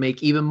might be able to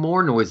make even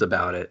more noise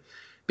about it,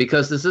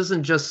 because this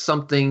isn't just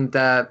something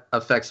that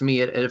affects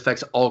me. It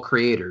affects all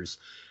creators.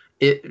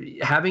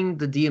 Having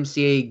the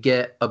DMCA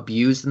get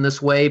abused in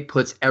this way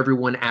puts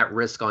everyone at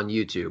risk on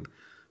YouTube.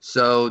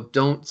 So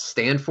don't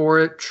stand for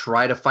it.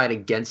 Try to fight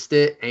against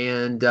it,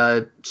 and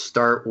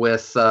start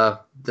with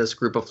this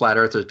group of flat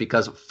earthers,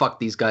 because fuck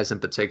these guys in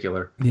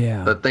particular.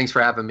 Yeah. But thanks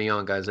for having me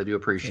on, guys. I do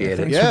appreciate it.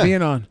 Thanks for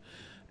being on.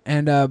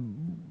 And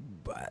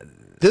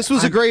this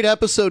was a great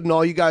episode, and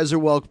all you guys are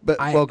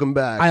welcome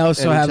back. I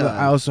also have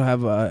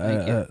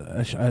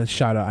anytime. a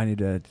shout out I need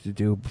to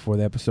do before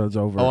the episode's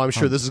over. Oh, I'm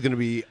sure this is going to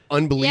be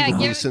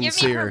unbelievably sincere.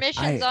 Give me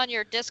permissions on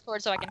your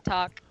Discord so I can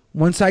talk.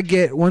 Once I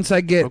get my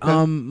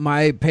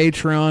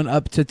Patreon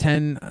up to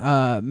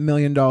 $10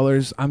 million,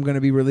 I'm going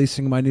to be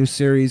releasing my new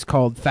series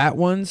called Fat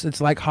Ones. It's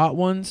like Hot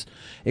Ones,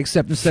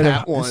 except instead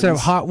of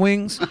hot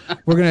wings,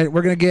 we're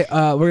gonna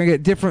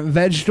get different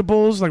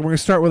vegetables. Like we're gonna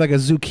start with like a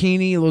little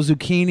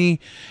zucchini,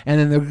 and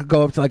then they'll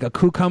go up to like a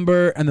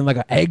cucumber, and then like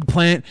an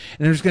eggplant,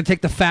 and they're just gonna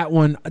take the fat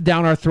one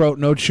down our throat,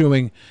 no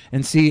chewing,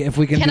 and see if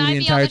we can do the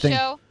entire thing.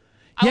 Show?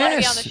 I want to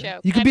be on the show.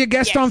 You can be a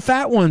guest on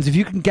Fat Ones if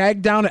you can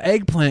gag down an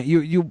eggplant.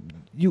 You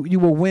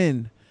will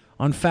win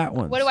on Fat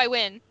Ones. What do I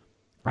win?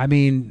 I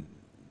mean,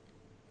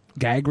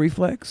 gag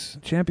reflex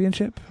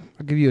championship.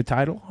 I'll give you a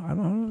title. I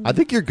don't know. I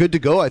think you're good to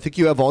go. I think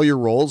you have all your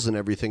roles and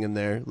everything in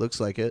there. Looks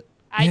like it.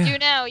 I do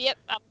now. Yep,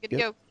 I'm good to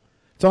go.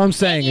 That's all I'm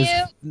saying is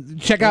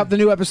check out the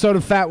new episode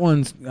of Fat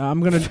Ones. I'm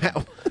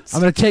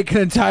gonna take an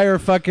entire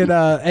fucking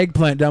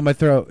eggplant down my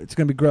throat. It's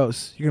gonna be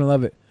gross. You're gonna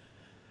love it.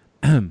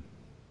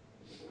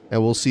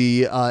 And we'll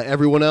see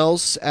everyone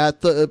else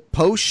at the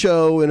post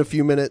show in a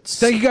few minutes.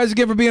 Thank you guys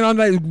again for being on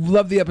tonight.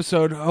 Love the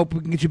episode. I hope we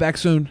can get you back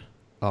soon.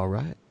 All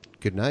right.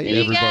 Good night, See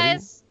you everybody.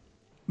 guys.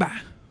 Bye.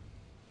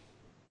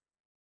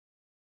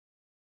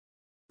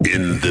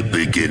 In the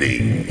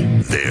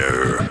beginning,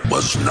 there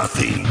was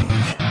nothing.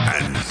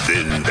 And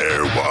then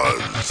there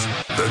was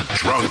the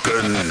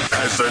Drunken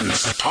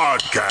Peasants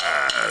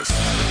Podcast.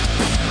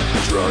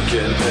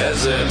 Drunken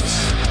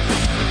Peasants.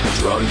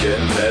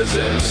 Drunken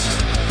Peasants.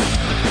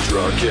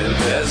 Drunken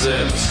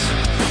Peasants.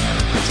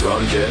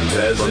 Drunken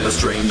Peasants. From the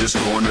strangest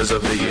corners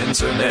of the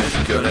internet,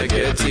 gonna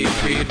get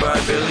TP'd by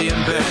Billy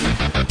and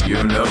Ben.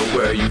 You know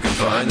where you can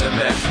find them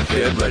at.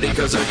 Get ready,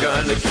 cause they're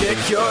gonna kick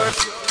your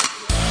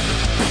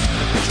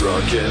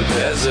Drunken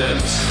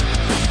Peasants.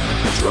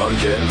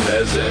 Drunken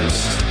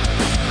Peasants.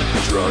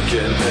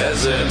 Drunken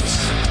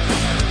Peasants.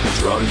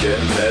 Drunken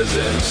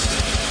Peasants.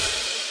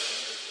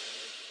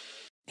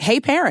 Hey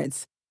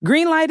parents,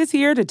 Greenlight is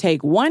here to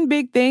take one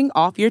big thing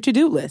off your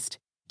to-do list,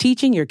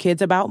 teaching your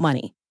kids about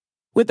money.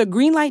 With a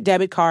Greenlight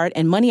debit card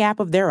and money app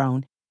of their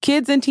own,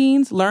 kids and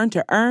teens learn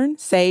to earn,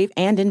 save,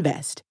 and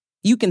invest.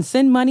 You can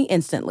send money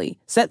instantly,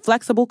 set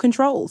flexible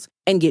controls,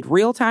 and get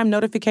real-time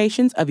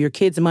notifications of your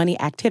kids' money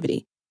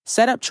activity.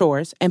 Set up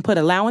chores and put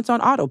allowance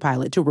on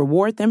autopilot to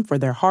reward them for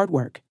their hard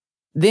work.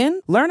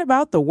 Then learn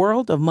about the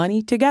world of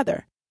money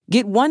together.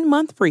 Get 1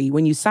 month free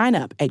when you sign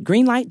up at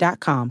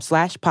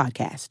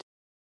greenlight.com/podcast.